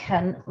now we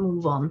can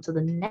move on to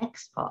the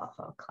next part of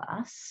our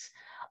class.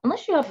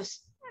 Unless you have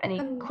any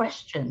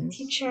questions.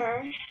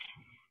 Teacher,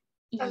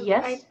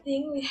 yes? I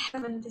think we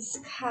haven't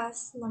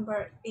discussed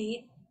number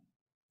 8.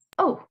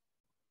 Oh,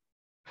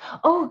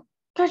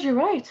 God, you're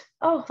right.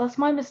 Oh, that's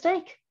my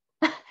mistake.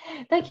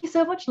 Thank you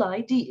so much,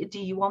 Lai. Do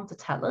you want to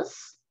tell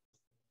us?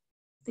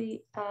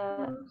 The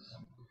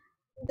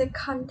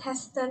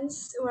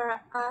contestants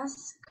were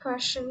asked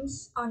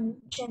questions on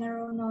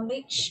general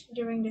knowledge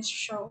during the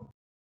show.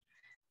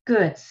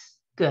 Good,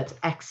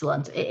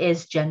 excellent. It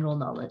is general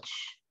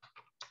knowledge.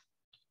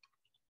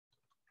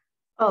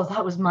 Oh,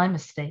 that was my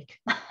mistake.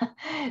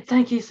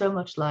 Thank you so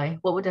much, Lai.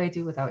 What would I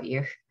do without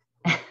you?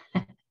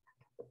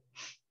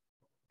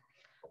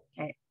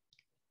 Okay,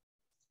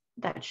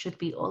 that should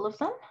be all of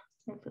them.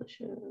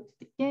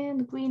 Begin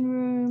the green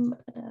room.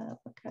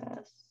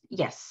 Podcast.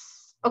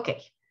 Yes.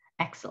 Okay.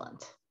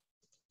 Excellent.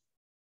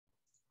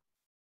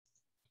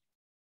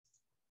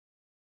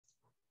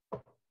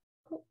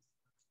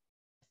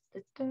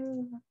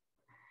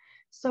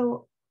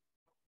 So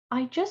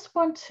I just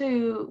want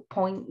to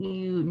point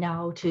you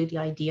now to the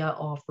idea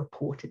of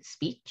reported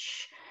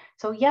speech.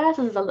 So yes,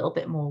 there's a little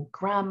bit more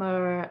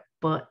grammar,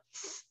 but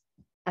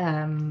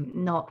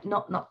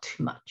not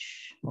too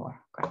much more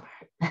grammar.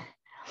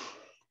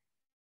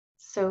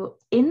 So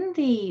in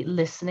the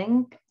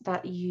listening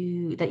that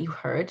you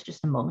heard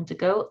just a moment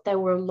ago, there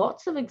were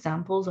lots of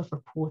examples of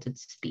reported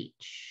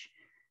speech.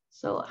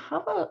 So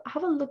have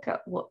a look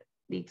at what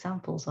the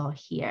examples are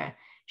here.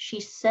 She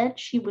said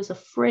she was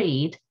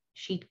afraid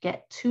she'd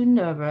get too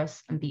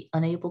nervous and be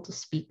unable to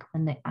speak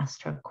when they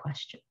asked her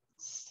questions.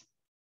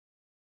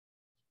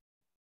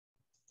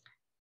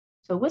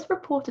 So with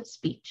reported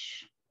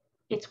speech,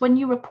 it's when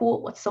you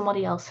report what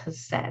somebody else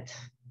has said.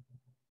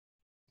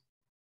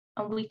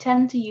 And we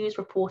tend to use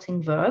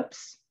reporting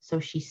verbs. So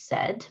she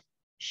said,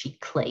 she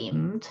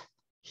claimed,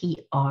 he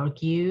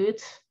argued,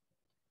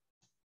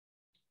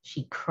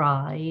 she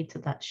cried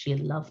that she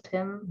loved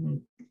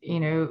him,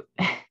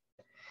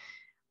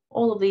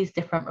 all of these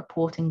different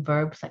reporting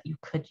verbs that you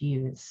could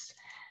use.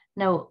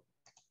 Now,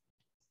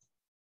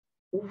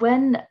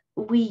 when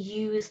we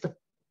use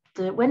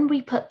when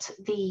we put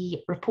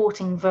the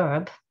reporting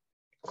verb,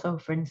 so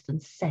for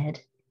instance, said,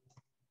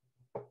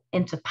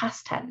 into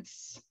past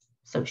tense,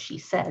 so she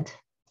said,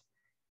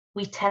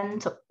 we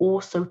tend to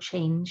also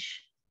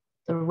change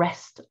the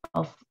rest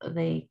of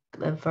the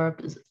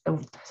verbs,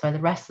 the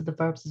rest of the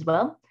verbs as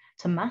well,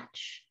 to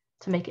match,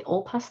 to make it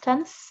all past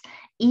tense,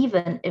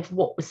 even if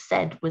what was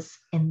said was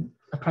in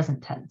the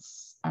present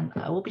tense. And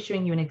I will be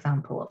showing you an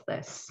example of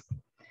this.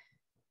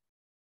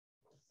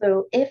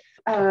 So if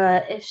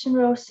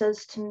Shinro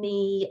says to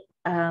me,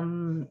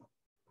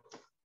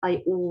 I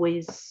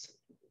always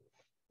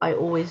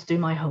do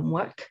my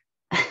homework,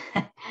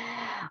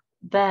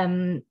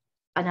 then,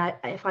 and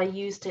if I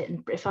used it,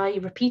 if I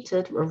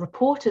repeated or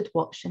reported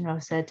what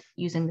Shinro said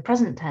using the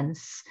present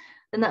tense,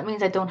 then that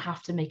means I don't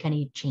have to make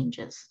any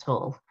changes at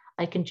all.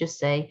 I can just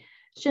say,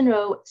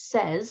 Shinro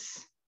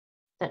says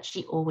that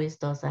she always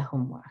does her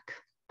homework.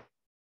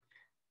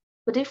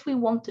 But if we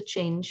want to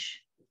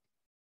change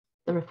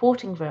the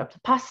reporting verb to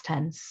past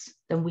tense,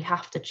 then we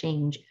have to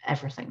change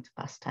everything to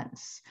past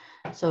tense.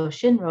 So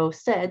Shinro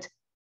said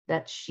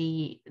that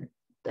she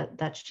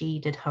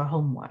did her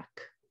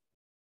homework.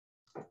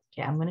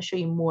 Okay, I'm going to show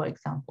you more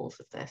examples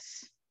of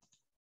this.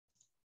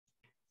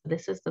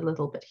 This is the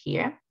little bit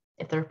here.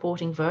 If the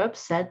reporting verb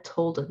said,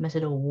 told,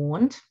 admitted, or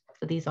warned,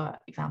 so these are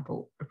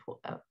example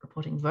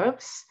reporting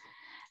verbs.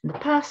 In the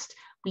past,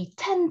 we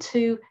tend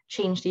to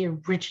change the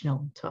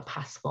original to a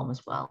past form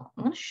as well.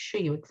 I'm going to show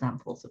you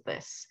examples of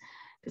this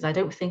because I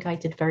don't think I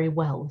did very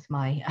well with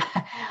my,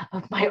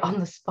 my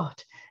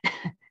on-the-spot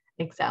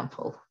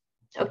example.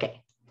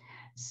 Okay,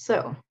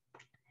 so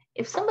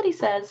if somebody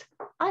says,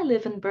 I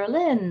live in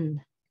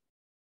Berlin,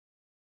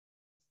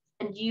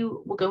 and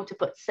you were going to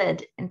put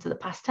said into the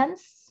past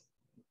tense,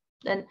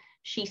 then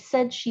she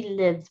said she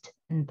lived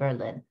in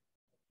Berlin.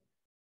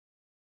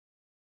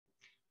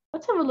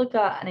 Let's have a look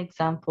at an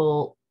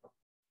example,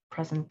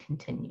 present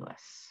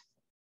continuous.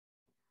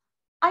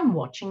 I'm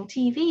watching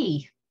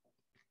TV.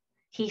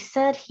 He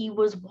said he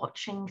was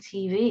watching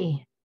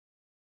TV.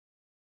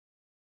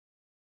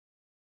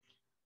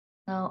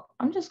 Now,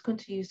 I'm just going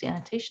to use the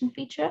annotation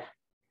feature.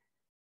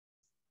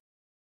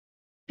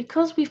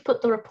 Because we've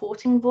put the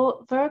reporting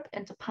verb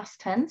into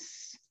past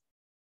tense,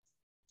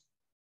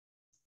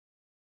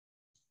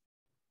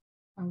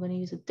 I'm going to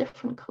use a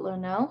different color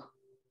now.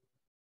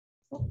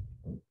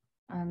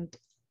 And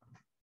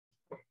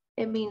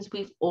it means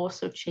we've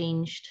also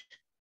changed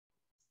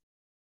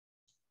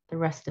the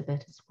rest of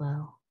it as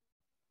well.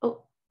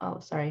 Oh,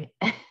 sorry.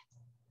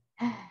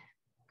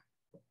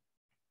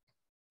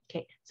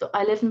 Okay, so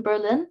I live in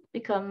Berlin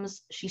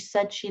becomes she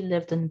said she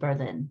lived in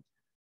Berlin.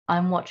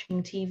 I'm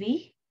watching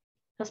TV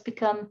has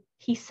become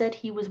he said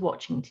he was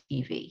watching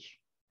TV.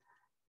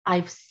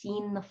 I've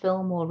seen the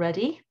film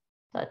already.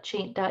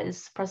 That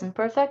is present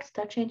perfect.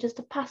 That changes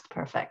to past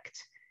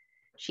perfect.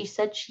 She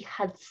said she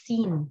had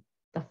seen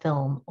the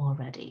film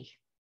already.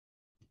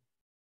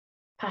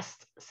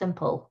 Past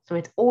simple. So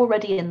it's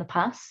already in the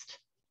past.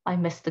 I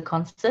missed the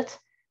concert.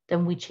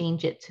 Then we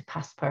change it to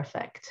past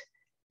perfect.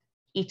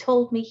 He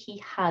told me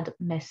he had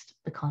missed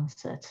the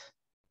concert.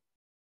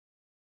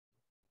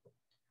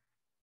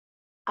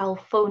 I'll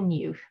phone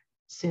you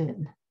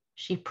soon.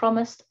 She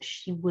promised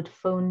she would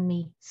phone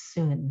me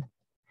soon.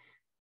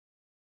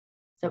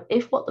 So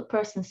if what the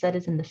person said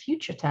is in the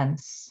future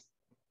tense,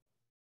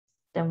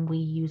 then we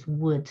use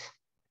would.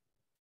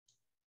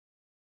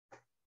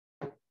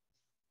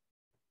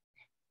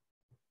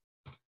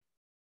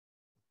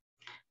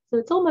 So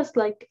it's almost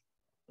like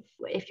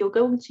if you're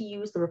going to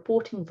use the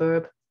reporting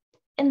verb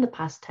in the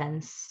past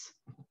tense,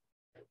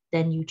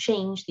 then you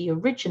change the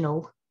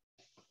original,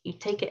 you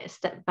take it a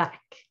step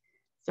back.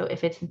 So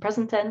if it's in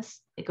present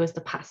tense, it goes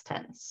to past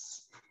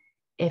tense.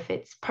 If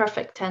it's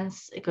perfect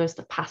tense, it goes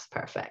to past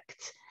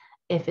perfect.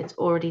 If it's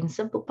already in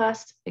simple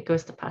past, it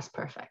goes to past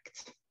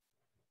perfect.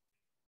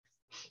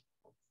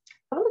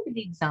 Have a look at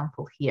the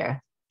example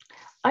here.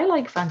 I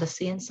like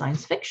fantasy and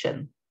science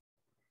fiction.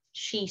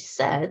 She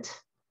said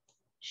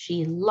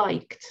she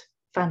liked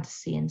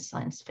fantasy and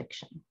science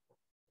fiction.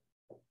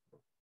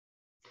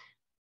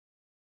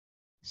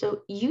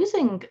 So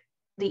using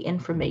the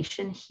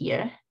information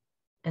here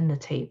in the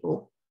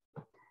table,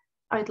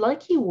 I'd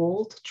like you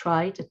all to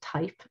try to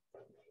type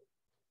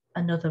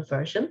another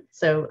version.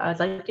 So I'd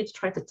like you to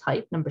try to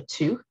type number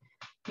 2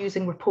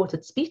 using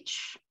reported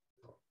speech,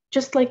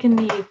 just like in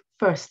the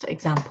first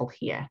example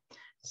here.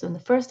 So in the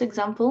first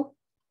example,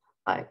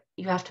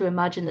 you have to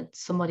imagine that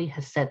somebody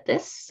has said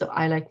this. So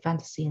I like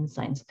fantasy and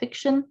science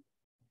fiction.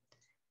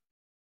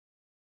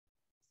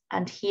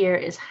 And here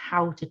is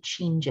how to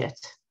change it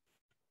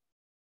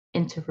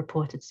into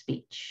reported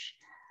speech.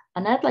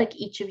 And I'd like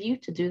each of you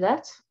to do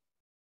that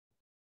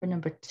for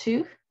number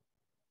 2,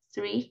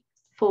 3,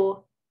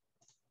 4,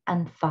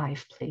 and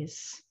 5,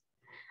 please.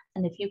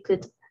 And if you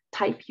could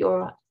type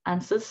your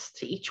answers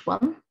to each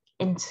one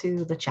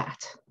into the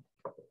chat.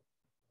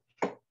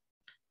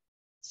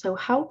 So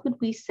how could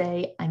we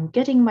say, I'm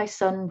getting my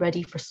son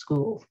ready for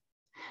school?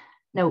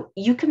 Now,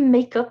 you can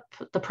make up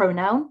the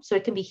pronoun, so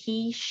it can be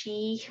he,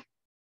 she,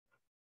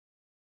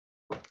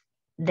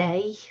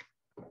 they.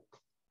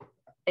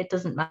 It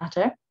doesn't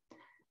matter,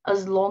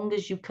 as long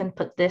as you can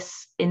put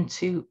this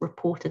into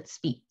reported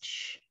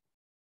speech,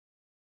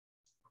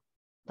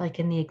 like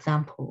in the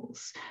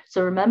examples.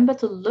 So remember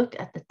to look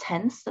at the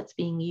tense that's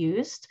being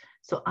used.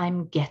 So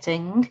I'm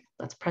getting,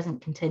 that's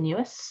present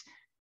continuous.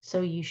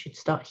 So you should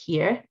start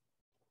here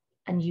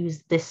and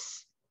use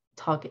this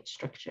target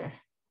structure.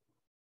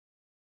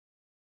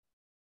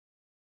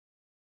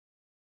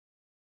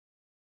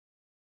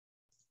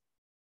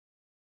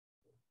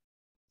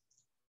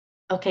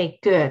 Okay,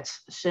 good.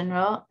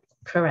 Shinra,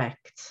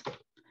 correct.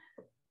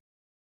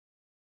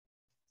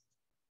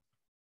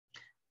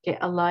 Okay,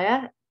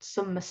 Alaya,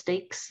 some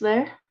mistakes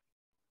there.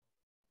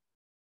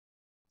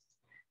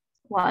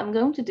 What I'm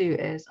going to do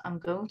is I'm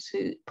going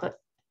to put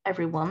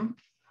everyone,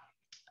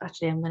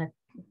 actually I'm going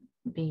to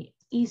be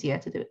easier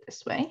to do it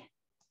this way.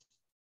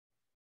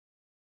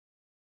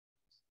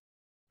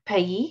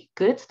 Payee,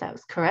 good, that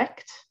was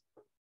correct.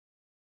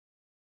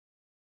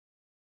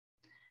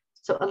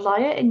 So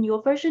Alaya, in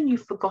your version,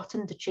 you've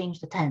forgotten to change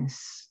the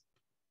tense.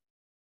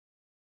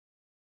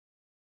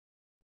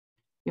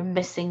 You're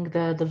missing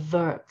the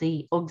verb,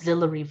 the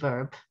auxiliary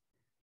verb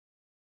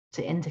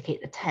to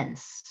indicate the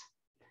tense.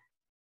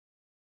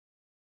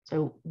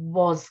 So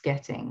was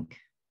getting.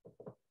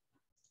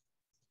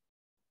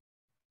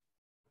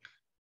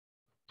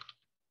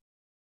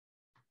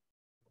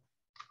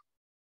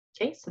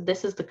 Okay, so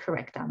this is the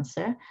correct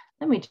answer.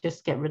 Let me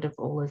just get rid of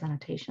all those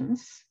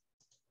annotations.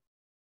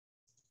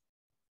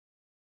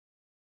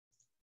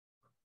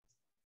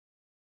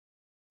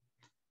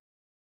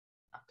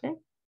 Okay.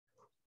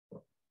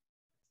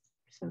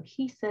 So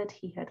he said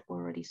he had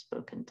already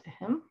spoken to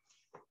him.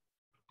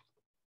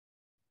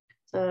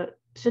 So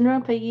Shinra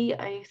and Peggy,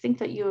 I think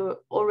that you're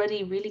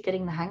already really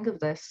getting the hang of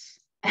this.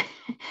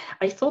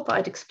 I thought that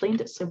I'd explained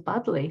it so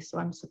badly, so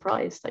I'm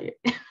surprised that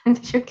you're,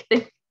 that you're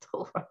getting it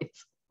all right.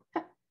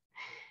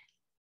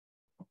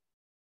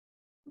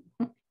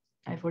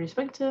 I've already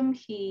spoken to him.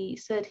 He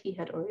said he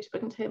had already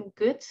spoken to him.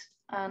 Good.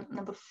 And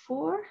number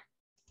 4.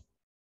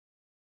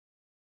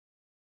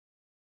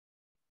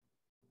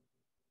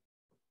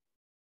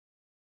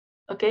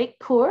 Okay,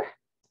 core,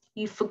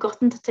 you've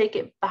forgotten to take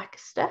it back a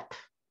step.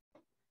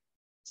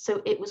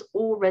 So it was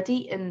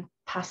already in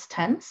past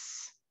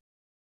tense.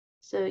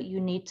 So you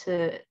need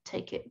to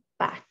take it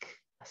back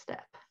a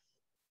step.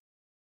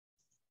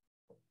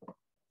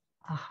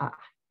 Aha,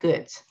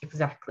 good,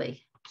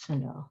 exactly. So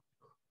no.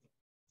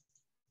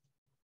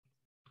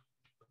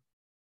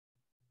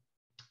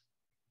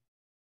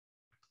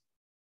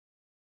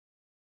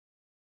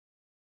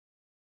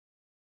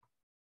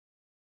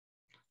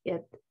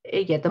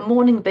 Yeah, the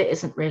morning bit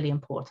isn't really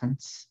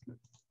important.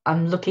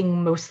 I'm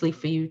looking mostly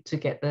for you to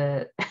get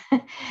the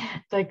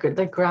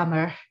the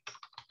grammar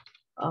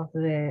of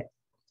the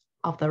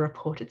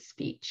reported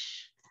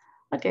speech.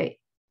 Okay,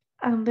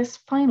 and this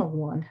final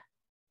one.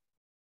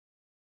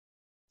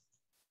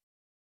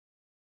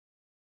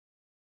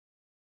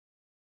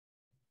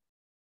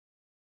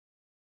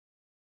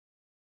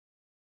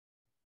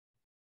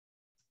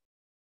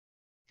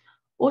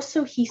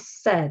 Also, he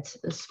said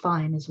is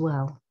fine as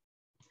well.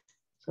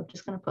 So I'm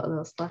just going to put a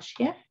little slash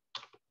here.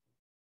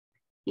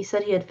 He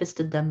said he had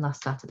visited them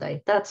last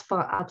Saturday. That's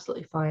fine,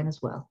 absolutely fine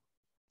as well.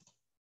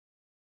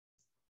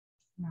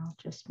 Now I'll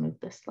just move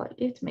this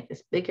slightly to make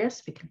this bigger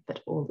so we can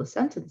fit all the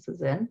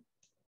sentences in.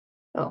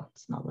 Oh,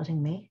 it's not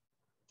letting me.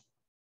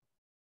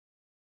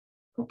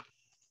 Oh.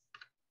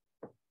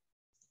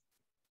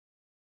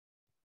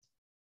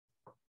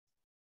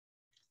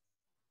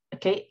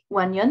 Okay,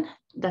 Wanyan,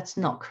 that's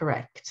not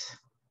correct.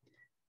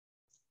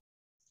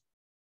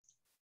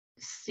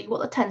 See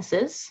what the tense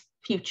is,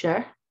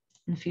 future,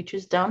 and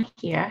future's down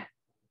here,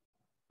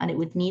 and it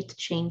would need to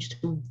change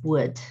to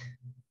would.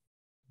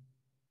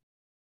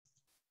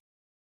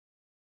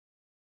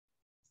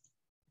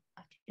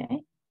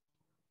 Okay.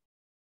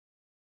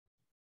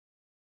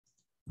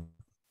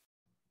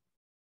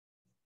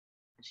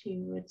 She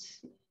would.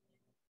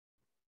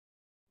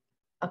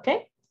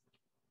 Okay.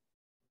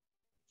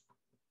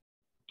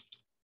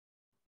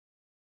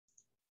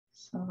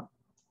 So.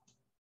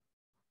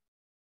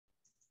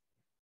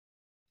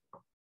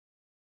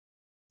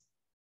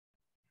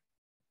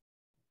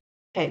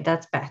 Okay,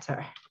 that's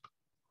better.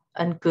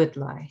 And good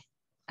lie.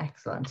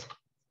 Excellent.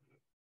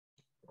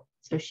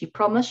 So she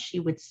promised she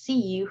would see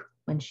you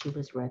when she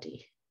was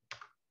ready.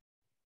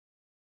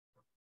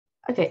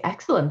 Okay,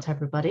 excellent,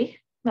 everybody.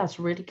 That's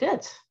really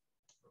good.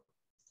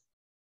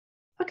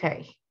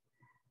 Okay.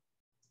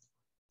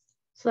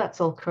 So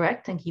that's all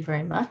correct. Thank you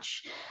very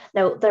much.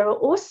 Now, there are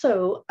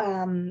also,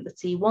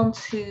 let's see, 1,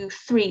 2,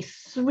 3,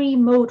 3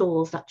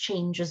 modals that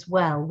change as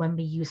well when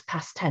we use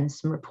past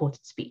tense in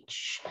reported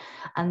speech.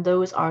 And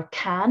those are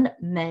can,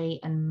 may,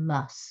 and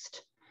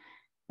must.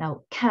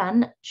 Now,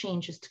 can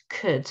changes to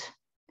could,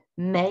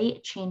 may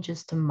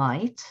changes to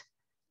might,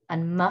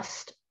 and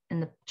must in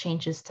the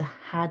changes to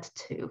had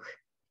to.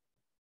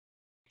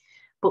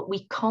 But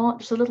we can't,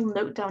 just a little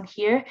note down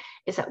here,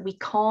 is that we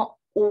can't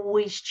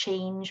always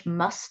change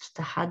must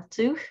to had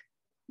to.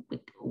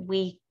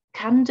 We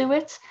can do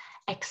it,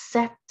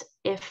 except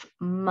if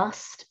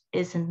must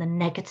is in the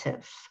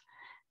negative.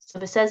 So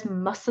if it says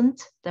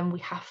mustn't, then we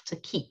have to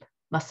keep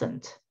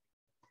mustn't.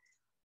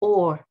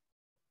 Or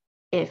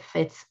if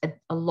it's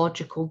a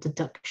logical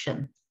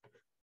deduction.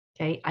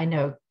 Okay, I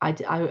know,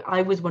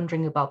 I was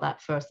wondering about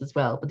that first as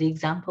well, but the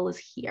example is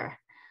here.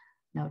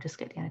 Now just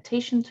get the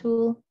annotation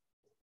tool.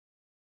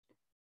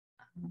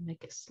 I'll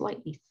make it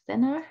slightly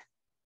thinner.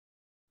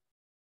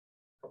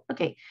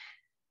 Okay,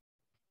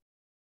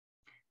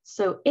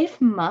 so if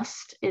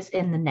must is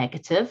in the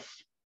negative,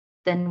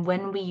 then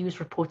when we use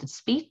reported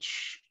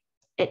speech,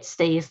 it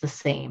stays the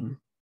same.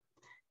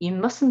 You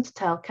mustn't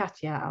tell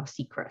Katya our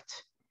secret.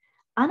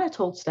 Anna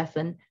told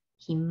Stefan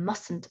he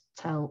mustn't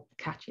tell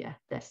Katya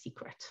their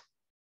secret.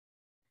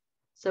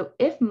 So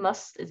if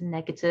must is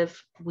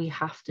negative, we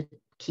have to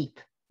keep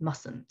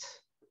mustn't.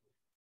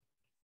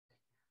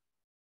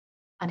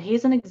 And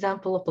here's an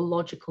example of a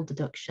logical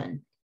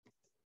deduction.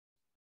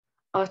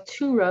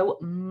 Arturo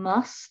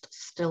must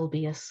still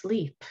be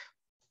asleep.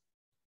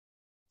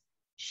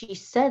 She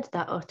said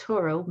that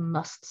Arturo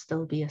must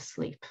still be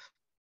asleep.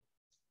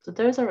 So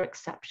those are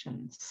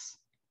exceptions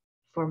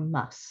for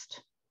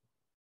must.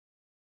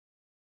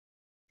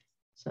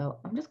 So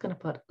I'm just going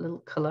to put a little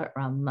color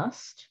around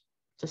must,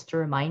 just to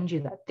remind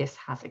you that this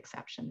has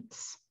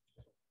exceptions.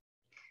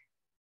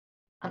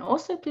 And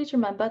also please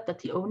remember that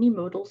the only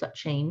modals that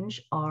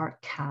change are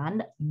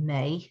can,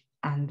 may,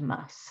 and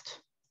must.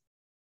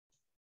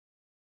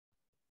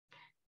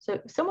 So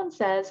if someone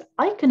says,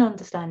 I can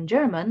understand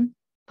German,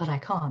 but I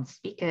can't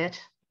speak it,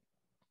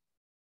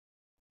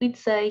 we'd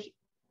say,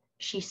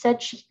 she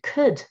said she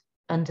could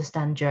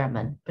understand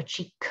German, but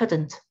she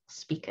couldn't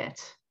speak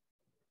it.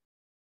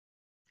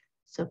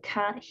 So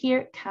can,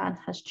 here can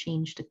has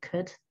changed to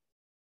could,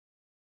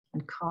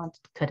 and can't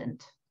to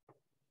couldn't.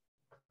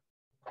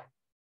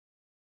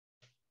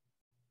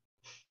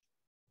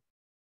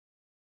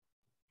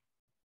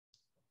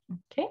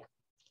 Okay,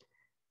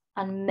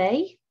 and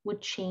may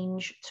would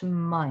change to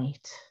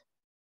might.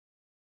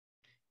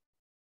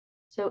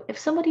 So if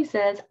somebody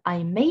says,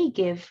 I may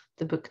give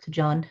the book to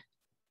John,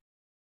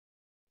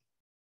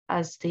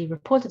 as the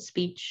reported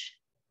speech,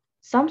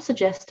 some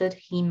suggested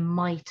he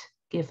might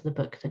give the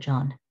book to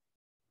John.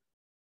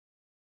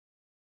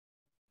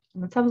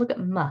 And let's have a look at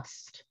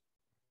must.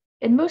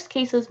 In most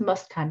cases,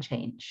 must can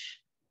change.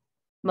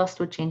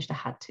 Must would change to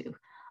had to.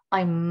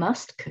 I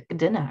must cook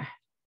dinner.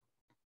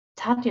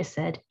 Tanya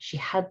said she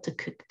had to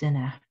cook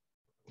dinner.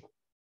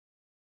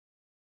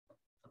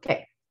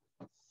 Okay.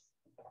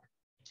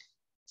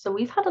 So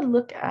we've had a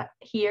look at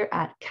here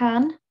at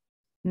can,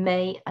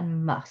 may,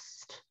 and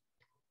must.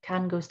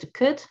 Can goes to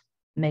could,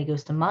 may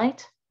goes to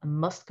might, and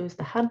must goes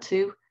to had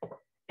to,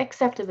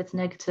 except if it's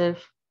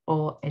negative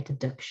or a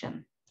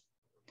deduction.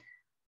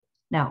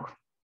 Now,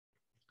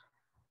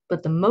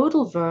 but the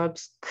modal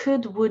verbs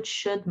could, would,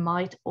 should,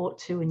 might, ought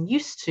to, and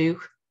used to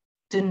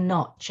do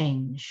not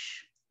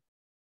change.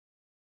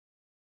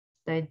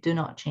 They do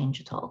not change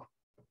at all.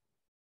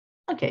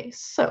 Okay,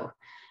 so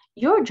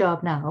your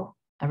job now,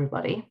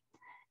 everybody,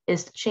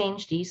 is to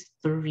change these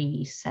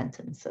 3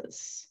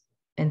 sentences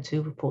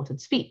into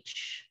reported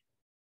speech.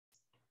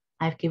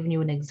 I've given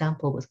you an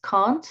example with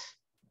can't,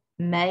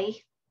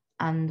 may,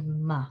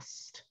 and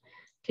must.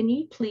 Can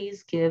you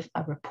please give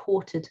a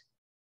reported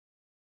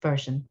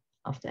version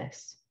of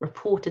this?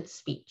 Reported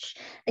speech.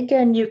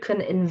 Again, you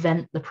can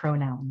invent the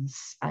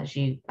pronouns as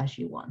you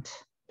want.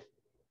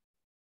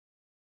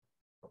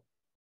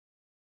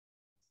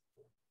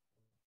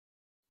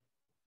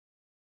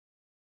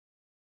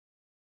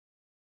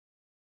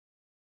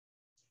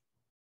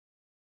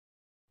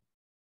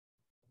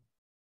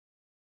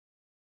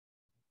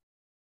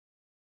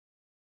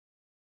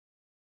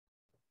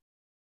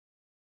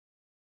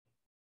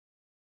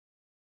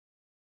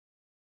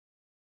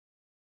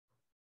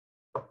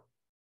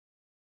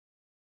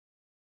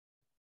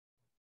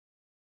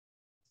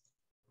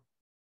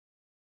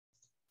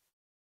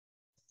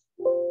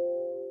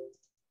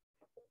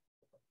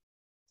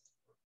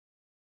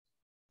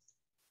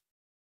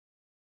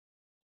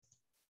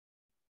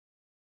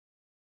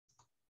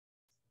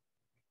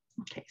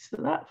 Okay, so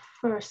that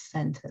first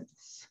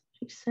sentence,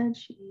 she said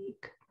she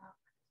could not.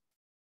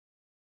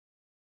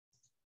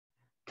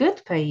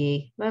 Good,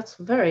 Pei. That's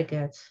very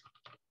good.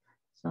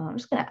 So I'm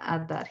just going to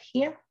add that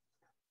here.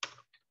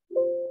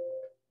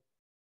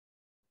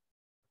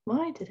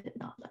 Why did it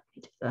not let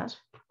me do that?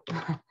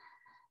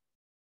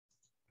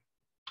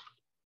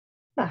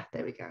 Ah,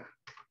 there we go.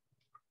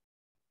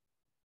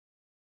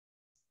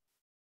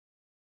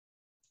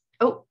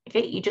 Oh,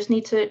 okay, you just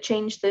need to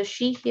change the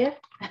she here.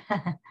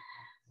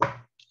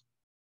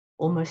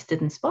 Almost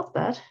didn't spot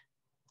that.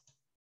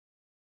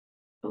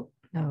 Oh,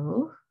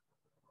 no,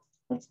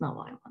 that's not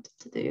what I wanted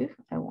to do.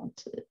 I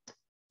wanted,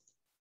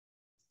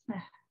 I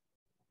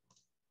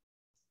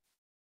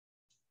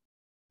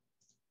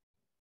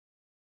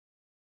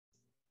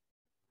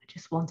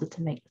just wanted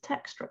to make the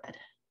text red.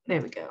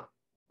 There we go.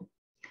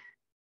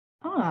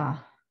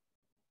 Ah.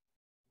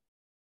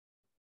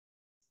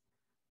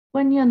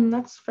 Wenyan,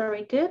 that's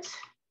very good.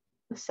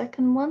 The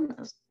second one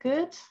is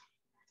good.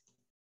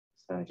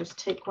 So I just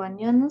take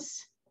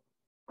Wenyan's.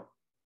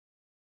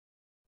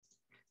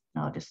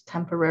 Now I'll just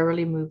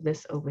temporarily move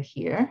this over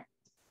here.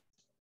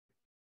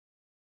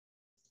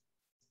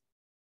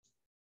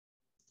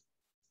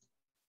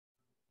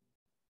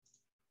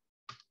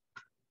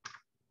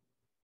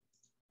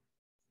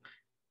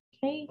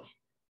 Okay.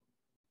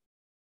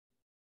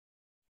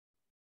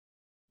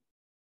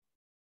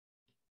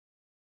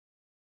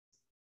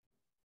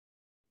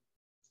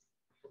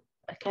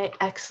 Okay,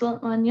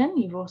 excellent,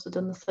 Wenyan. You've also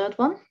done the third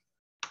one.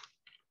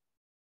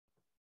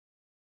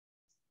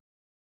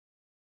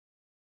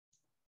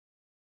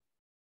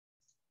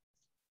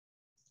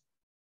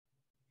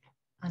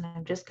 And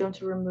I'm just going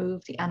to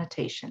remove the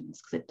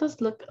annotations because it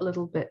does look a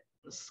little bit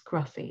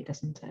scruffy,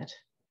 doesn't it?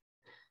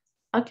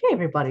 Okay,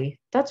 everybody,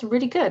 that's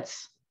really good.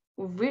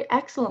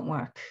 Excellent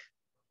work.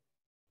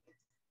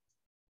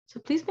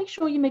 So please make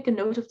sure you make a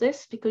note of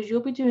this because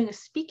you'll be doing a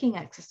speaking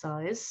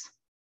exercise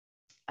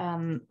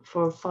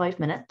for 5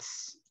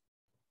 minutes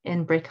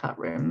in breakout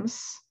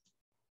rooms.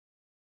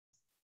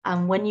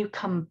 And when you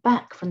come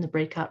back from the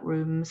breakout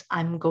rooms,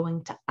 I'm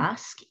going to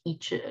ask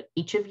each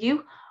of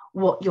you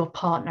what your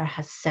partner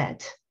has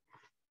said.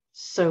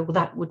 So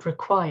that would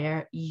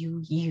require you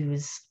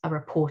use a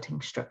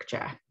reporting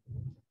structure.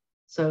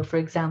 So for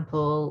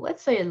example,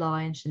 let's say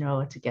Lai and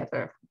Shinro are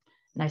together.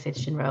 And I say to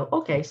Shinro,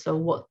 okay, so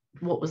what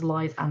was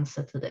Lai's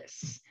answer to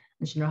this?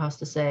 And Shinro has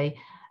to say,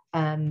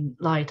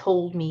 Lai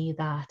told me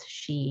that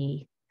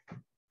she,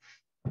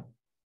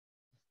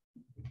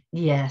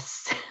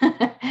 yes.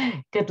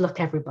 Good luck,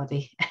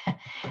 everybody.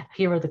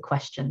 Here are the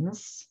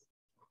questions.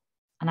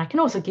 And I can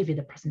also give you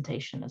the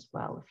presentation as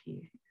well if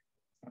you,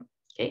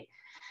 okay.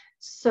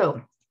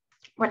 So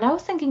we're now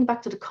thinking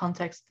back to the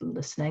context of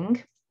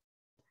listening.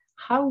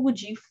 How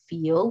would you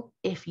feel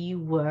if you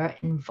were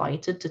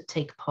invited to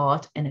take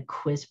part in a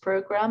quiz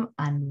program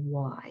and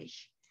why?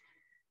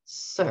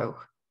 So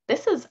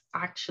this is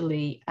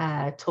actually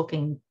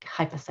talking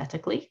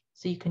hypothetically,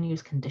 so you can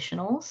use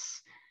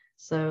conditionals.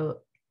 So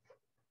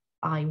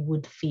I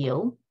would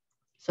feel,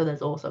 so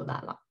there's also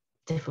that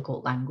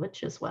difficult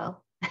language as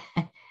well.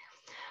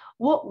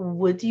 What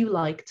would you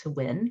like to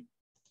win?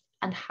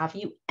 And have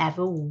you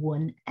ever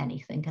won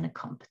anything in a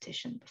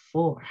competition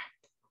before?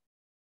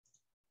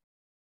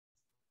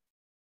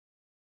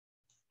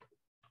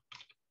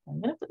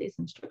 I'm going to put these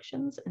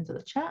instructions into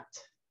the chat.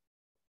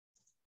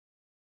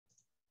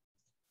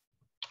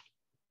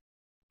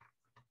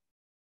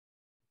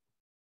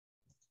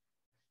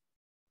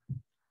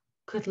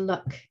 Good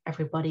luck,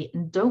 everybody.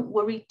 And don't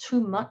worry too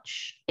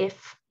much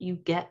if you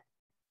get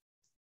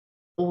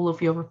all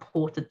of your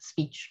reported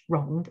speech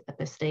wrong at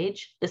this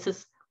stage. This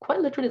is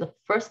quite literally the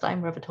first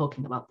time we're ever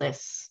talking about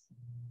this.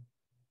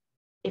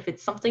 If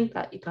it's something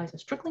that you guys are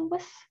struggling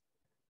with,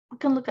 we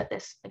can look at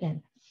this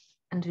again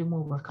and do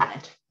more work on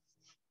it.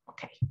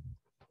 Okay,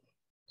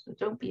 so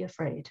don't be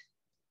afraid,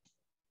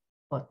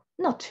 but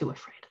not too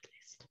afraid at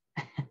least.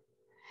 Okay,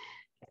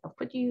 I'll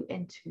put you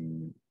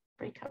into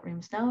breakout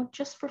rooms now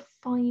just for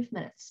 5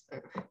 minutes.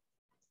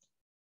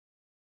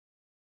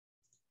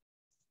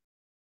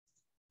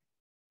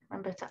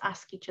 Remember to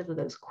ask each other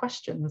those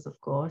questions, of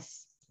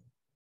course.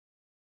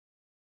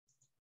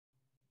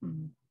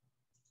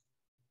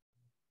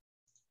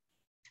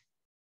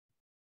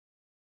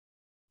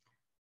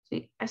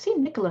 See, I see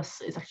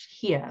Nicholas is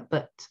actually here,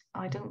 but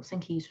I don't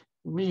think he's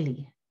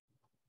really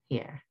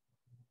here.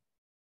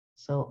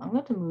 So I'm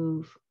going to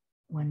move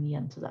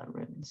Wenyan to that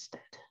room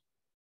instead.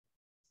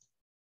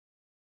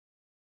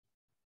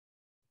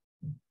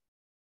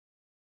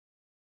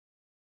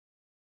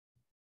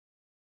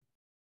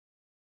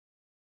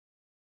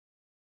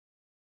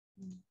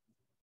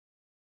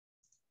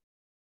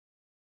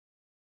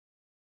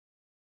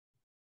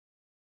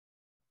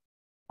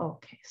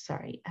 Okay,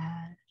 sorry,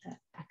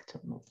 back to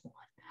mode 1.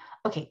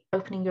 Okay,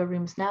 opening your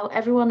rooms now.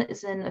 Everyone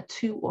is in a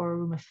 2 or a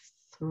room of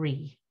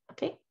 3.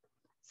 Okay,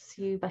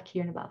 see you back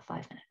here in about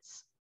 5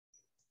 minutes.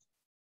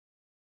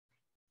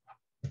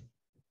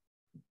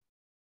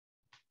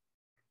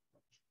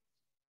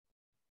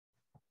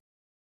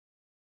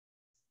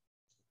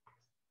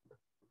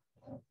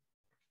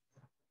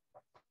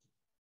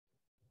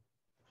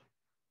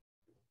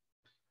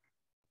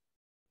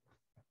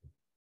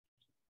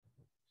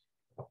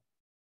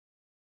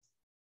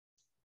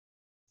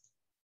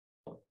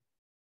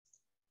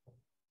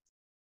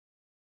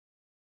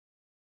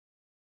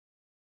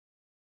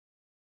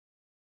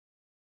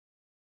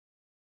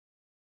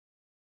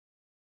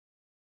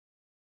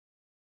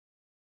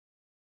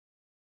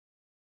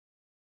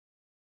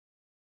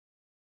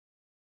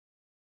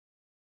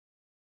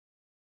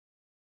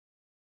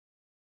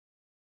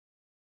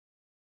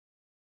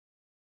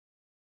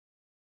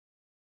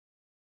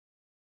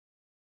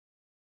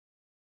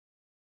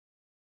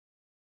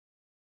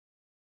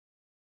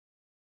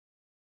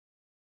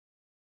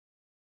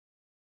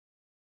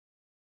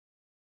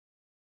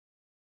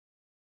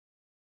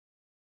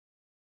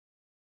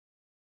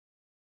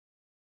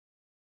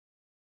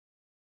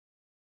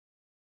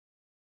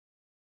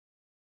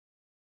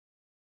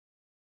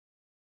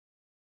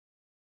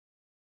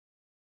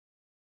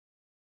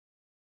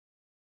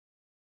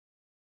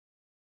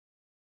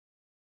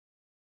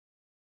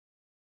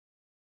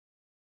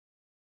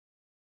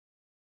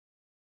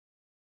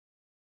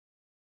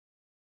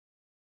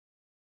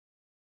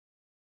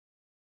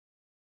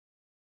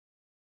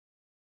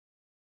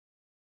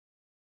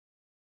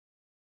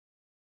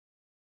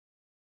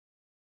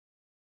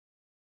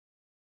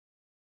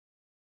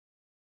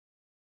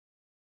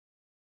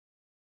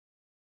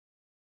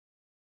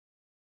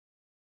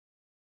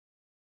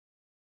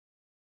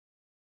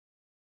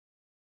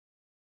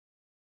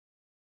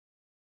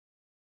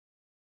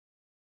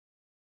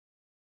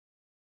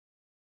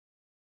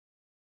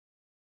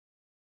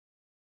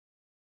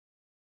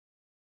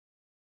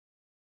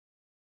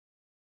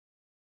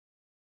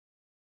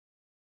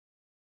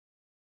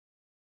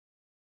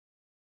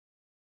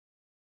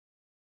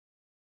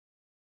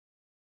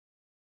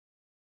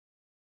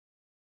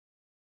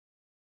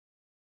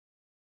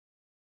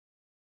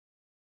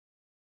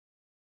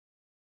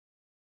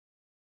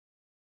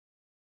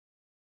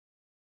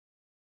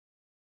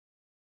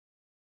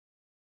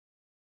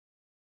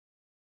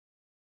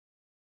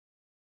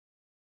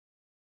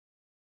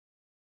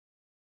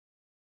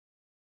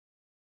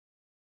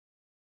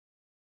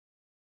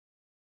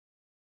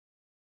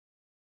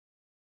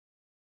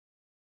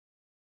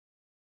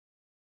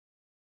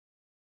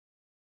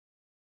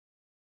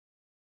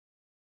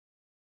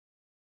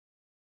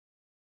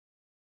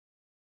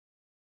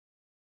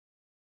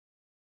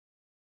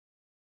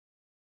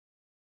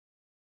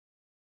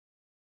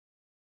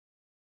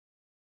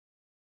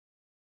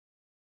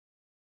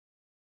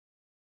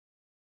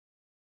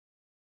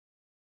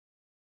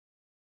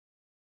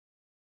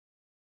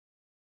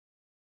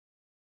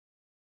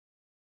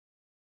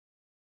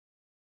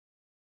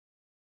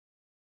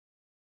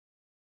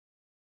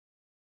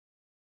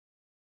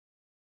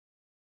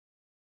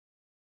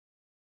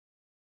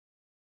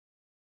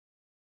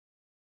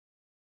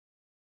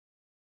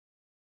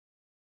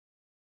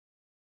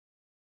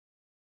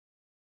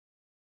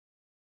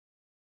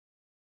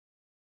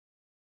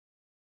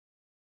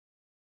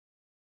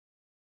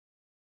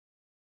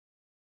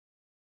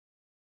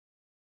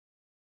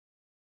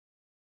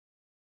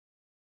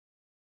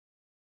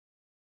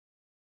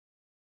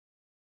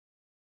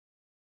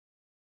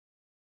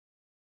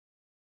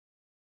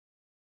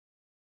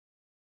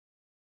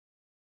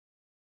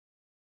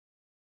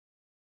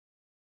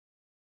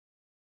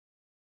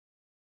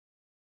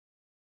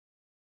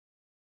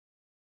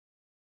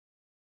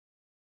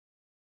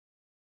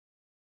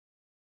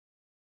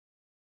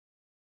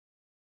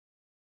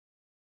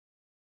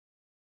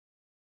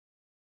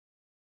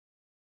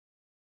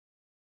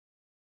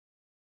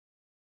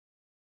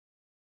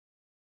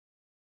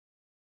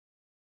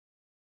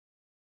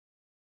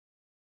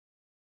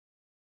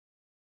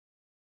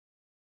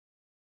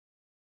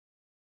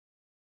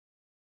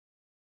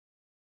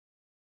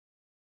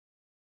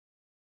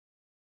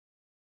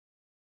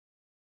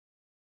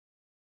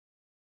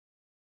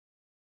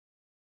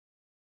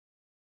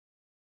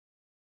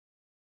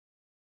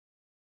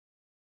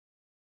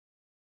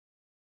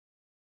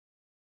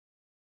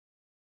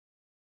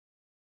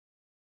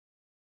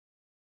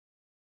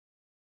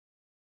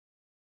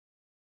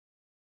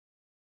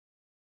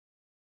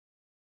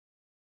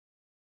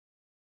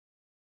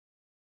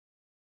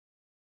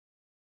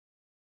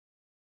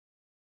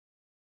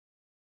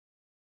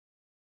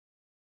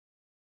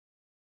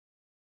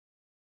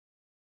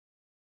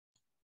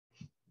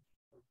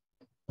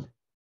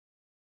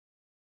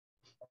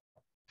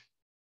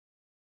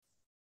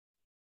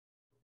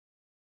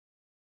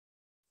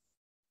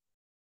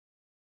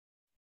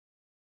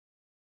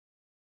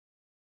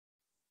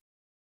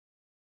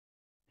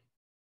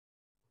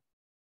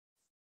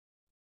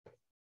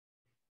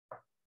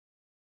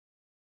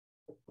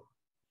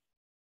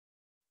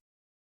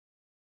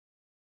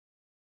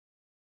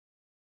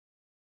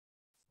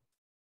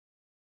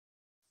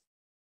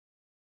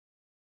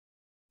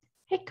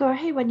 Hey, Cor.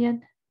 Hey,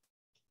 Wenyan.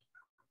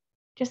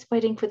 Just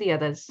waiting for the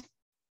others.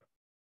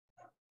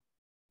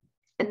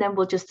 And then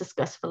we'll just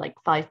discuss for like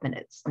 5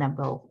 minutes and then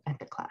we'll end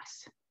the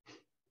class.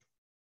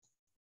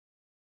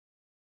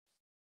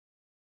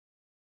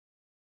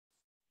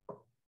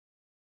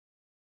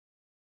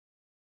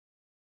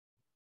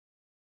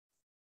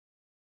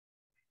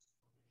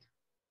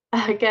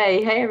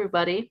 Okay, hey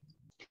everybody.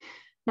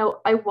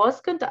 Now, I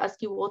was going to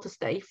ask you all to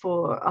stay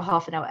for a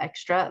half an hour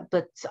extra,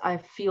 but I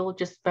feel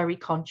just very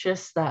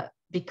conscious that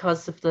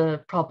because of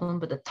the problem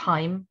with the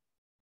time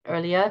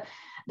earlier,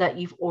 that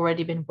you've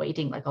already been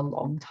waiting like a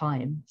long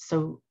time.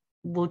 So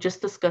we'll just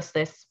discuss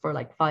this for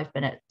like 5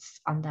 minutes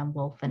and then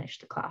we'll finish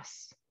the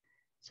class.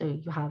 So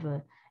you have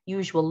a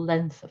usual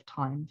length of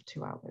time,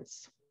 2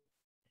 hours.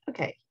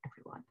 Okay,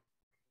 everyone.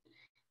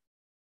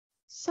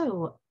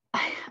 So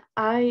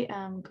I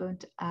am going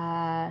to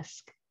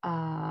ask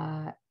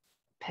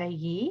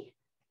Pei,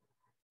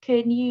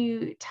 can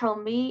you tell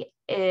me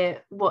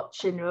what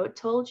Shinro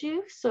told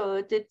you?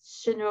 So did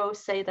Shinro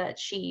say that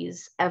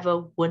she's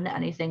ever won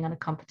anything in a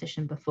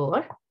competition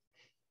before?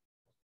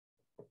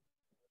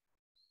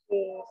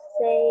 She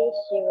says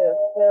she will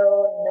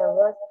feel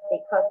nervous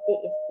because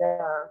it is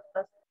the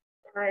first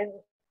time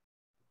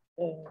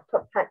in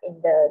took part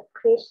in the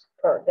quiz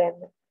program.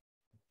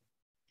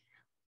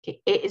 Okay,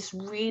 it is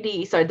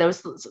really, sorry, there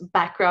was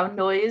background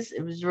noise.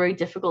 It was very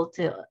difficult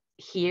to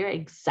hear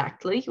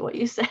exactly what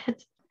you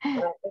said.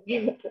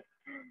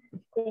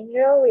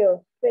 Shinro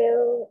will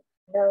feel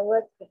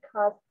nervous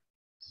because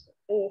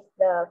it's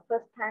the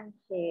first time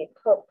she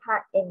took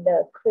part in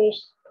the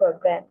quiz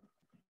program.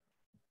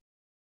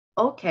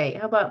 Okay,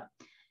 how about,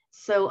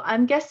 so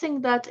I'm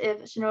guessing that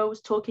if Shinro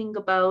was talking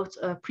about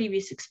a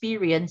previous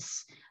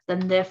experience,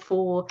 then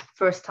therefore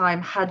first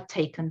time had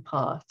taken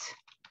part.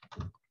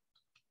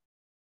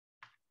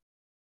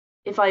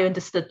 If I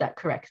understood that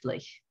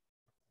correctly.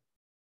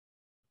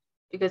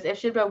 Because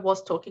if Shinro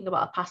was talking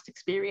about a past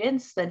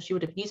experience, then she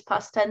would have used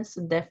past tense,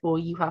 and therefore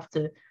you have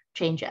to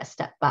change it a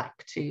step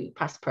back to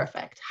past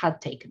perfect,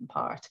 had taken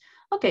part.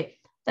 Okay,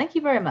 thank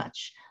you very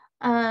much.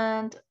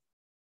 And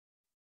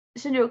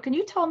Shinro, can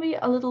you tell me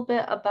a little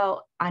bit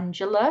about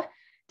Angela?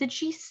 Did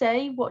she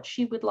say what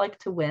she would like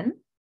to win?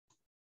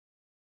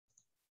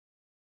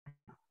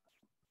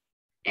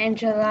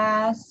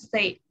 Angela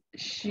said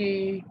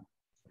she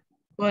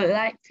would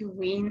like to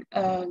win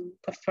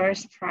the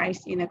first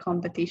prize in a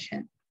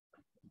competition.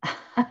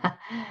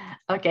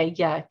 Okay,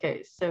 yeah,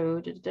 okay,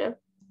 so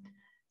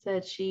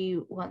said she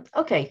wants,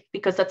 okay,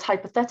 because that's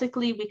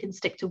hypothetically, we can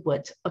stick to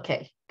would.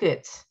 Okay,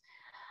 good.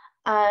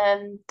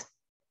 And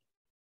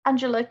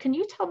Angela, can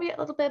you tell me a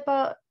little bit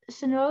about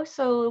Shinro?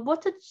 So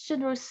what did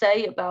Shinro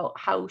say about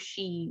how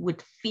she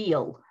would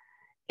feel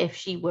if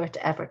she were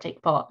to ever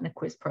take part in a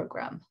quiz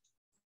program?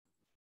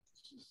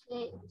 She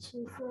said she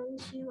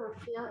will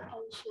feel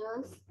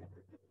anxious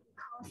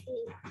because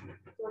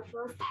it's the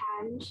first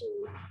time she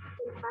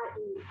took part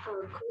in a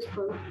quiz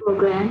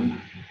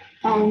program,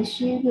 and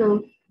she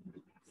will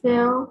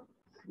feel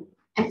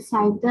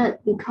excited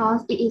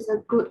because it is a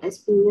good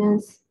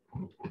experience.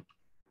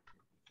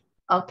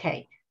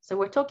 Okay, so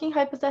we're talking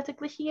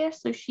hypothetically here.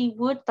 So she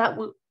would,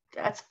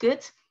 that's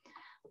good.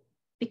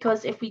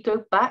 Because if we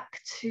go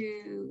back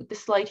to the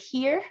slide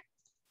here,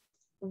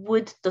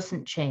 would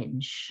doesn't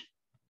change.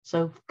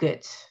 So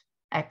good,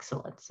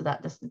 excellent. So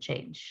that doesn't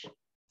change.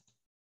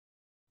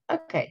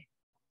 Okay,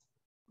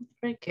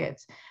 very good.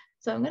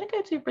 So I'm going to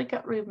go to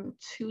breakout room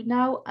 2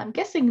 now. I'm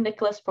guessing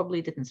Nicholas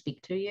probably didn't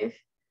speak to you.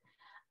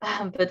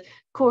 But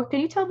Cor,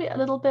 can you tell me a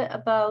little bit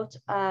about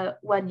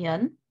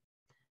Wanyan?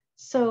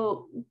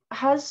 So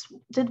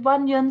did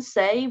Wanyan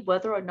say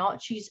whether or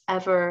not she's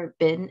ever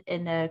been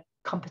in a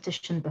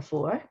competition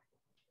before?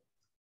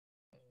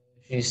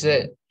 She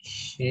said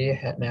she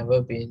had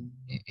never been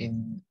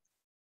in.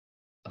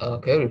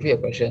 Can you repeat your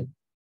question?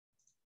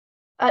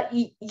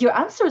 Your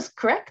answer is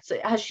correct.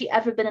 Has she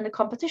ever been in a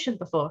competition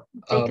before,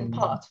 taken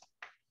part?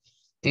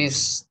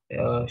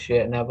 She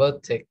had never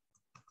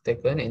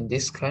taken in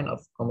this kind of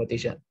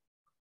competition.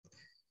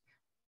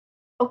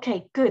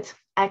 Okay, good,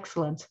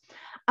 excellent.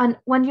 And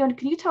Wenyon,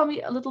 can you tell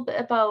me a little bit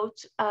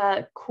about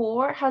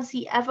Core? Has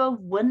he ever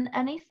won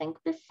anything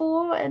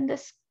before in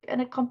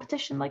a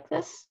competition like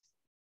this?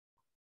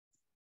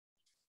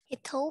 He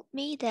told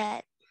me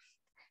that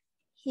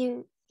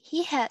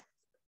he had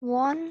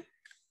won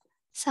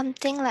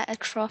something like a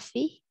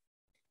trophy.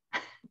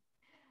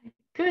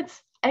 Good,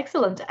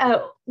 excellent.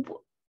 Out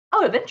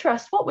of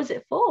interest, what was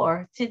it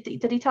for? Did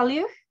he tell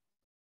you?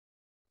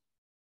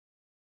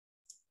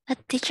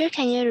 Teacher,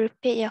 can you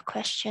repeat your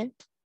question?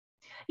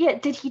 Yeah,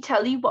 did he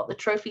tell you what the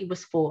trophy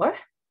was for?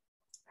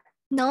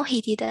 No,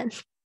 he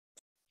didn't.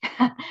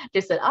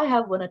 Just said, I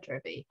have won a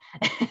trophy.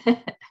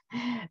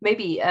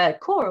 Maybe,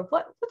 Core,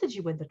 what did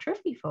you win the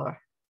trophy for?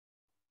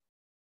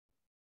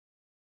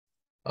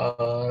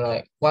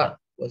 Like what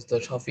was the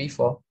trophy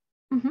for?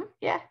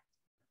 Yeah.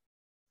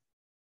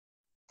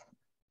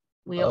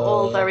 We are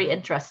all very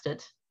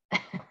interested.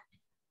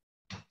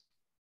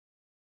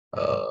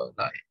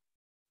 Like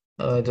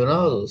I don't know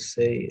how to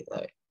say,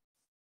 like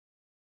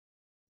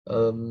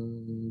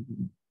Um,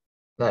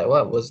 like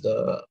what was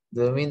the,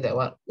 do you mean that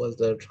what was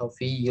the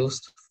trophy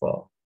used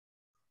for?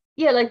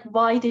 Yeah, like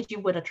why did you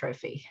win a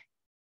trophy?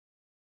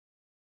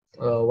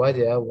 Why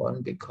did I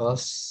won?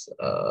 Because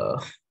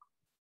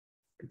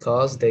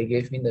they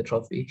gave me the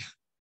trophy.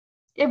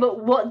 Yeah,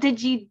 but what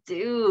did you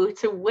do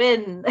to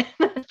win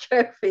the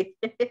trophy?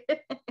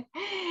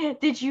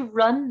 Did you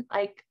run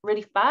like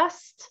really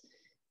fast?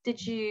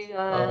 Did you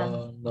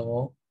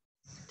No.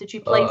 did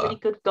you play really Uh,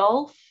 good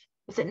golf?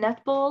 Was it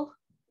netball?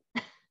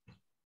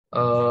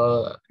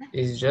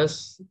 it's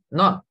just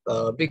not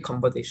a big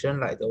competition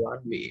like the one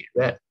we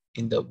read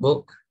in the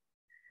book.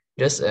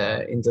 Just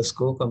in the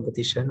school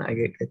competition,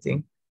 I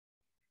think.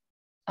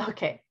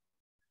 Okay.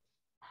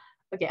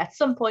 Okay, at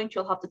some point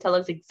you'll have to tell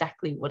us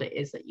exactly what it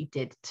is that you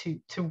did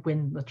to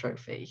win the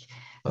trophy.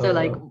 So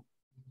like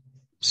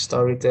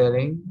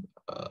Storytelling,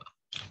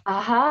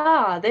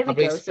 aha, there we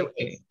public go. So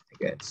speaking, I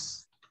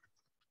guess.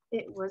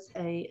 it was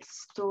a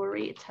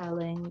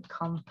storytelling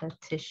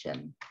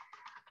competition.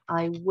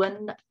 I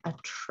won a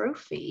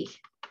trophy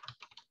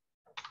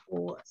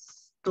for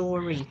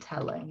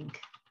storytelling.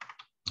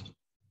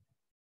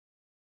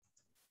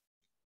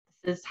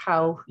 This is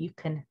how you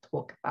can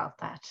talk about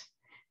that.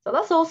 So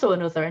that's also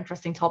another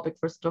interesting topic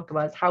for us to talk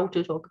about, is how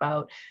to talk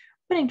about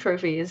winning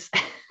trophies.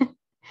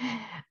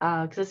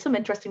 Because there's some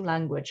interesting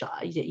language.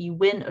 You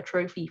win a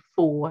trophy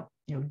for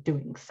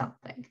doing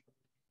something.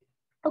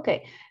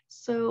 Okay,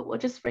 so we'll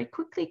just very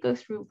quickly go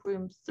through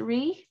room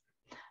 3.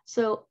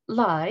 So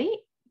Lai,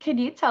 can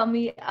you tell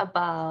me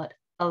about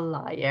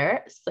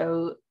Alaya?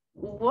 So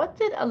what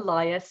did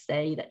Alaya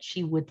say that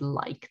she would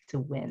like to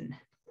win?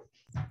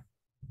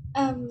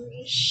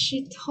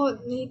 She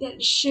told me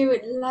that she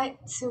would like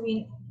to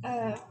win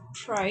a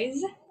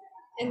prize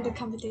in the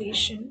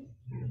competition.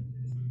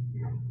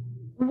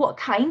 What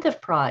kind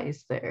of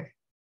prize there?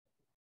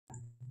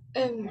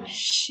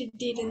 She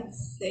didn't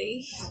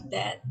say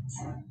that.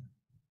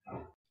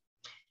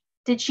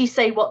 Did she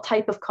say what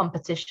type of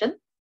competition?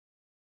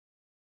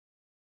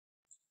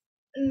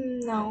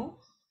 No.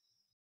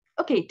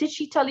 Okay, did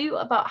she tell you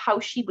about how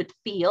she would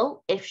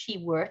feel if she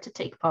were to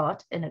take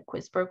part in a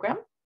quiz program?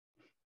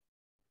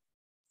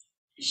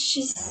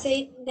 She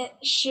said that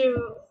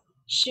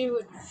she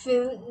would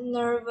feel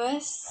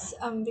nervous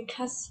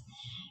because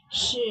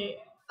she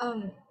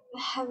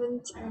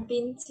haven't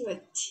been to a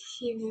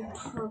TV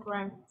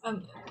program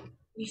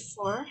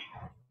before.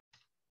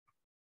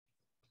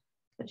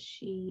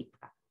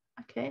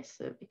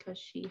 Because because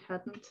she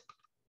hadn't,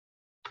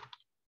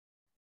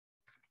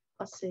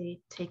 let's say,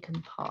 taken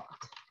part.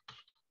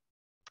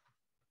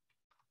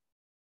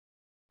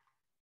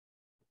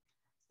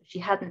 She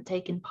hadn't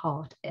taken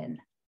part in.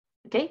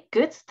 Okay,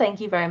 good. Thank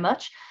you very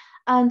much.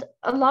 And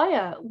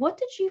Alaya, what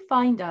did you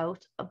find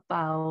out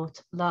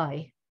about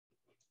Lai?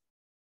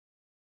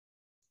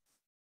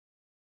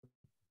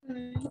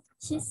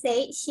 She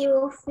said she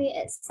will feel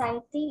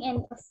exciting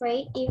and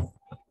afraid if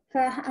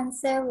her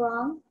answer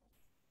wrong.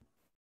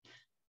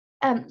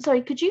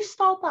 Sorry, could you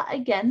start that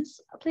again,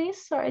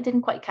 please? Sorry, I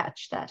didn't quite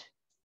catch that.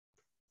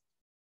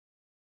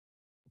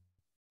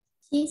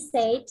 She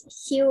said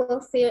she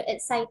will feel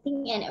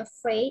exciting and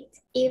afraid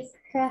if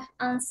her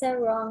answer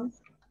wrong.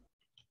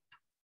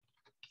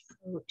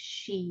 So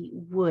she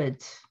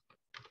would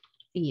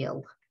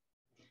feel.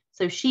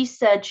 So she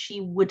said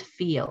she would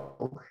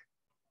feel.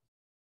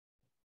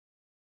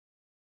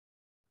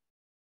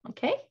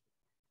 Okay,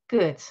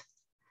 good,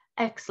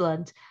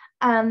 excellent.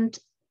 And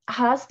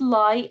has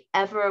Lai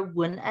ever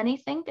won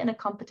anything in a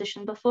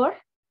competition before?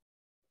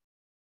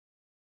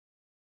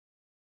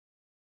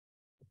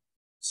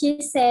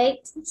 She said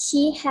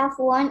she have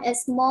won a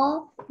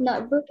small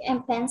notebook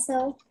and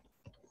pencil.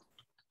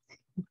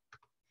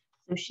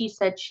 So she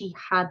said she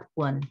had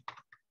one.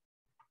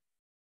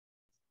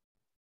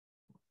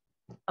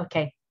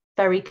 Okay,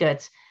 very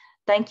good.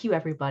 Thank you,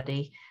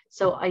 everybody.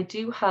 So I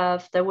do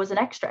have, there was an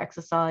extra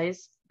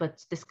exercise,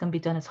 but this can be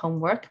done as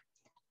homework.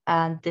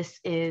 And this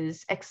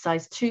is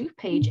exercise 2,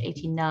 page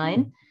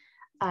 89.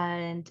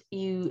 And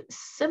you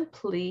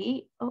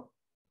simply,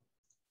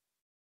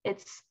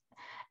 it's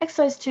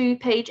exercise 2,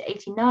 page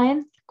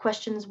 89,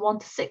 questions 1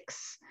 to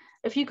 6.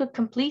 If you could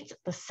complete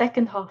the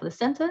second half of the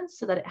sentence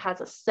so that it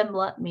has a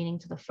similar meaning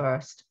to the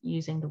first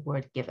using the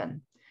word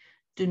given.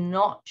 Do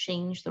not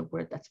change the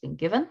word that's been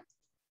given.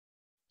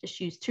 Just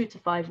use 2 to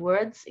 5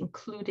 words,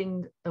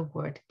 including the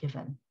word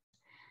given.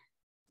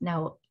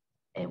 Now,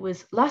 it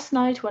was last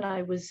night when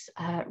I was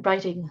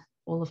writing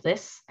all of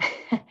this.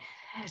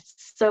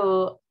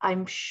 So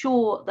I'm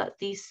sure that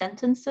these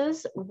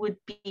sentences would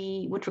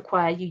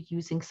require you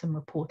using some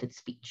reported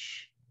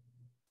speech.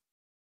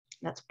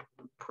 That's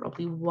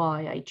probably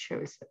why I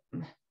chose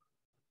them.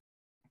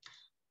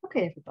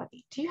 Okay,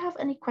 everybody, do you have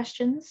any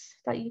questions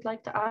that you'd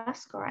like to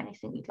ask or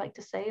anything you'd like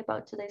to say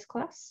about today's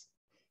class?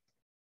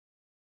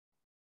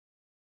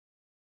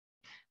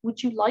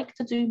 Would you like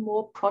to do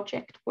more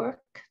project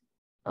work,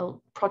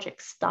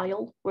 project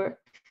style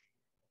work,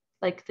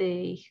 like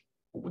the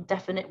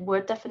definite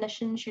word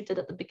definitions you did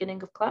at the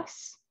beginning of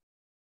class?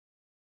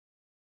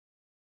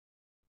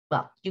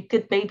 well, you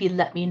could maybe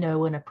let me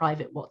know in a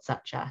private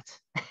WhatsApp chat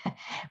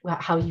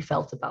how you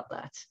felt about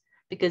that.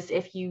 Because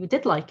if you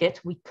did like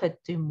it, we could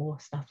do more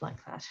stuff like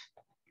that.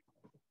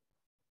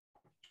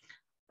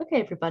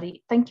 Okay,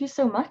 everybody, thank you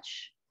so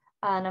much.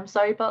 And I'm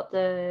sorry about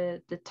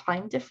the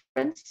time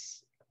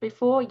difference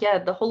before. Yeah,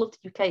 the whole of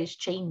the UK has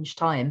changed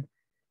time,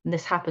 and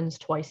this happens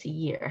twice a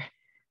year.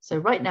 So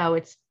right now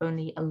it's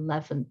only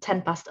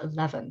 10 past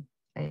 11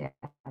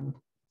 a.m.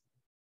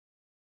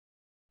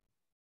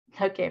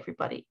 Okay,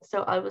 everybody.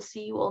 So I will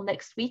see you all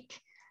next week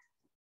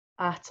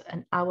at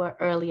an hour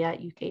earlier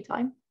UK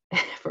time,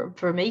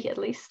 for me at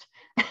least.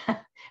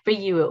 For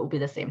you, it will be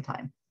the same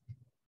time.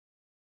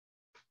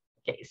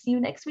 Okay, see you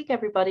next week,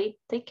 everybody.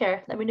 Take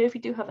care. Let me know if you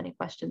do have any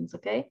questions,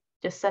 okay?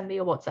 Just send me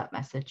a WhatsApp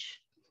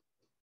message.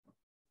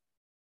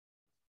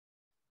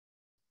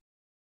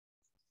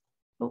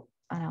 Oh,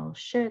 and I'll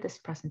share this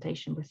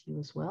presentation with you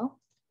as well.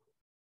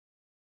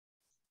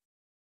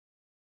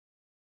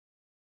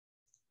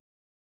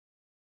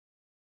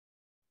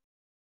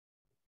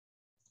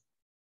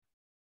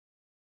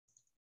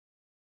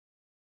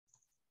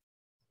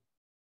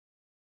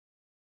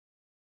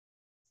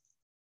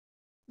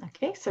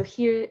 Okay, so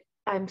here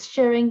I'm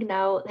sharing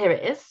now. Here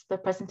it is, the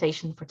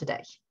presentation for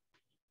today.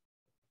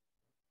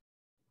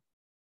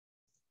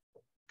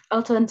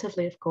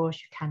 Alternatively, of course,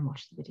 you can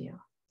watch the video.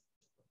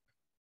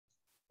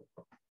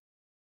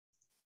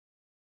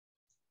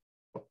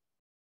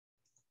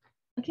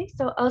 Okay,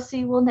 so I'll see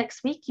you all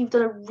next week. You've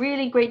done a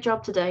really great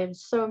job today. I'm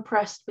so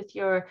impressed with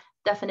your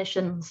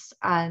definitions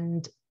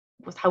and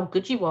with how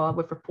good you are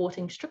with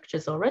reporting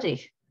structures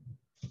already.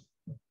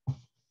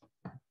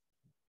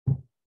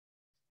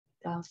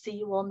 I'll see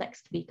you all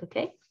next week,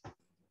 okay?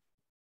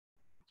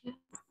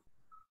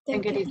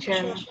 Thank you,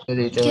 teacher.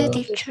 Thank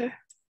you, teacher.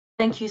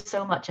 Thank you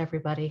so much,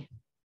 everybody.